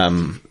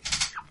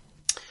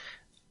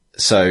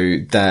 So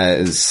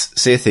there's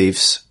Sea of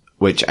Thieves,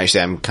 which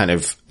actually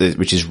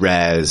which is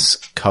Rare's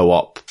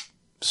co-op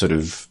sort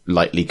of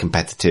lightly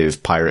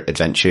competitive pirate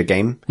adventure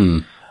game,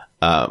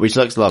 which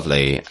looks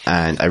lovely.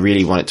 And I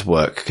really want it to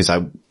work because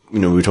we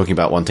were talking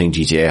about wanting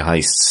GTA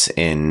heists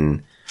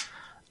in,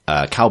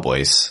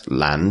 Cowboys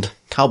Land,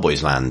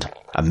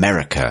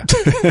 America.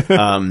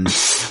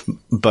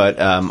 But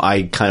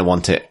I kind of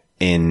want it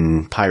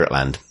in Pirate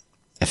Land,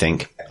 I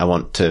think. I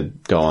want to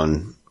go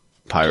on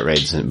pirate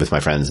raids with my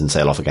friends and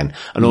sail off again.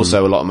 And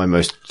also a lot of my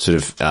most sort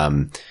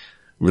of,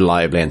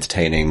 reliably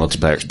entertaining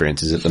multiplayer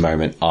experiences at the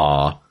moment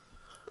are,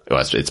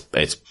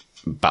 it's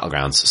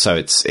Battlegrounds. So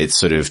it's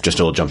sort of just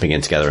all jumping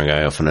in together and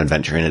going off on an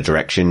adventure in a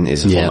direction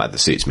is a format that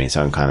suits me.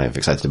 So I'm kind of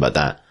excited about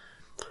that.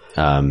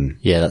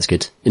 Yeah, that's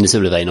good. In a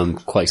similar vein, I'm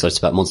quite excited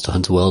about Monster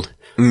Hunter World,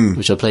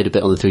 which I played a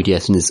bit on the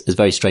 3DS and is a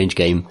very strange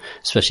game,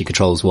 especially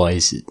controls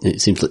wise.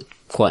 It seems like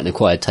quite an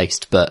acquired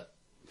taste, but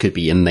could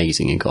be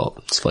amazing in co-op.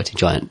 It's fighting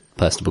giant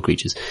personable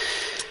creatures.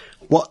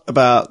 What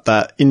about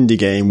that indie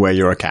game where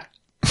you're a cat?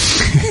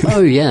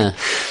 Oh yeah.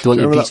 The one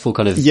with beautiful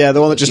kind of... Yeah,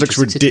 the one that just looks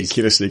cities.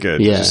 ridiculously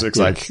good. Yeah, It just looks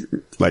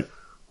like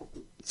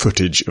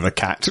footage of a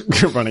cat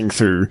running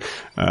through,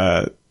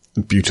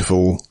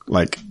 beautiful,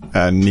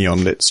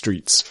 neon lit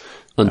streets.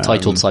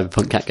 Untitled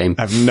cyberpunk cat game.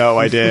 I have no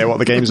idea what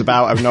the game's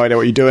about. I have no idea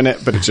what you do in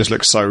it, but it just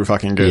looks so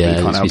fucking good. Yeah,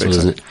 You can't it help looks it.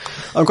 beautiful, doesn't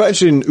it? I'm quite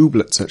interested in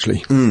Ooblets,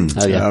 actually.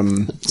 Oh yeah.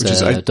 Which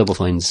is Double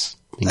Fine's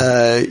thing.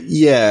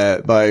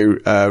 by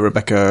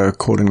Rebecca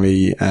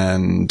Cordingley,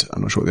 and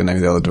I'm not sure what the name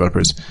of the other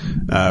developer is.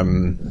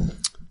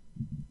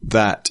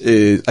 That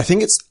is, I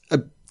think it's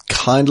a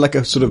kind of like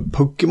a sort of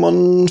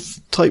Pokemon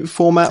type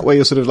format where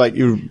you're sort of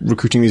you're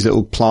recruiting these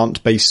little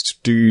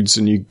plant-based dudes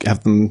and you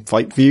have them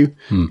fight for you.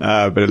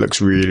 But it looks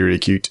really, really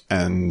cute,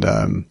 and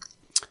all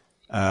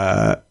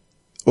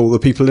the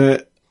people in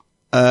it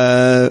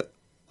are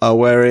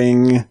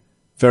wearing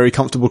very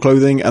comfortable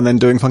clothing and then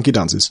doing funky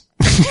dances.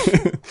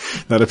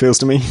 That appeals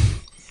to me.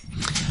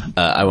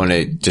 I want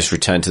to just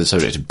return to the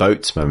subject of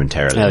boats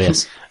momentarily. Oh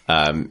yes.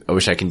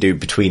 Which I can do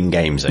between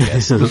games, I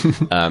guess.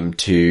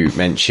 To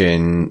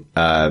mention,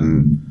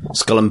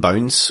 Skull and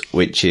Bones,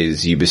 which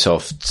is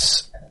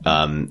Ubisoft's,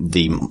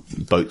 the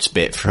boats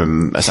bit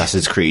from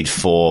Assassin's Creed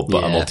 4,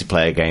 but a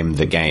multiplayer game,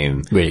 The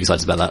Game. Really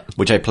excited about that.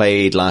 Which I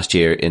played last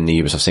year in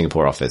the Ubisoft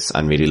Singapore office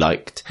and really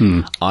liked.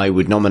 I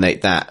would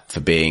nominate that for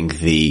being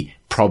the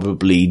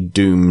probably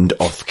doomed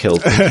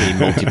off-kilter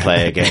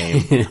multiplayer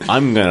game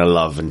I'm gonna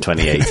love in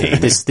 2018.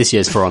 This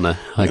year's For Honor,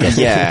 I guess.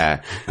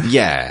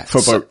 Yeah.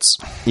 For boats.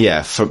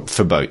 Yeah,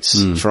 for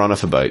boats. For Honor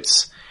for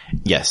boats.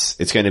 Yes,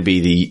 it's going to be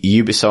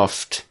the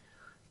Ubisoft,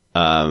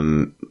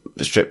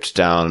 stripped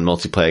down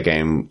multiplayer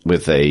game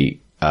with a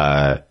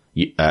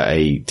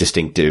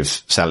distinctive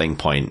selling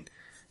point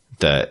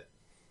that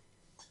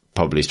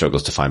probably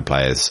struggles to find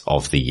players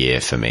of the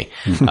year for me.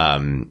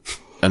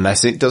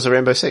 Unless it does a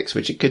Rainbow Six,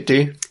 which it could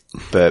do.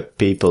 But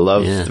people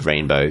love the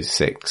Rainbow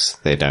Six.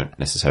 They don't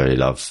necessarily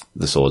love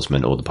the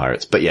Swordsman or the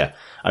Pirates. But yeah,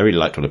 I really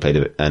liked what I played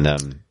of it. And,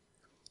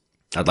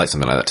 I'd like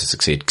something like that to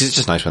succeed. Because it's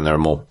just nice when there are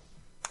more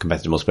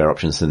competitive multiplayer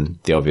options than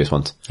the obvious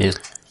ones. Yeah.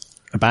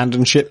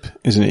 Abandoned Ship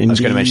is an indie. I was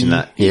going to mention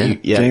that. Yeah.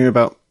 Game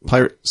about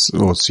pirates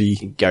or sea.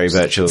 Gary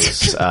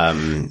Birchall's,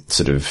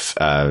 sort of,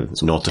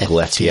 nautical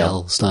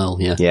FTL. style,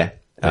 yeah. Yeah.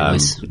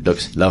 Nice.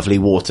 Looks lovely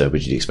water,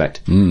 would you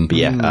expect? But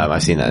yeah,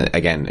 I've seen that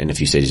again in a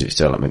few stages of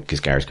development because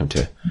Gary's come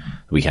to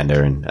a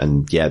weekender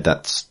and yeah,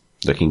 that's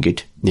looking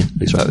good. Yeah.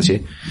 Looks right this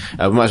year.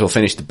 We might as well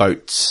finish the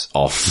boats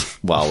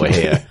off while we're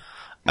here.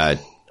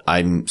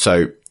 I'm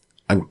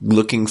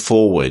looking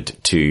forward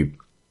to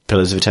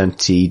Pillars of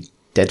Eternity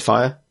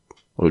Deadfire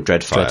or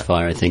Dreadfire?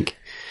 Dreadfire, I think.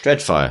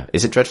 Dreadfire.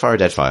 Is it Dreadfire or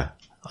Deadfire?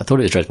 I thought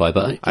it was Dreadfire,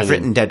 but I've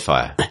written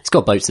Deadfire. it's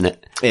got boats in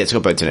it. Yeah, it's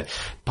got boats in it.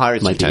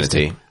 Pirates of Might be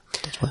Eternity.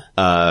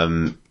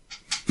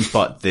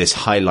 But this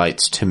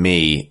highlights to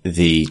me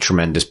the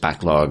tremendous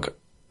backlog.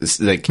 It's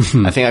like,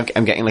 I think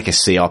I'm getting like a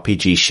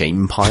CRPG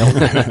shame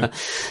pile.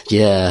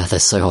 Yeah, they're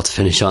so hard to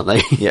finish, aren't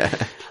they? Yeah.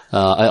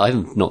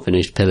 I've not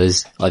finished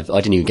Pillars. I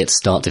didn't even get to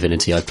start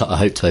Divinity. I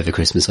hoped to over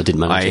Christmas. I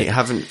didn't manage I it.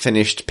 haven't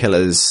finished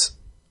Pillars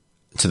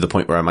to the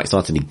point where I might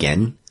start it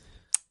again.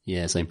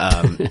 Yeah, same.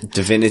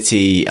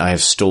 Divinity I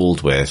have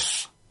stalled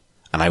with,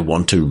 and I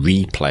want to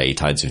replay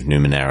Tides of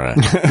Numenera.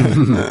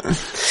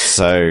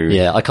 So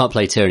yeah, I can't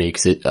play Tyranny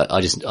because I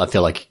just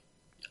feel like,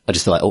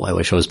 oh, I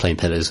wish I was playing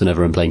Pillars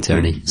whenever I'm playing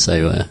Tyranny.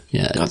 So,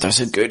 yeah. God, they're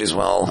so good as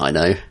well. I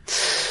know.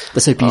 They're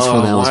so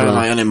beautiful now as why well. am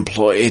I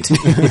unemployed?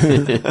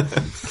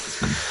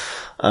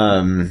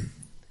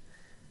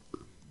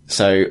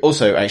 So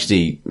also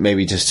actually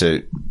maybe just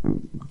to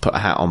put a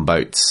hat on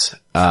boats,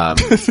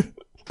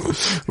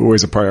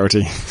 Always a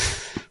priority.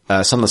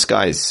 Sunless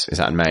Skies is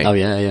out in May. Oh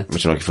yeah.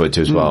 Which I'm looking forward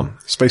to as well.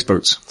 Space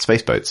boats.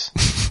 Space boats.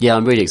 Yeah,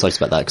 I'm really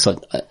excited about that because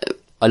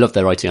I love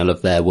their writing. I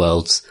love their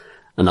worlds.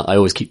 And I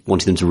always keep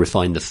wanting them to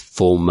refine the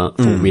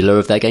formula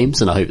of their games.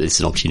 And I hope this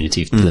is an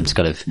opportunity for them to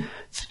kind of,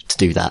 to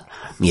do that.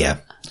 Yeah.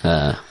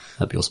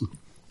 That'd be awesome.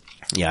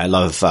 Yeah, I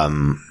love,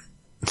 Fallen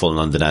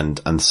London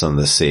and Sun of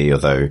the Sea,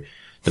 although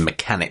the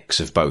mechanics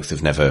of both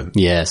have never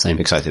Same.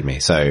 excited me.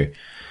 So,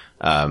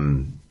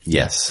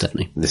 yes.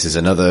 Definitely. This is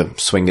another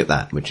swing at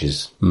that, which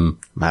is, I'm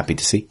happy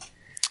to see.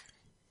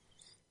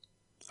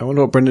 I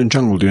wonder what Brendan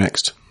Chung will do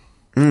next.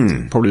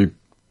 Probably,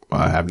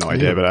 well, I have no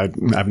idea, but I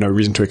have no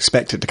reason to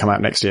expect it to come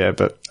out next year,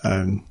 but,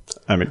 I'm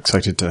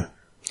excited to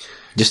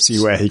just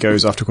see where he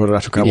goes after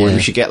Quadrilateral Cowboy. Yeah.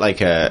 We should get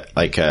like a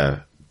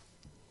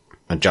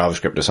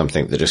JavaScript or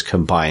something that just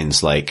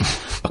combines like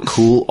a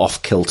cool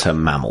off-kilter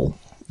mammal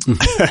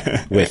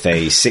with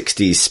a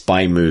 60s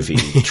spy movie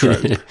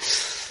trope.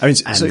 I mean,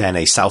 and then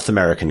a South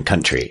American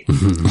country.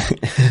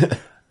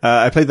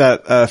 I played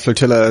that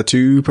Flotilla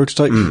 2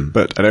 prototype,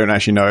 but I don't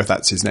actually know if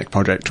that's his next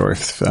project or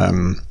if,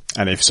 and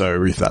if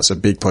so, if that's a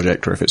big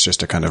project or if it's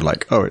just a kind of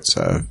like, oh, it's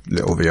a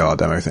little VR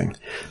demo thing.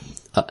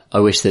 I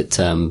wish that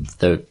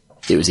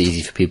it was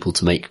easy for people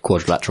to make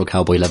Quadrilateral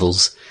Cowboy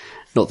levels.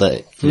 Not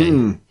that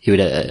he would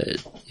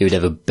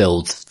ever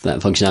build that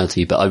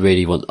functionality, but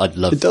I'd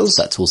love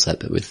that tool set,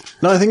 but with...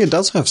 No, I think it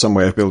does have some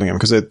way of building them,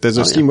 because there's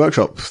a Steam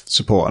Workshop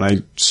support, and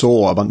I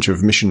saw a bunch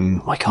of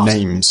mission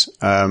names,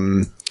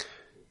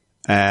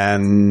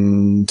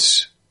 and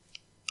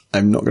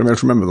I'm not going to be able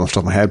to remember them off the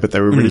top of my head, but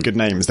they were really good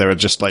names. They were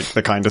just like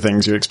the kind of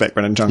things you expect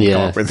Brendan Chung to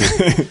come up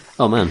with.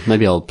 Oh man,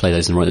 maybe I'll play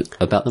those and write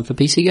about them for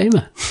PC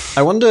Gamer.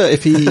 I wonder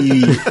if he...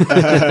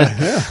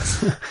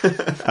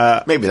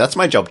 Maybe that's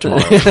my job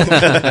tomorrow.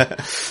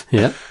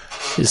 Yeah.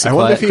 It's I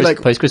wonder if he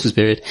post-Christmas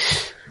period.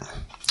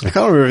 I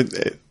can't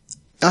remember.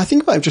 I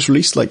think I've just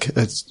released like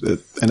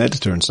an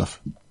editor and stuff.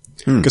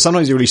 Because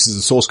sometimes he releases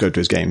the source code to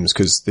his games,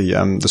 because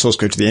the source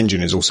code to the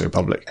engine is also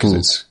public, because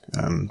it's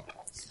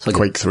like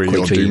Quake 3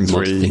 or Doom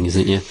 3 thing,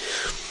 isn't it?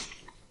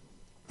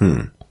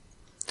 Yeah.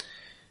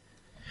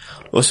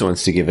 Also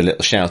wants to give a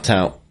little shout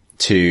out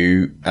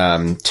to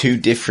 2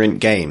 different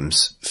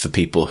games for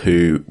people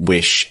who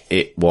wish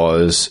it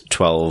was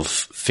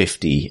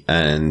 1250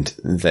 and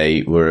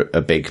they were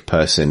a big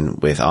person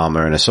with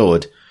armor and a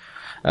sword.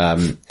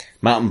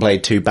 Mountain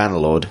Blade 2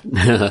 Bannerlord,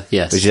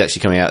 Yes. which is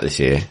actually coming out this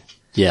year.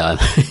 Yeah,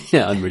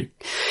 I'm really...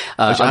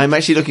 Which I'm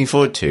actually looking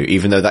forward to,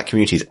 even though that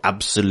community has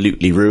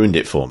absolutely ruined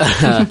it for me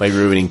by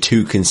ruining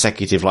 2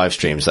 consecutive live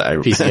streams that I...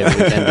 PC Gamer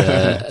Weekend,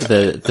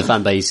 the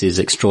fan base is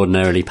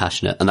extraordinarily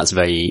passionate, and that's a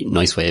very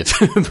nice way of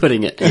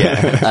putting it.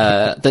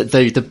 Yeah.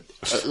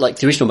 Like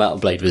the original Mountain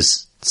Blade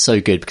was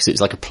so good because it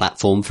was like a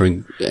platform for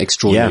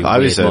extraordinary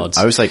weird mods.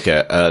 I was like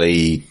a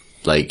early,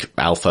 like,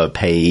 alpha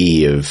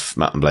payee of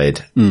Mountain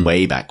Blade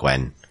way back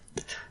when.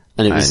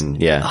 And it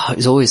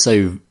was always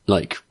so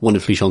like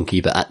wonderfully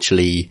chonky, but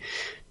actually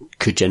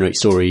could generate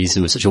stories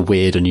and was such a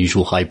weird,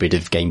 unusual hybrid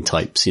of game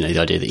types. You know, the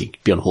idea that you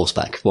could be on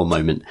horseback one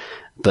moment,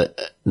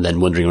 but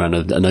then wandering around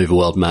an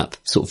overworld map,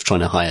 sort of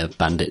trying to hire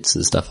bandits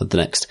and stuff at the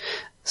next.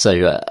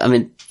 So, I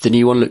mean, the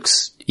new one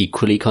looks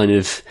equally kind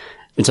of,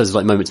 in terms of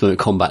like moment-to-moment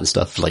combat and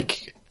stuff,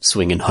 like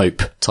swing and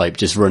hope type,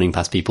 just running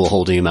past people,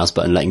 holding a mouse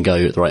button, letting go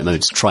at the right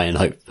moment to try and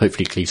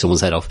hopefully cleave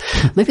someone's head off.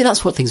 Maybe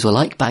that's what things were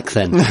like back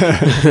then.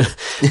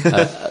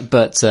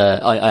 But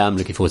I am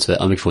looking forward to it.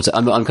 I'm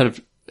kind of,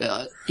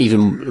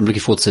 even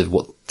looking forward to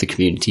what the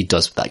community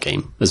does with that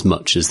game as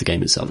much as the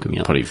game itself coming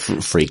out. Probably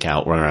freak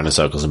out, run around in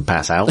circles and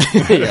pass out.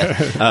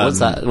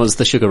 Once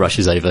the sugar rush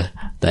is over,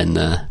 then,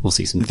 we'll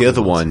see some. The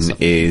other one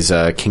is,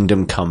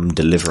 Kingdom Come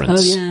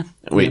Deliverance. Oh, yeah.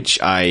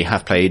 Which I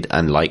have played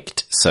and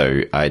liked,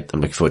 so I'm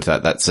looking forward to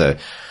that. That's a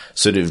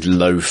sort of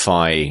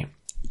lo-fi,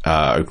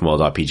 open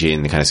world RPG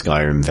in the kind of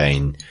Skyrim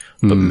vein,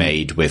 but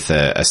made with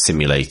a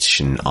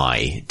simulation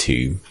eye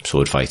to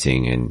sword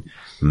fighting and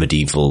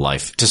medieval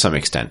life to some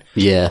extent.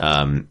 Yeah.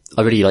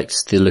 I really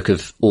liked the look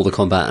of all the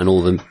combat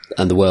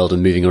and the world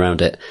and moving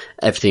around it.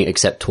 Everything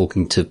except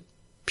talking to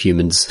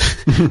humans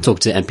talk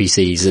to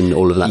NPCs and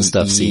all of that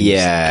stuff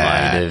seems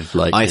kind of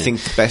like... I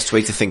think the best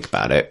way to think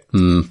about it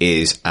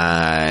is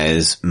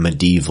as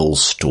medieval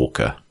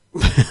Stalker.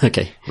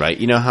 Okay. Right?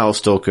 You know how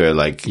Stalker,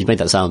 like... You've made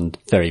that sound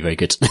very, very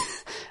good.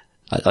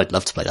 I'd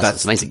love to play that.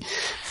 That's amazing.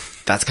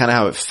 That's kind of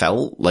how it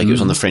felt. Like it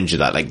was on the fringe of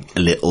that, like a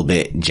little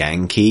bit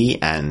janky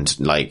and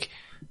like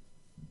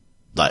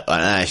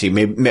actually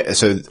maybe,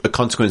 so a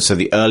consequence of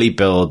the early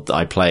build that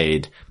I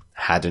played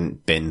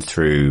hadn't been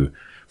through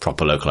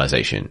proper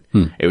localization.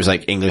 It was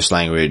like English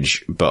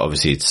language, but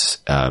obviously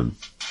it's,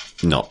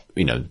 not,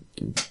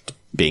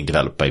 being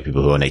developed by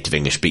people who are native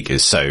English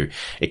speakers. So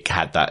it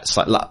had that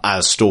slight,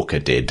 as Stalker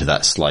did,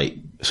 that slight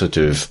sort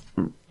of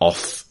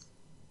off,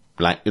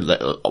 when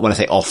I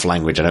say off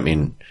language, I don't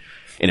mean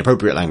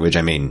inappropriate language.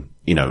 I mean,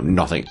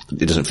 nothing,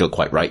 it doesn't feel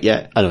quite right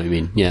yet. I know what you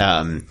mean,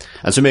 yeah.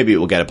 And so maybe it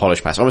will get a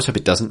polish pass. I almost hope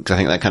it doesn't, because I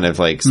think that kind of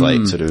like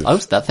slight sort of... Oh,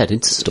 that fed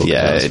into Stalker.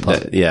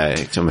 Yeah,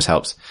 it almost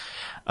helps.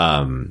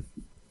 I'm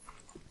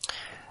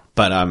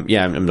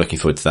looking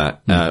forward to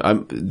that.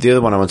 The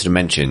other one I wanted to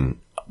mention,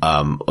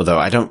 although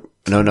I don't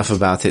know enough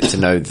about it to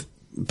know,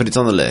 but it's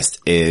on the list,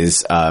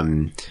 is,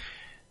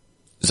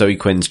 Zoe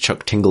Quinn's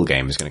Chuck Tingle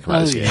game is going to come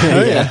out this year.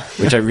 Yeah.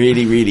 Which I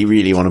really, really,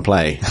 really want to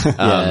play.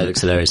 It looks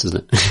hilarious,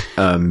 doesn't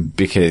it?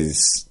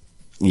 Because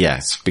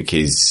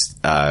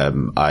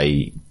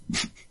I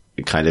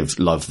kind of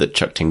love that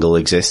Chuck Tingle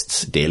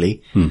exists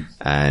dearly.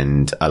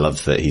 And I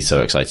love that he's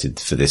so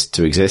excited for this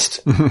to exist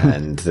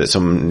and that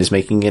someone is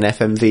making an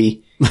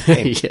FMV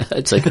game. Yeah,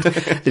 it's like,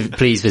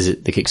 please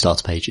visit the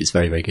Kickstarter page. It's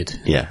very, very good.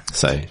 Yeah,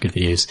 so. Good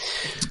videos.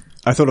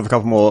 I thought of a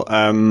couple more.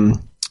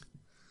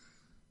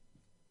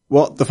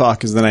 What the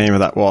fuck is the name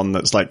of that one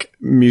that's like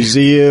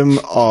Museum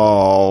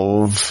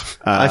of...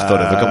 I've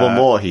thought of a couple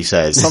more, he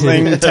says.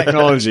 Something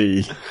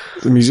technology.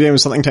 The Museum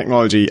of something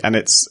technology, and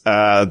it's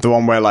the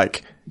one where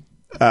like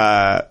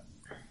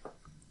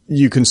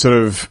you can sort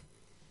of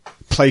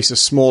place a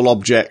small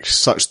object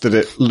such that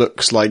it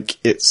looks like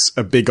it's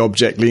a big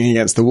object leaning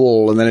against the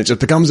wall, and then it just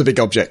becomes a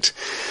big object.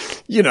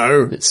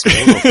 It's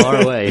small,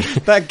 far away.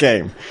 That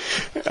game.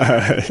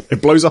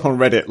 It blows up on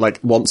Reddit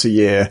like once a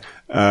year.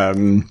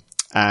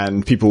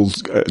 And people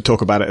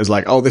talk about it as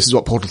like, oh, this is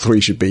what Portal 3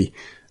 should be.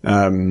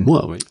 I'm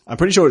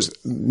pretty sure it's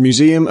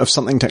Museum of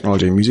something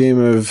technology, Museum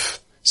of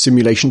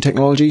simulation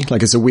technology.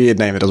 Like it's a weird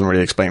name. It doesn't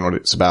really explain what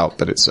it's about,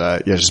 but it's,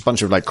 just a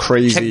bunch of like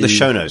crazy. Check the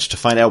show notes to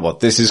find out what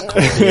this is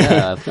called.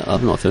 Yeah,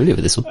 I'm not familiar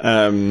with this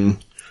one.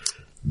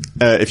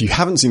 If you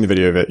haven't seen the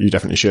video of it, you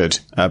definitely should.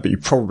 But you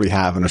probably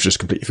have and have just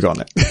completely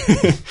forgotten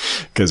it.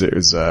 Cause it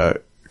was,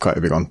 quite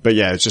a big one. But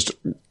yeah, it's just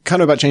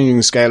kind of about changing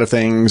the scale of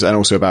things and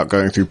also about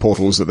going through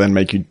portals that then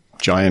make you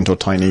giant or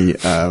tiny,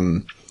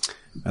 and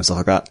stuff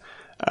like that.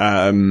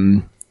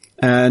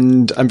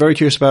 And I'm very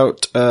curious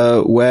about,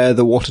 where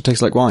the water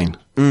tastes like wine.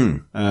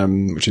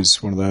 Which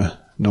is one of the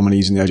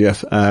nominees in the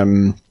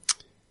IGF.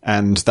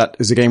 And that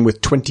is a game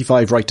with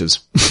 25 writers.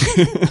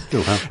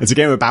 Oh, wow. It's a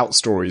game about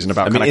stories and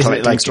about kind of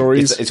collecting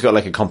stories. It's got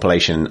like a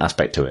compilation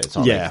aspect to it. It's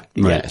not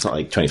it's not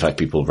like 25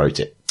 people wrote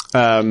it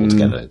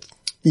together.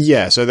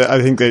 Yeah, so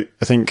I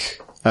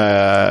think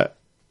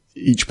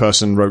each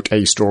person wrote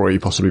a story,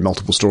 possibly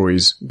multiple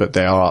stories, but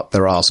there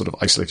are sort of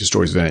isolated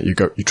stories within it.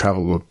 You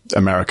travel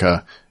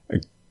America,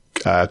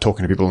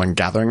 talking to people and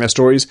gathering their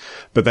stories,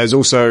 but there's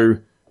also,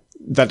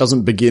 that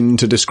doesn't begin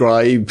to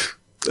describe,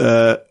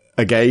 a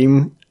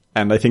game,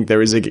 and I think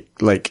there is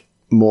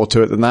more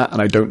to it than that,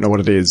 and I don't know what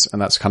it is, and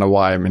that's kind of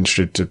why I'm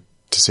interested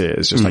to see it.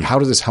 It's just like, how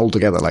does this hold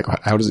together? Like,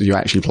 how does you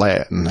actually play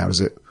it, and how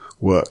does it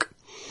work?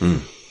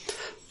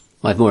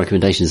 I have more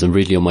recommendations. I'm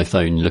really on my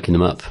phone looking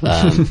them up.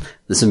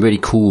 There's some really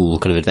cool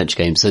kind of adventure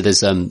games. So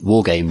there's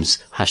war games,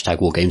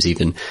 #wargames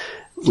even,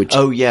 which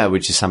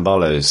is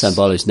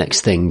Sambalo's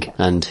next thing.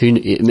 And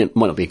it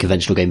might not be a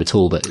conventional game at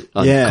all, but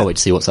I can't wait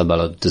to see what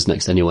Sambalo does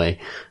next anyway.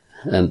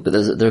 But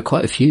there are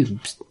quite a few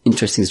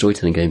interesting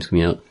storytelling games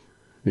coming out,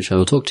 which I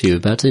will talk to you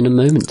about in a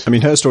moment. I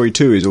mean, Her Story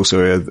 2 is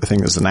also a thing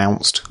that's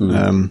announced.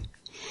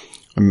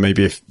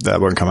 Maybe if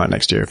that won't come out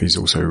next year, if he's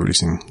also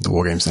releasing the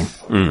war games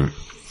thing.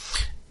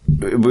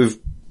 We've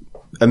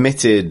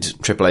omitted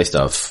AAA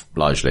stuff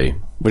largely,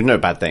 which is no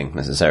bad thing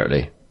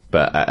necessarily.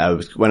 But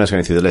when I was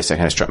going through the list, it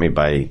kind of struck me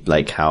by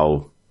like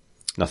how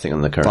nothing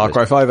on the current Far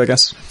Cry 5, I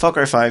guess. Far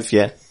Cry 5,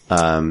 yeah.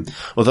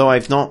 Although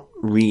I've not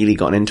really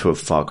gotten into a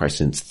Far Cry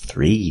since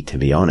 3, to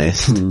be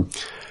honest.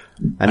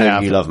 I know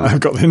you love them.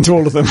 I've got into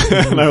all of them,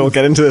 and I will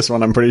get into this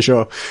one, I'm pretty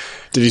sure.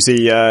 Did you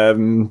see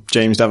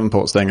James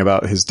Davenport's thing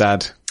about his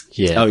dad?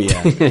 Yeah. Oh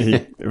yeah.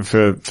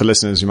 For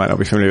listeners who might not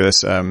be familiar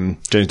with this,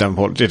 James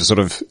Davenport did a sort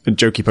of a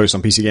jokey post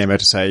on PC Gamer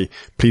to say,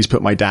 please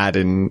put my dad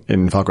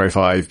in Far Cry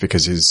 5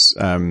 because his,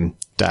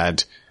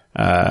 dad,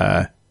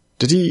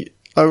 did he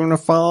own a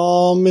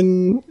farm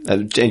in...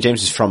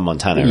 James is from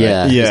Montana, right?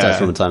 Yeah. His dad's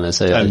from Montana,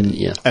 so and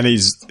he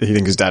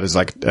thinks his dad is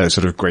like a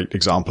sort of great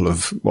example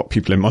of what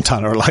people in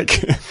Montana are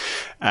like.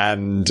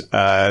 And,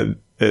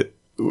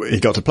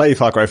 he got to play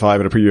Far Cry 5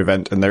 at a preview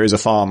event, and there is a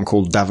farm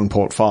called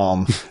Davenport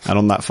Farm, and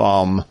on that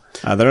farm,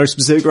 there are no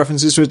specific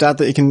references to his dad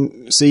that he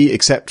can see,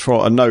 except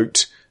for a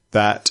note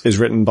that is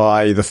written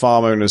by the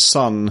farm owner's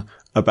son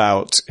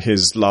about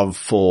his love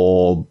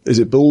for, is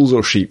it bulls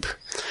or sheep?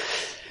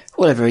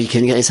 Whatever he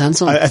can get his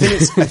hands on. I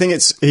think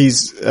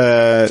he's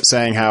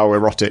saying how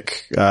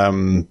erotic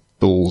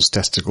bulls'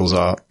 testicles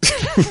are.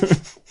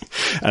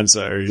 And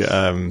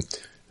so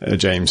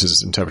James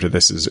has interpreted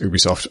this as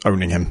Ubisoft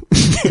owning him.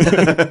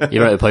 He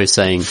wrote a post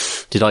saying,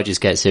 "Did I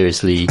just get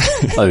seriously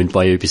owned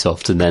by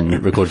Ubisoft?" And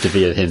then recorded a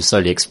video of him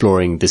slowly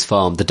exploring this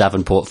farm, the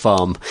Davenport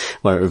farm,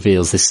 where it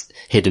reveals this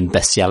hidden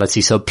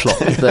bestiality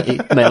subplot that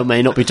it may or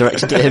may not be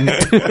directed at him.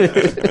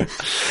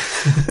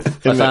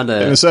 In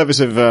the service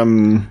of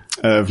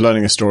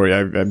learning a story,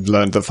 I've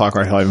learned that Far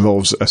Cry 5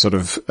 involves a sort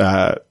of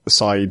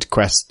side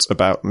quests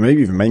about,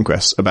 maybe even main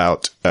quests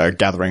about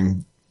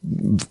gathering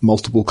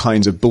multiple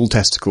kinds of bull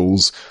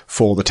testicles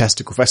for the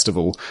Testicle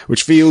Festival,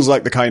 which feels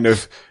like the kind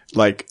of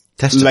like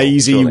Testicle,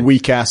 lazy, surely.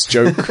 weak ass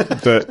joke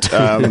that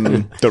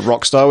that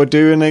Rockstar would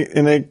do in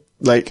a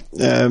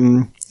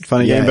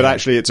funny game, but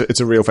actually it's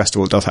a real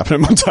festival. It does happen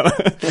in Montana.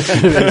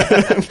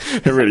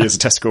 It really is a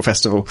testicle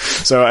festival.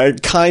 So I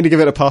kind of give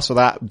it a pass for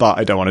that, but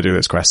I don't want to do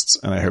those quests,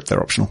 and I hope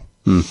they're optional.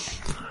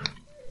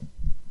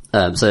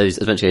 So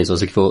adventure games I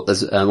was looking for,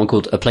 there's one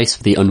called A Place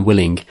for the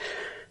Unwilling,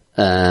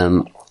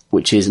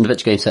 which is an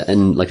adventure game set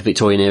in like a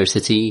Victorian era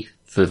city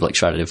full of like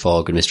shrouded in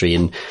fog and mystery.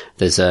 And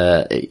there's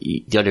the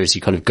idea is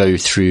you kind of go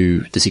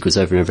through the sequence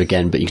over and over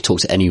again, but you can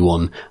talk to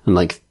anyone, and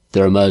like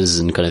there are murders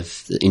and kind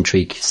of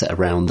intrigue set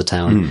around the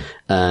town.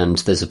 And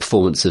there's a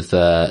performance of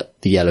the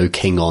Yellow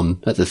King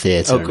on at the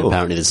theatre. Cool. And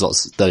apparently there's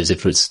lots of those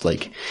influences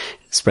like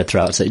spread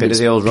throughout. So Bit of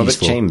the old Robert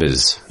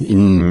Chambers.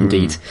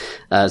 Indeed.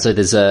 So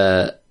there's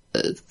the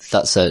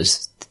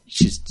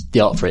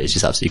art for it is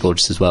just absolutely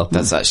gorgeous as well.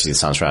 That actually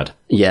sounds rad.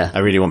 Yeah. I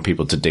really want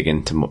people to dig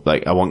into,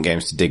 like, I want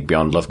games to dig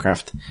beyond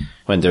Lovecraft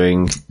when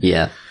doing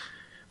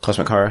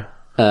cosmic horror.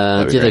 The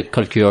other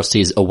kind of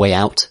curiosity is A Way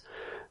Out,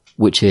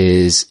 which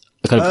is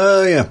a kind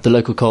of the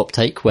local co-op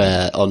take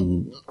where I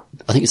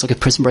think it's like a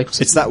prison break or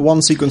something. It's that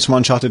one sequence from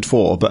Uncharted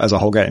 4, but as a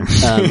whole game.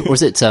 Or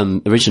is it,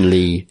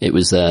 originally it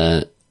was,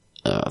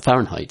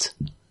 Fahrenheit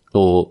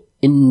or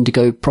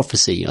Indigo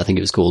Prophecy, I think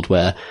it was called,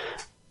 where,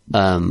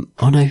 I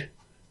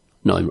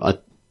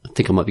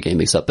think I might be getting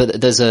mixed up,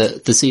 but there's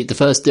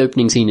the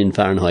opening scene in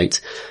Fahrenheit,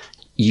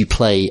 you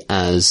play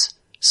as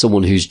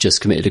someone who's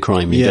just committed a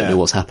crime. You don't know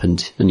what's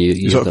happened, and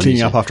you're sort of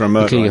cleaning up after a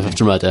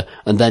murder.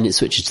 And then it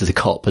switches to the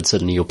cop, and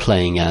suddenly you're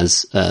playing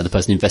as the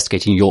person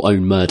investigating your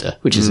own murder,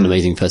 which is an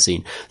amazing first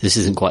scene. This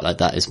isn't quite like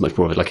that. It's much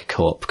more of like a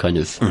co-op kind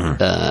of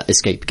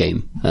escape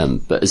game.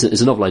 But it's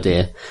a novel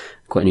idea,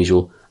 quite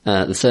unusual.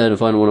 The third and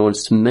final one I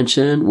wanted to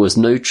mention was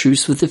No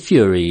Truce with the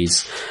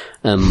Furies.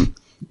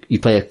 You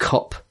play a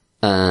cop,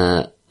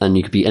 and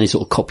you could be any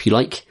sort of cop you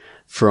like,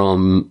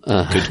 from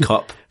Good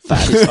cop.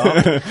 Fascist cop.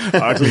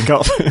 Ugly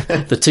cop.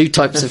 The two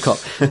types of cop,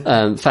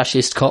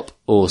 fascist cop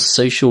or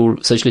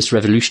socialist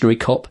revolutionary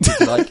cop, if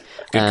you like.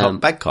 Good cop,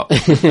 bad cop. I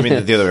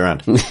mean, the other way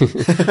around.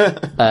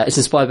 It's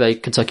inspired by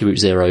Kentucky Route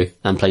Zero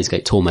and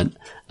Planescape Torment,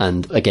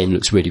 and again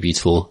looks really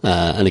beautiful,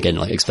 and again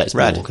like expects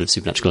more kind of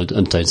supernatural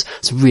undertones.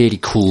 Some really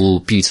cool,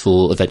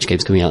 beautiful adventure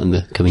games coming out in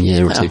the coming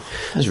year or two.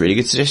 That's really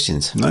good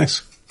suggestions.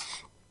 Nice.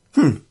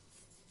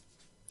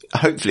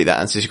 Hopefully that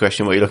answers your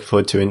question, what you're looking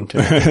forward to in.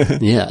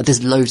 Yeah,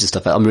 there's loads of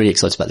stuff. I'm really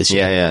excited about this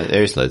year. Yeah,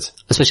 there is loads.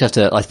 Especially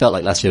after, I felt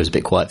like last year was a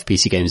bit quiet for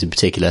PC games in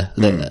particular.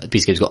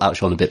 PC games got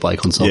outshone a bit by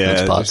console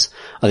counterparts.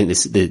 I think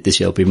this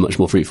year will be much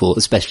more fruitful,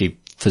 especially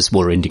for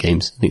smaller indie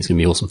games. I think it's going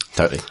to be awesome.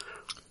 Totally.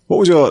 What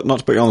was not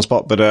to put you on the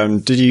spot, but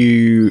did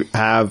you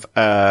have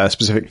a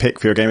specific pick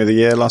for your game of the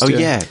year last year?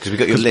 Oh yeah, because we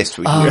got your list.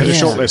 We had a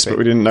short list, but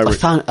we didn't know. I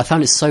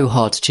found it so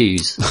hard to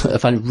choose. I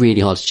found it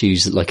really hard to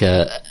choose like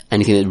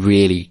anything that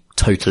really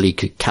totally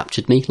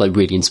captured me, like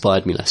really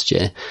inspired me last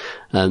year.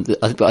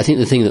 But I think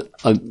the thing that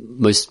I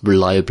most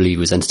reliably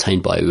was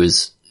entertained by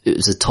was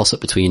a toss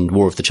up between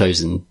War of the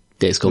Chosen,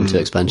 the XCOM 2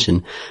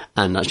 expansion,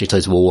 and actually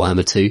Total War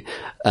Warhammer 2.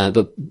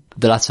 But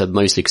the latter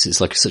mostly because it's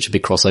like such a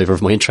big crossover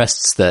of my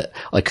interests that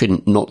I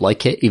couldn't not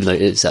like it, even though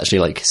it's actually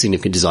like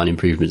significant design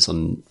improvements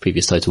on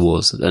previous Total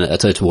Wars. And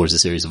Total War is a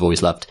series I've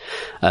always loved.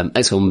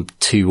 XCOM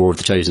 2 War of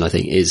the Chosen, I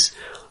think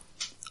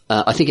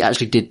I think it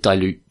actually did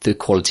dilute the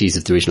qualities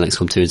of the original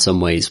XCOM 2 in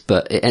some ways,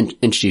 but it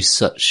introduced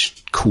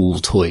such cool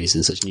toys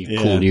and such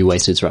cool new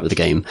ways to interact with the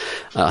game.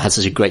 I had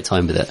such a great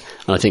time with it.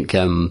 And I think,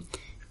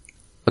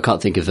 I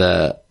can't think of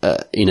a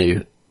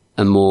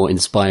more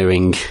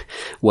inspiring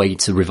way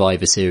to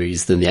revive a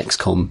series than the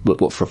XCOM, what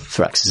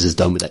Firaxis has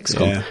done with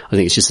XCOM. Yeah. I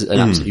think it's just an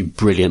absolutely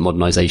brilliant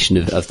modernization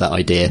of that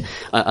idea.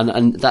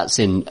 And that's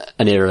in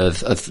an era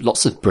of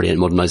lots of brilliant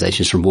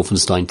modernizations from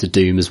Wolfenstein to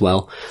Doom as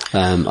well.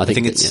 I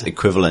think it's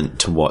equivalent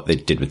to what they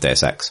did with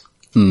Deus Ex.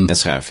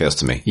 That's how it feels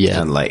to me.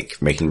 Yeah. And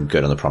like making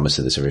good on the promise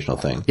of this original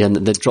thing. Yeah, and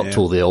they dropped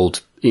all the old,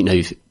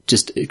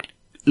 just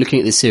looking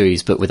at this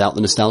series, but without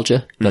the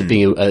nostalgia, like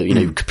being,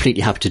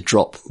 completely happy to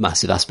drop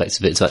massive aspects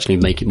of it to actually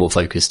make it more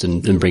focused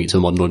and bring it to a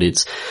modern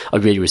audience. I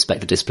really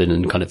respect the discipline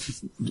and kind of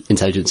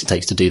intelligence it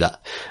takes to do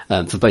that,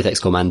 for both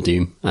XCOM and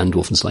Doom and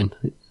Wolfenstein.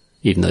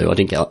 even though I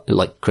didn't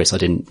like Chris, I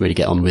didn't really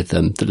get on with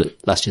the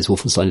last year's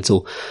Wolfenstein at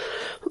all.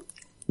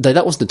 Though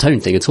that wasn't the tone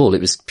thing at all.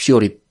 It was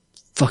purely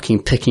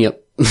fucking picking up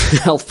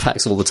health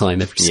packs all the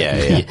time. Every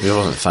It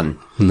wasn't fun.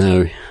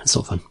 No, it's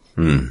not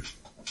fun.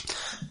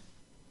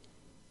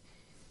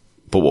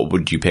 But what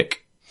would you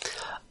pick?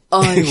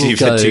 You've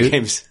had 2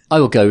 games. I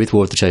will go with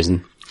War of the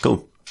Chosen.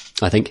 Cool.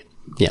 I think.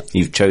 Yeah.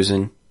 You've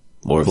chosen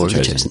War of the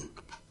Chosen.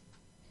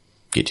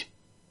 Good.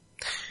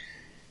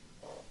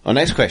 Our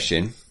next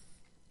question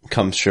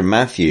comes from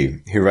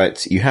Matthew, who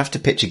writes, you have to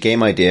pitch a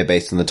game idea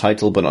based on the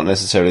title, but not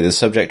necessarily the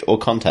subject or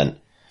content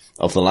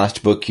of the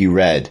last book you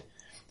read.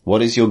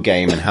 What is your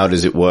game and how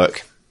does it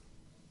work?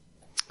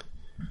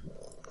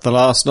 The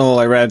last novel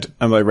I read,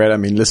 and by read I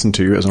mean listened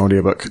to as an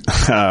audiobook,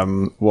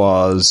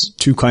 was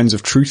Two Kinds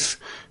of Truth,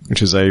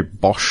 which is a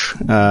Bosch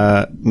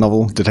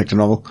novel, detective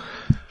novel.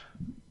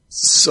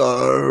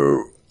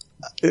 So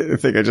I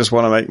think I just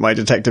want to make my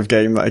detective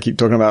game that I keep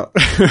talking about,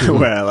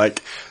 where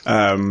like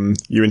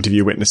you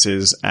interview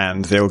witnesses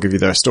and they'll give you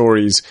their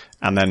stories,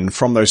 and then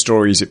from those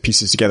stories it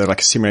pieces together like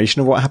a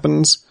simulation of what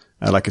happens,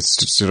 like it's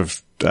just sort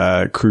of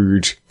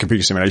crude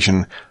computer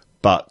simulation,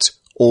 but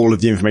all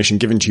of the information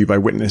given to you by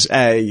witness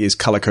A is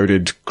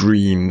color-coded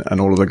green, and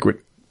all of the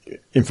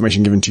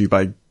information given to you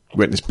by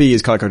witness B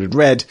is color-coded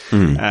red,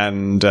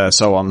 and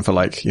so on for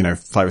 5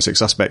 or 6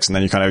 suspects, and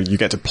then you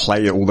get to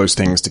play all those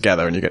things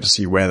together, and you get to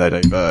see where they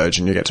diverge,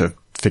 and you get to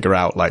figure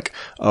out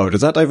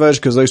does that diverge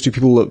because those 2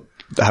 people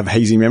that have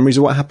hazy memories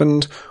of what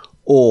happened?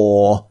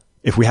 Or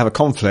if we have a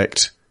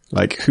conflict,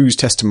 whose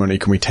testimony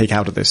can we take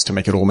out of this to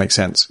make it all make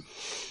sense?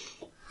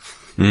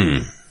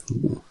 I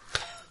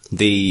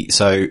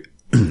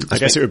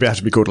guess it would have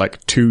to be called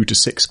 2 to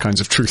 6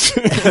 kinds of truth.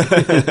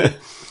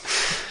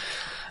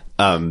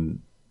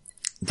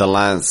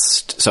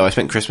 So I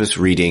spent Christmas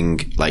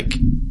reading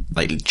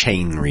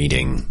chain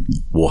reading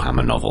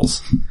Warhammer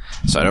novels.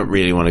 So I don't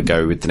really want to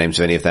go with the names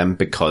of any of them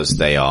because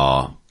they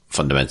are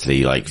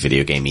fundamentally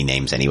video gamey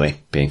names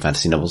anyway, being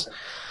fantasy novels.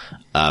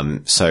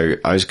 So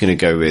I was going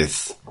to go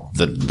with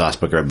the last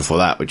book I read before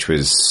that, which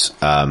was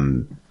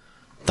The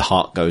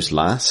Heart Goes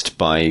Last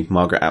by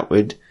Margaret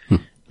Atwood.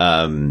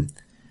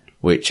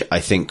 Which I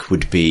think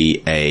would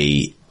be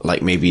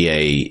maybe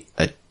a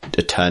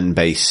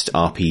turn-based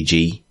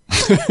RPG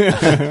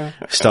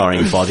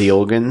starring body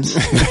organs,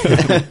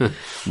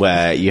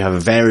 where you have a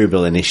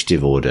variable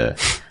initiative order.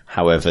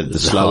 However, the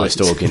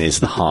slowest organ is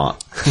the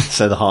heart.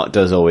 So the heart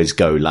does always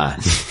go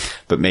last,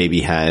 but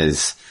maybe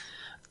has,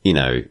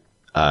 very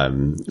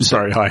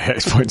high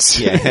hit points.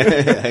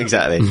 Yeah,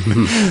 exactly.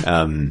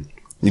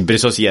 But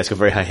it's also, it's got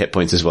very high hit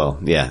points as well.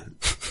 Yeah.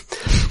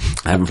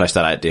 I haven't fleshed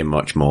that out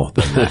much more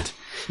than that.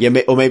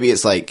 Yeah, or maybe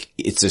it's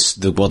it's just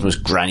the world's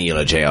most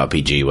granular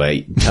JRPG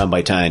where turn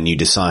by turn you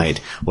decide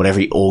what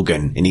every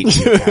organ in each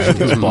of your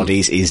character's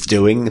bodies is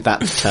doing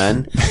that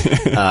turn.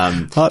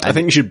 I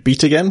think you should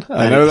beat again.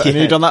 I know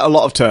you've done that a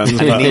lot of turns.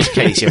 And in each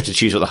case you have to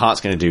choose what the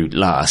heart's going to do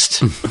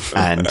last.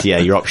 And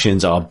your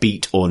options are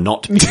beat or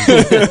not beat.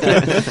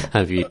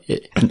 Have you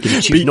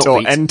beat not or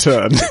beat. end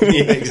turn.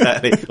 Yeah,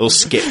 exactly. Or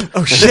skip.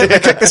 Oh shit, I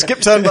clicked the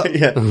skip turn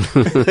button. Yeah.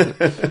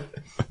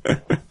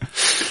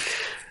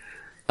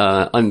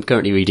 I'm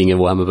currently reading a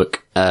Warhammer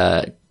book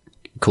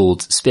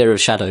called Spear of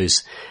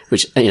Shadows,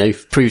 which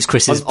proves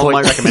Chris's point. On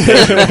my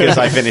recommendation, because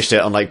I finished it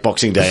on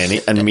Boxing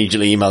Day and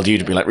immediately emailed you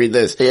to be read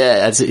this.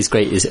 Yeah, it's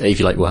great if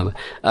you like Warhammer.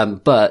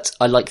 But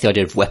I like the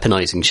idea of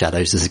weaponizing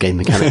shadows as a game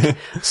mechanic.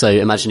 So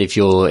imagine if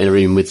you're in a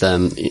room with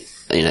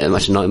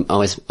imagine an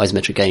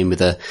isometric game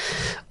with a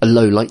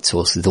low light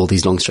source with all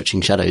these long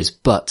stretching shadows,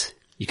 but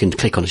you can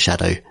click on a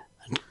shadow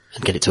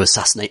and get it to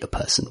assassinate a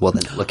person while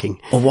they're not looking.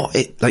 Or what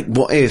if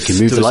you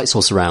can move the light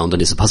source around and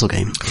it's a puzzle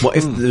game? What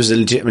if there was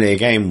legitimately a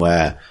game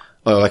where,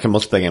 or a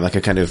multiplayer game, a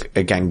kind of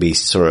a Gang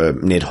Beasts or a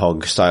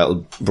Nidhogg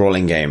style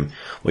brawling game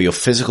where your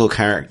physical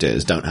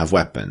characters don't have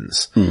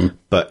weapons,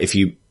 but if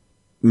you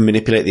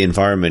manipulate the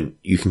environment,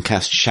 you can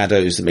cast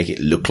shadows that make it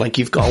look like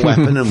you've got a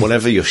weapon, and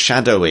whatever your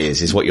shadow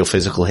is what your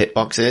physical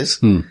hitbox is.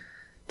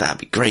 That'd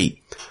be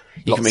great.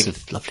 Lots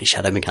of lovely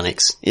shadow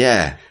mechanics.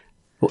 Yeah.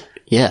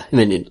 Yeah,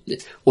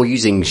 or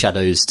using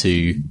shadows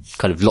to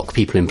kind of lock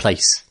people in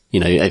place.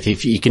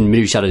 If you can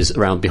move shadows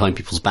around behind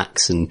people's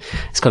backs, and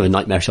it's kind of a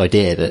nightmarish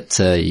idea, but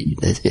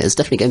there's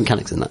definitely game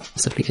mechanics in that.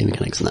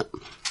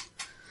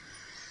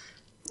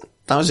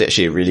 That was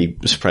actually a really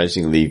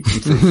surprisingly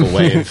fruitful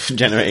way of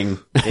generating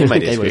game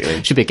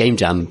ideas. Should be a game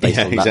jam based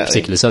on that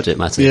particular subject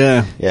matter.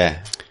 Yeah.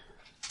 Yeah.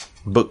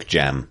 Book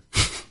jam.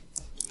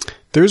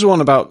 There is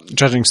one about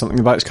judging something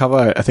about its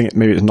cover. I think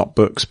maybe it's not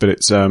books, but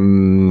it's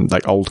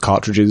old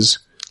cartridges.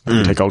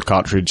 You take old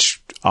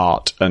cartridge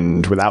art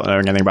and without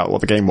knowing anything about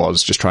what the game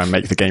was, just try and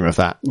make the game of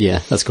that. Yeah,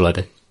 that's a cool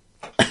idea.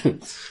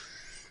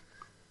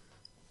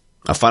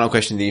 Our final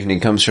question of the evening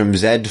comes from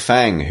Zed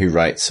Fang, who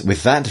writes,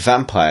 with that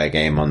vampire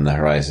game on the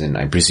horizon,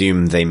 I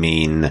presume they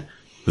mean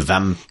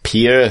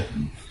Vampire,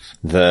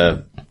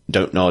 the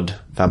don't nod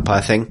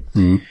vampire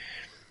thing?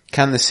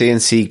 Can the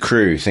CNC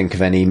crew think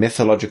of any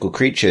mythological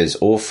creatures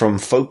or from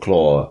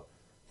folklore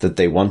that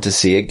they want to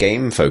see a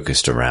game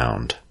focused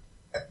around?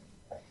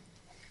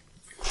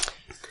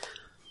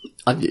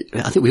 I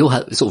think we all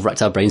had sort of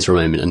racked our brains for a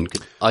moment, and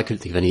I couldn't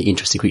think of any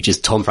interesting creatures.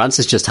 Tom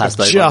Francis just has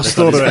those. Just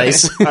thought of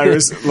face. it. I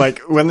was like,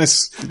 when we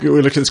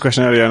looked at this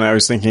question earlier, and I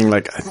was thinking,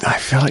 like, I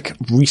feel like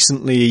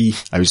recently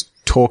I was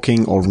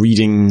talking or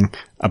reading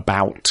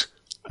about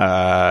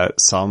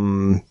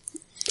some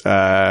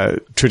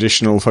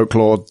traditional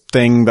folklore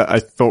thing that I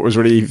thought was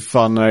really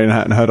fun and I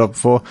hadn't heard of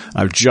before.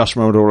 I've just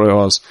remembered what it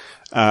was.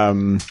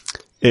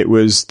 It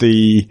was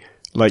the,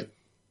 like,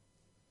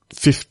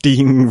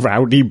 15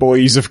 rowdy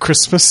boys of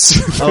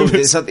Christmas. Oh,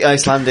 is that the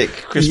Icelandic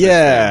Christmas?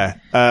 Yeah.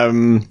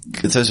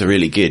 Those are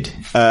really good.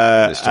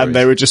 And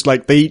they were just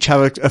like, they each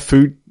have a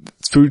food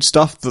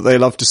stuff that they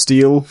love to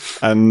steal,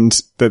 and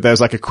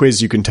there's like a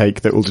quiz you can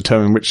take that will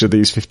determine which of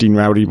these 15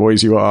 rowdy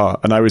boys you are.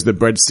 And I was the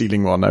bread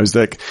stealing one. I was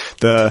like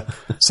the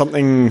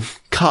something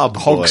Carb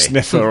hog boy.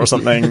 sniffer or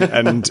something,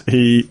 and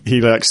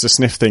he likes to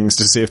sniff things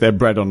to see if they're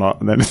bread or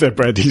not, and then if they're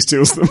bread, he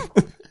steals them.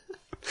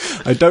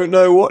 I don't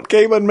know what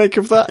game I'd make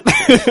of that.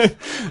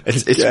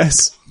 It's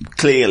Yes.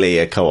 clearly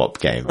a co-op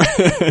game.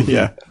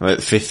 Yeah.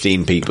 With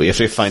 15 people. You have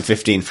to find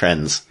 15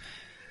 friends.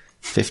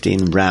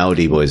 15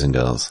 rowdy boys and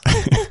girls.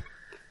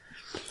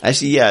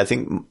 Actually, yeah, I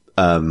think,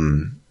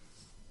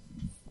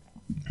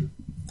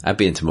 I'd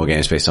be into more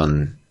games based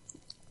on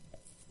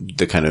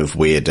the kind of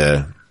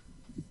weirder,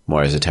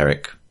 more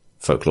esoteric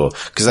folklore.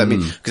 Cause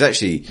cause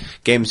actually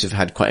games have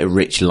had quite a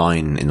rich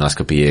line in the last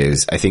couple of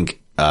years. I think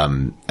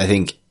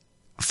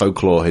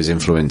folklore has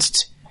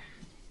influenced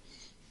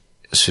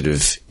sort of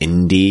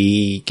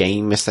indie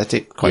game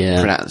aesthetic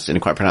in a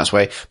quite pronounced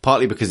way,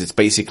 partly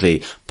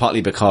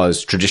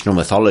because traditional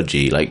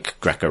mythology, like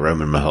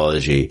Greco-Roman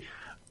mythology,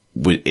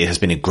 it has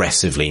been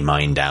aggressively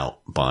mined out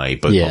by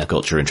both pop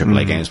culture and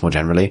AAA games more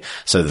generally.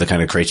 So the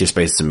kind of creative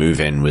space to move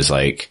in was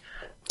like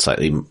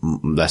slightly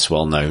less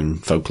well-known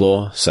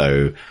folklore.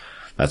 So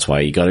that's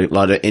why you got a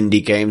lot of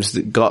indie games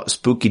that got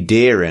spooky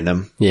deer in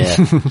them. Yeah.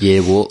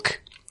 Year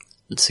Walk.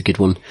 That's a good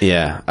one.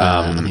 Yeah.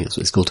 I think that's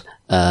what it's called.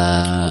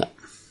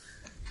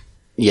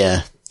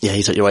 Yeah,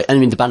 he's you're right. And I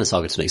mean, the Banner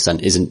Saga to an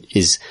extent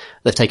is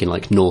they've taken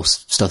like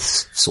Norse stuff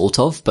sort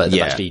of, but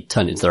they've actually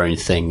turned it into their own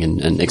thing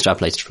and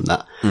extrapolated from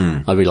that.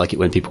 I really like it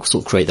when people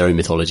sort of create their own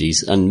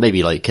mythologies, and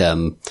maybe like,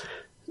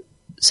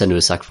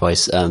 Senua's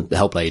Sacrifice,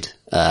 Hellblade,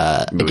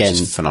 again. Which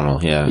is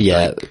phenomenal, yeah.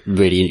 Yeah, like,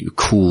 really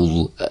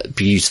cool,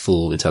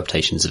 beautiful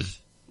interpretations of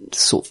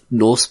sort of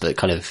Norse, but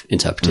kind of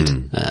interpreted,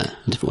 in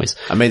different ways.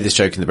 I made this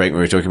joke in the break when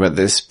we were talking about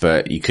this,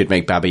 but you could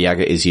make Baba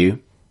Yaga is you.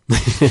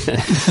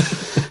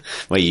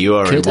 Where you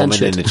are a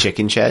woman in a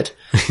chicken shed.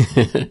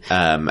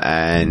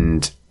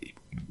 And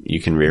you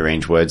can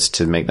rearrange words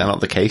to make that not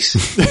the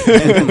case.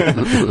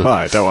 Oh,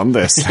 I don't want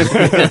this.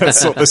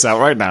 Let's sort this out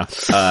right now.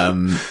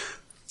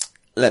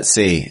 Let's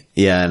see.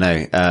 Yeah,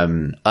 no.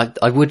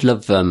 I would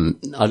love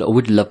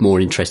more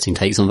interesting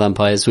takes on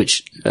vampires,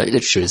 which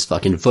literature is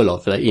fucking full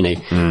of. Like, you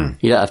don't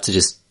have to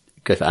just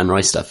go for Anne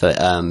Rice stuff. But,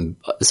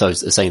 so I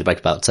was saying in the break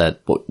about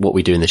what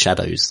we do in the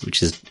shadows,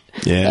 which is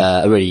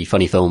a really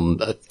funny film,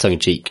 tongue in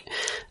cheek.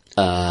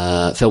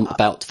 Film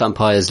about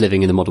vampires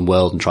living in the modern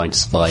world and trying to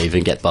survive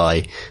and get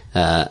by,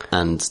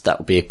 and that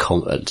would be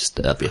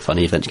that'd be a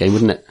funny adventure game,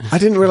 wouldn't it? I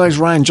didn't realise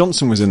Ryan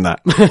Johnson was in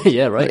that.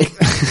 Yeah, right.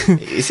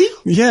 Is he?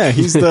 Yeah,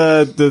 he's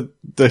the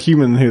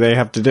human who they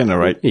have to dinner,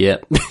 right? Yeah.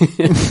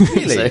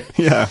 Really? So,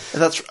 Yeah.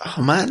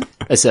 Oh man.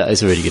 it's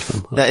a really good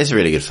film. That is a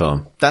really good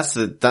film. That's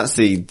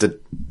the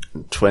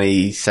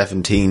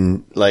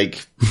 2017, like,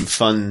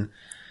 fun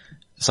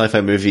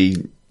sci-fi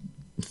movie,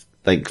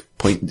 like,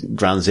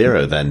 ground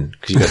zero then,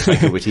 because you got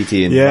Taika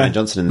Waititi and Ryan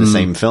Johnson in the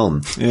same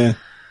film. Yeah.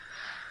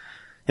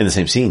 In the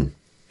same scene.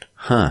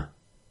 Huh.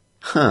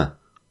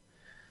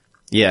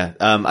 Yeah,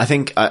 I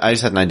think I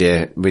just had an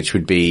idea, which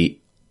would be,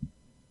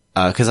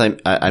 cause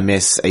I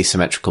miss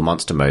asymmetrical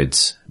monster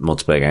modes,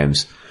 multiplayer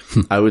games.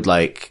 I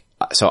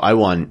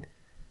want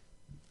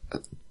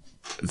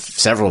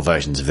several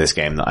versions of this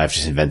game that I've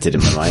just invented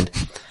in my mind.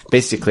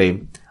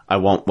 Basically, I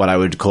want what I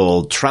would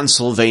call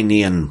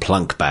Transylvanian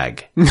plunk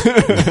bag.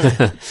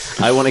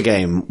 I want a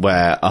game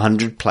where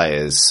 100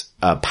 players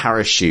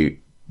parachute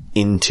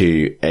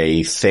into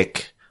a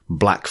thick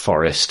Black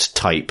Forest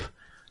type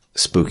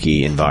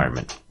spooky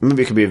environment.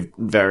 Maybe it could be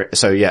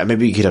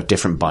maybe you could have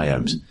different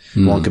biomes.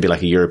 One could be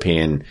like a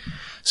European,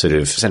 sort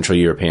of Central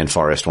European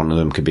forest. One of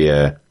them could be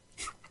a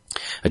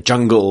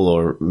jungle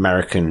or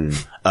American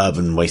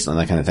urban wasteland,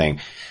 that kind of thing.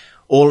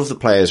 All of the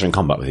players are in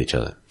combat with each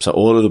other. So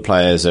all of the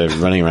players are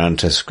running around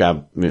to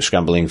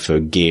scrambling for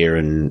gear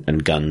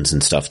and guns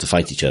and stuff to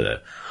fight each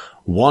other.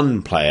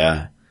 One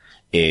player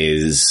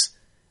is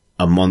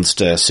a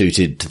monster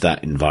suited to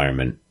that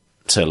environment.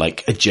 So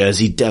like a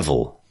Jersey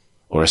Devil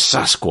or a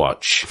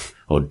Sasquatch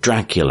or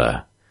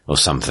Dracula or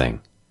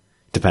something,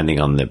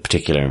 depending on the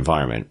particular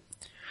environment.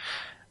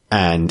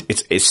 And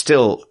it's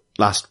still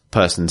last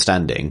person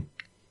standing,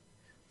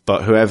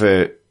 but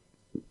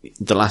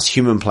the last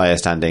human player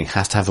standing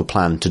has to have a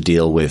plan to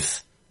deal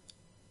with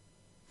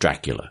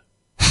Dracula.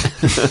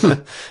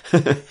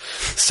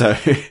 So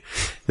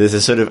there's a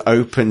sort of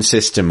open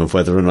system of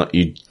whether or not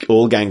you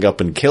all gang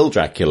up and kill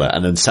Dracula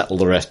and then settle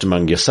the rest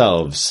among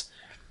yourselves.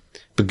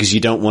 Because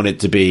you don't want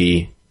it to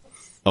be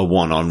a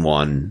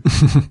one-on-one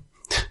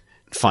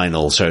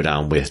final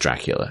showdown with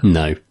Dracula.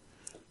 No.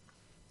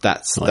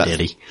 That's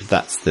Ideally.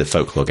 that's the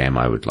folklore game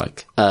I would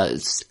like.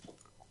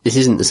 This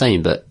isn't the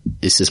same, but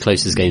it's as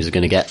close as games are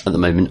going to get at the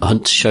moment.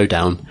 Hunt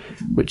Showdown,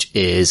 which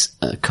is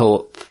a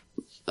co-op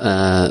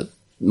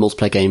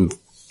multiplayer game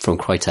from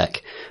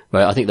Crytek,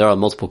 where I think there are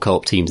multiple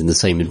co-op teams in the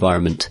same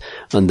environment,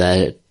 and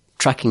they're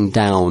tracking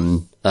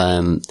down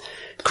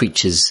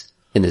creatures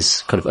in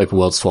this kind of open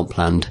world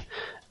swampland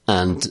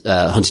and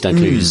hunting down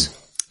clues.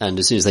 And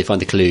as soon as they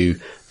find the clue,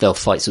 they'll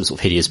fight some sort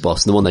of hideous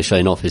boss. And the one they've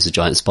shown off is a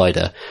giant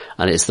spider.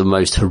 And it's the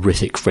most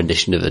horrific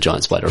rendition of a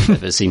giant spider I've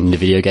ever seen in a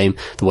video game.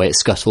 The way it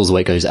scuttles, the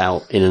way it goes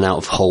out, in and out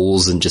of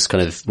holes and just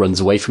kind of runs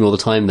away from you all the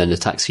time, then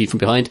attacks you from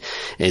behind,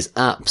 is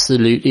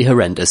absolutely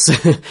horrendous.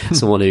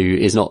 Someone who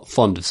is not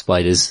fond of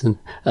spiders,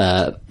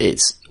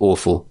 it's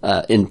awful,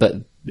 but in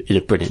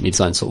a brilliantly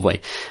designed sort of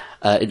way.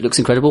 It looks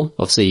incredible.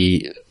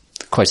 Obviously,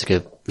 Crytek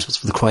are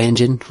responsible for the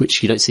CryEngine,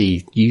 which you don't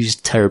see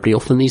used terribly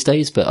often these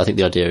days, but I think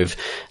the idea of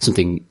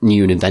something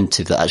new and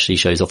inventive that actually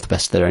shows off the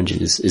best of their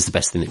engine is the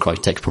best thing that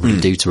Crytek probably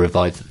do to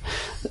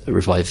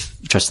revive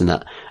trust in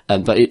that.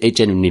 But it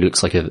genuinely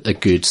looks like a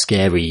good,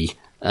 scary,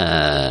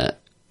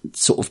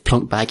 sort of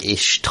plunk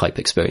bag-ish type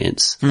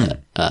experience.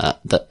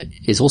 That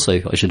is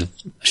also, I should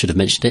have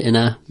mentioned it in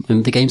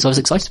the games I was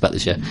excited about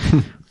this year.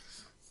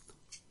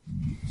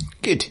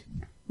 Good.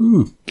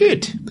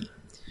 Good.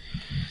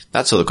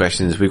 That's all the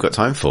questions we've got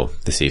time for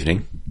this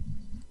evening.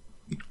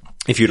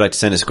 If you'd like to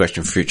send us a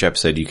question for a future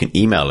episode, you can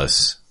email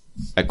us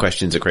at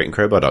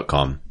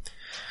questions@crateandcrowbar.com.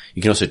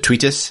 You can also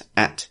tweet us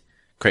at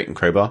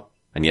crateandcrowbar.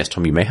 And yes,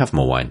 Tom, you may have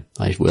more wine.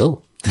 I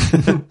will.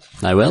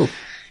 I will.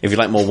 If you'd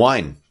like more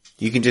wine,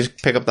 you can just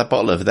pick up that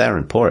bottle over there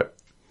and pour it.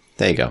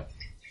 There you go.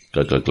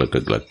 Glug, glug, glug,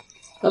 glug, glug.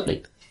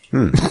 Lovely.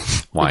 Wine.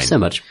 Thank you so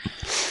much.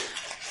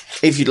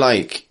 If you'd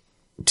like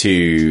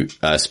to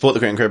support the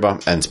Crate and Crowbar,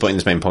 and supporting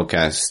this main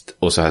podcast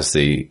also has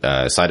the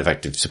side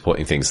effect of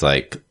supporting things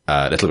like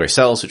Little Grey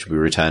Cells, which will be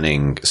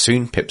returning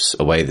soon. Pip's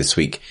away this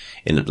week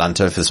in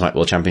Atlanta for the Smite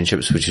World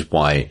Championships, which is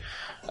why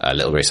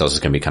Little Grey Cells is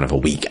going to be kind of a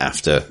week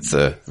after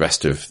the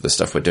rest of the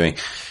stuff we're doing.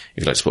 If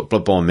you'd like to support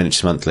Bloodborne,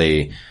 Miniatures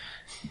Monthly,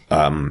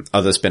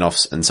 other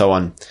spin-offs and so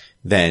on,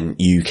 then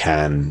you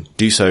can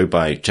do so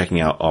by checking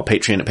out our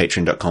Patreon at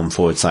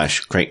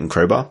patreon.com/Crate and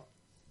Crowbar.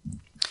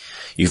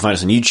 You can find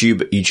us on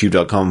YouTube at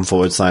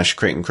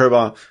youtube.com/Crate and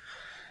Crowbar.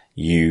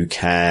 You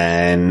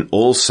can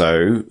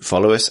also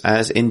follow us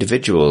as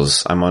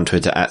individuals. I'm on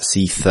Twitter at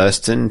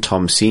 @CThurston.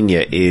 Tom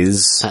Senior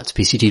is at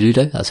PCT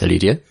Ludo. That's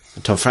Ludio.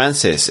 Tom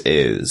Francis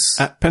is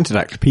at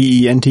Pentadact.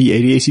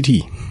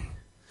 PENTADACT.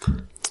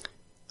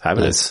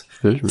 Fabulous.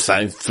 That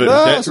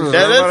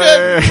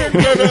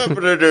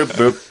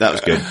That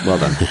was good. Well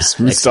done.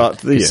 Restart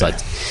the year.